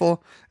been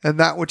faithful in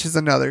that which is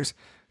another's,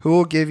 who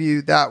will give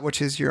you that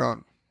which is your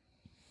own?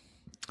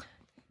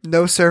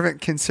 No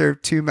servant can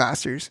serve two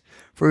masters,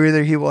 for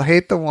either he will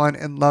hate the one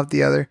and love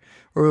the other,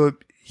 or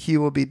he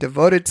will be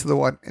devoted to the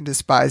one and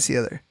despise the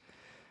other.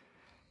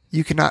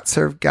 You cannot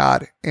serve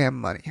God and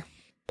money.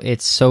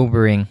 It's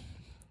sobering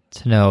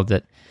to know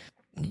that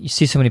you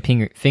see so many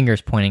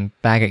fingers pointing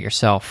back at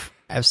yourself.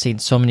 I've seen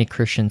so many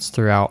Christians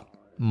throughout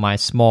my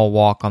small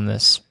walk on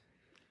this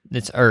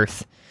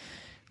earth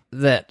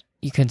that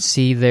you can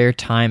see their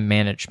time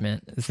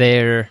management,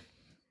 their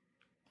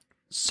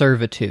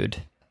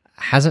servitude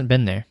hasn't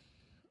been there,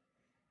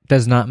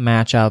 does not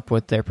match up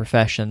with their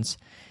professions.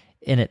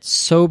 And it's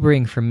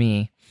sobering for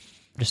me,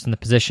 just in the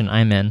position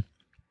I'm in,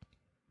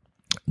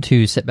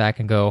 to sit back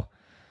and go,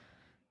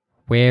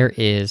 where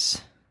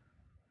is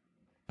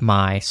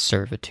my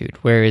servitude?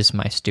 Where is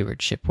my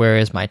stewardship? Where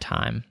is my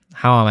time?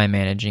 How am I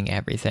managing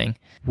everything?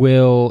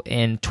 Will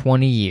in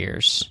 20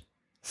 years,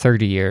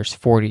 30 years,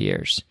 40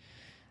 years,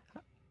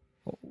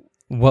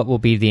 what will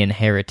be the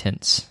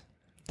inheritance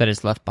that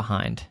is left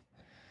behind?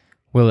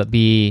 Will it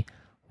be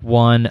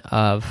one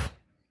of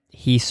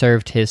he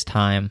served his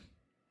time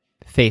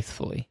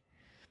faithfully?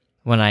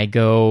 When I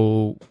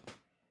go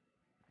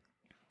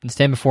and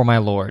stand before my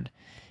Lord,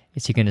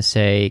 is he going to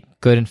say,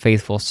 good and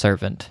faithful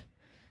servant,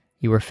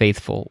 you were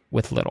faithful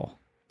with little?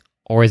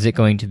 Or is it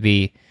going to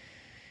be,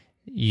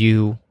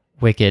 you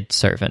wicked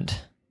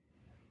servant?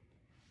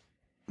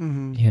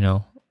 Mm-hmm. You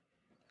know,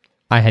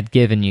 I had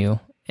given you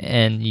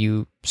and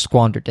you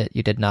squandered it.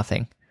 You did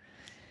nothing.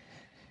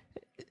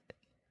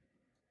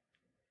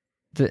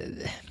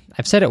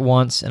 I've said it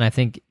once, and I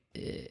think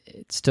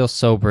it's still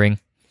sobering.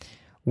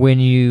 When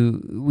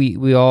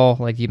we all,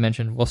 like you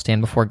mentioned, will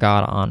stand before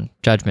God on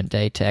Judgment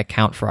Day to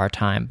account for our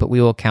time, but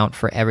we will account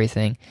for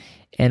everything.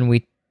 And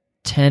we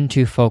tend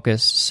to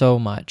focus so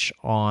much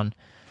on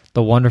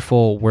the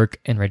wonderful work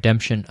and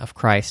redemption of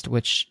Christ,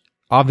 which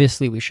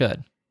obviously we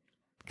should,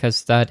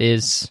 because that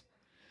is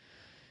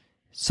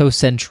so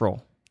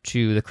central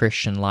to the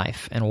Christian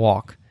life and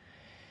walk.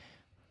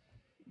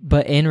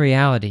 But in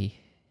reality,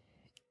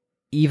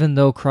 even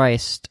though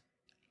Christ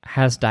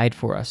has died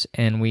for us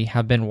and we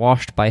have been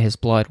washed by his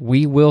blood,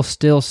 we will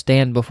still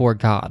stand before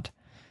God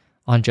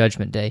on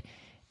Judgment Day.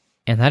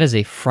 And that is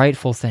a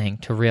frightful thing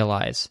to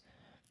realize.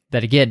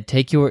 That again,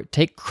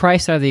 take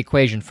Christ out of the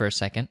equation for a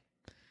second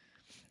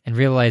and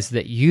realize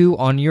that you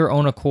on your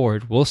own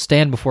accord will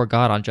stand before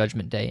God on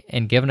Judgment Day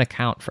and give an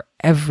account for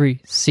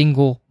every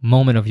single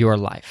moment of your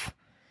life.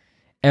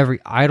 Every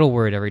idle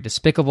word, every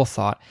despicable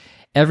thought,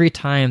 every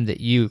time that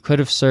you could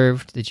have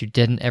served, that you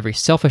didn't, every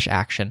selfish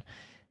action,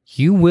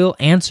 you will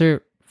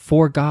answer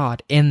for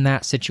God in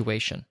that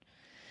situation.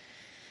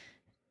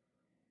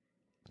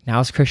 Now,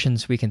 as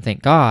Christians, we can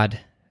thank God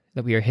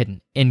that we are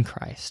hidden in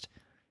Christ.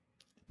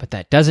 But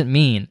that doesn't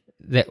mean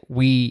that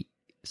we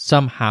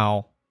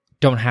somehow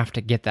don't have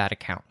to get that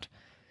account.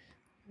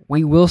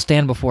 We will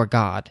stand before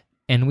God,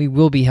 and we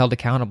will be held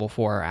accountable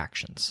for our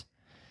actions.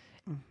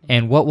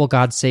 And what will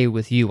God say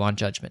with you on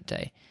Judgment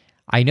Day?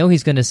 I know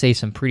he's going to say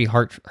some pretty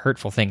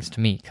hurtful things to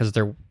me, because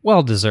they're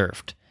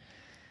well-deserved.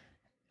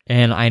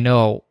 And I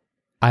know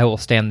I will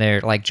stand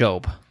there like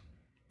Job,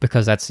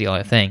 because that's the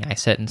only thing. I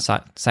sit in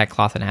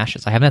sackcloth and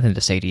ashes. I have nothing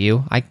to say to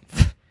you.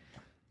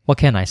 What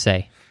can I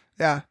say?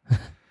 Yeah.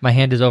 My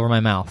hand is over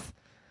my mouth.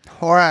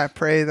 Or I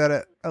pray that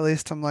at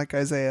least I'm like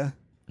Isaiah.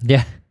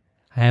 Yeah.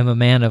 I am a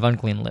man of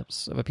unclean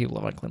lips, of a people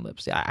of unclean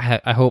lips. Yeah,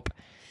 I hope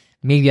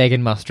maybe I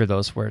can muster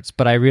those words,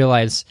 but I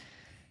realize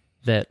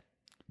that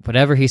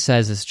whatever he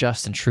says is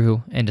just and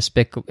true and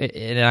despicable,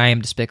 and I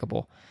am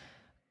despicable.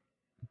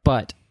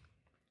 But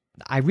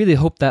I really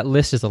hope that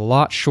list is a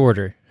lot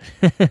shorter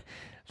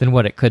than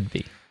what it could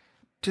be.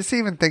 Just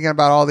even thinking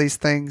about all these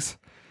things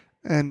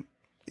and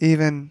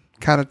even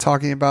kind of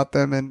talking about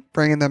them and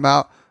bringing them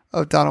out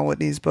of Donald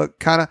Whitney's book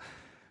kind of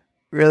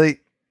really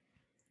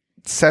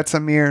sets a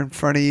mirror in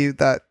front of you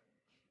that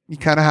you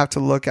kind of have to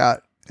look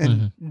at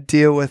and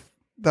deal with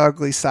the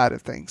ugly side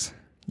of things.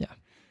 Yeah. I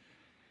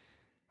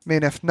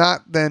mean, if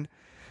not, then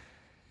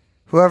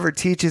whoever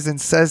teaches and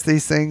says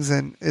these things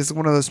and is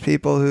one of those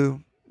people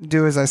who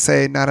do as I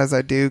say, not as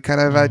I do kind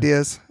of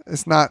ideas,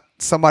 it's not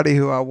somebody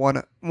who I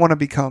want to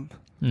become.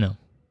 No.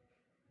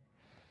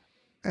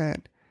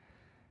 And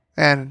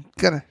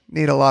gonna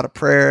need a lot of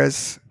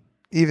prayers,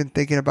 even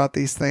thinking about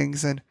these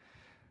things and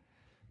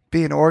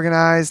being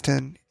organized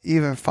and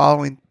even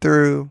following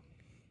through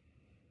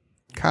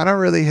kind of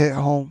really hit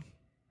home.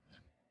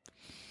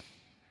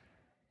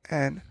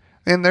 And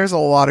there's a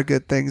lot of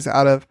good things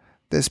out of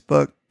this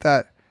book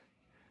that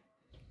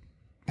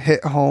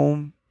hit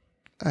home.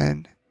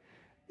 And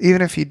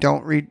even if you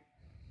don't read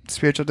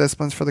Spiritual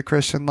Disciplines for the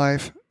Christian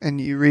Life and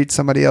you read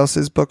somebody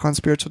else's book on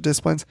spiritual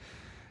disciplines,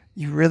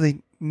 you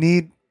really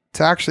need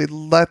to actually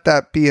let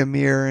that be a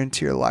mirror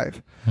into your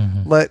life.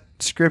 Mm-hmm. Let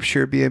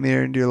Scripture be a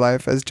mirror into your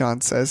life, as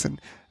John says, and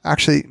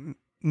actually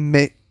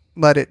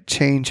let it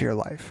change your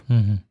life.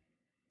 Mm-hmm.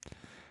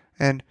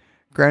 And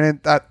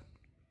granted, that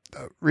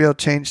real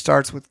change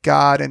starts with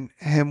God and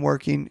Him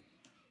working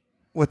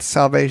with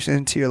salvation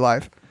into your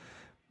life.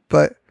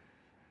 But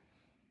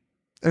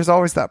there's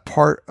always that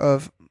part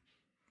of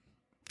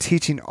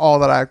teaching all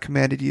that I've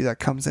commanded you that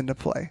comes into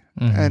play.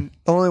 Mm-hmm. And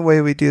the only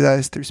way we do that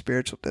is through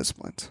spiritual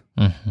disciplines.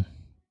 Mm-hmm.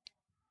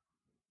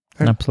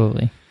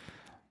 Absolutely.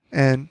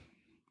 And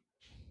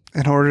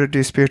in order to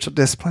do spiritual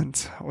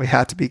disciplines, we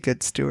have to be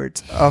good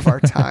stewards of our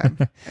time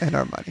and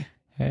our money.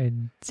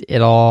 They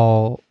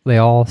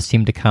all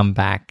seem to come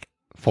back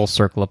full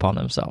circle upon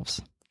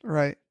themselves.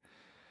 Right.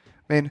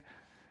 I mean,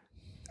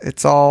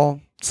 it's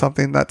all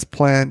something that's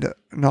planned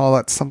and all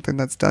that's something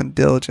that's done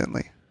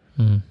diligently.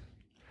 Mm-hmm.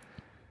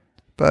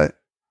 But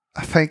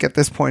I think at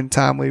this point in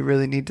time, we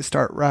really need to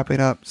start wrapping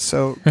up.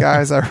 So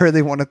guys, I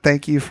really want to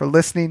thank you for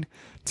listening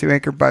to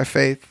Anchored by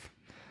Faith.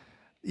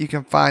 You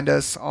can find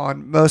us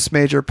on most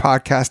major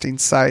podcasting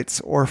sites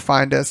or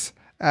find us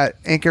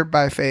at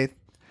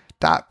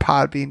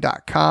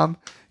anchoredbyfaith.podbean.com.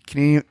 You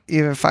can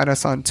even find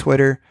us on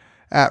Twitter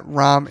at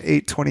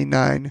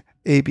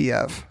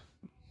ROM829ABF.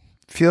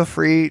 Feel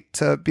free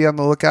to be on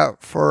the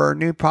lookout for our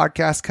new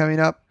podcast coming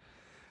up.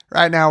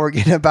 Right now, we're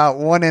getting about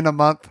one in a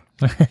month,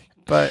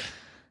 but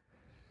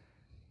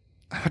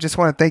I just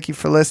want to thank you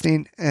for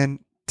listening and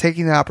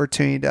taking the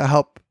opportunity to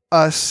help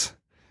us.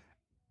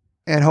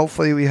 And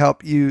hopefully we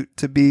help you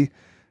to be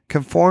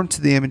conformed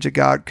to the image of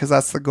God, because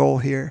that's the goal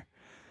here.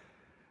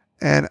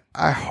 And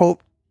I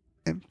hope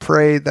and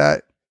pray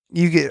that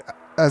you get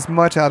as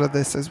much out of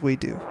this as we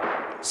do.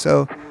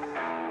 So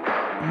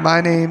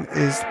my name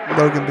is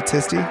Logan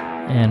Battisti.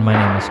 And my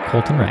name is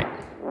Colton Wright.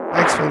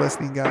 Thanks for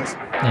listening, guys.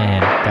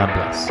 And God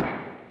bless.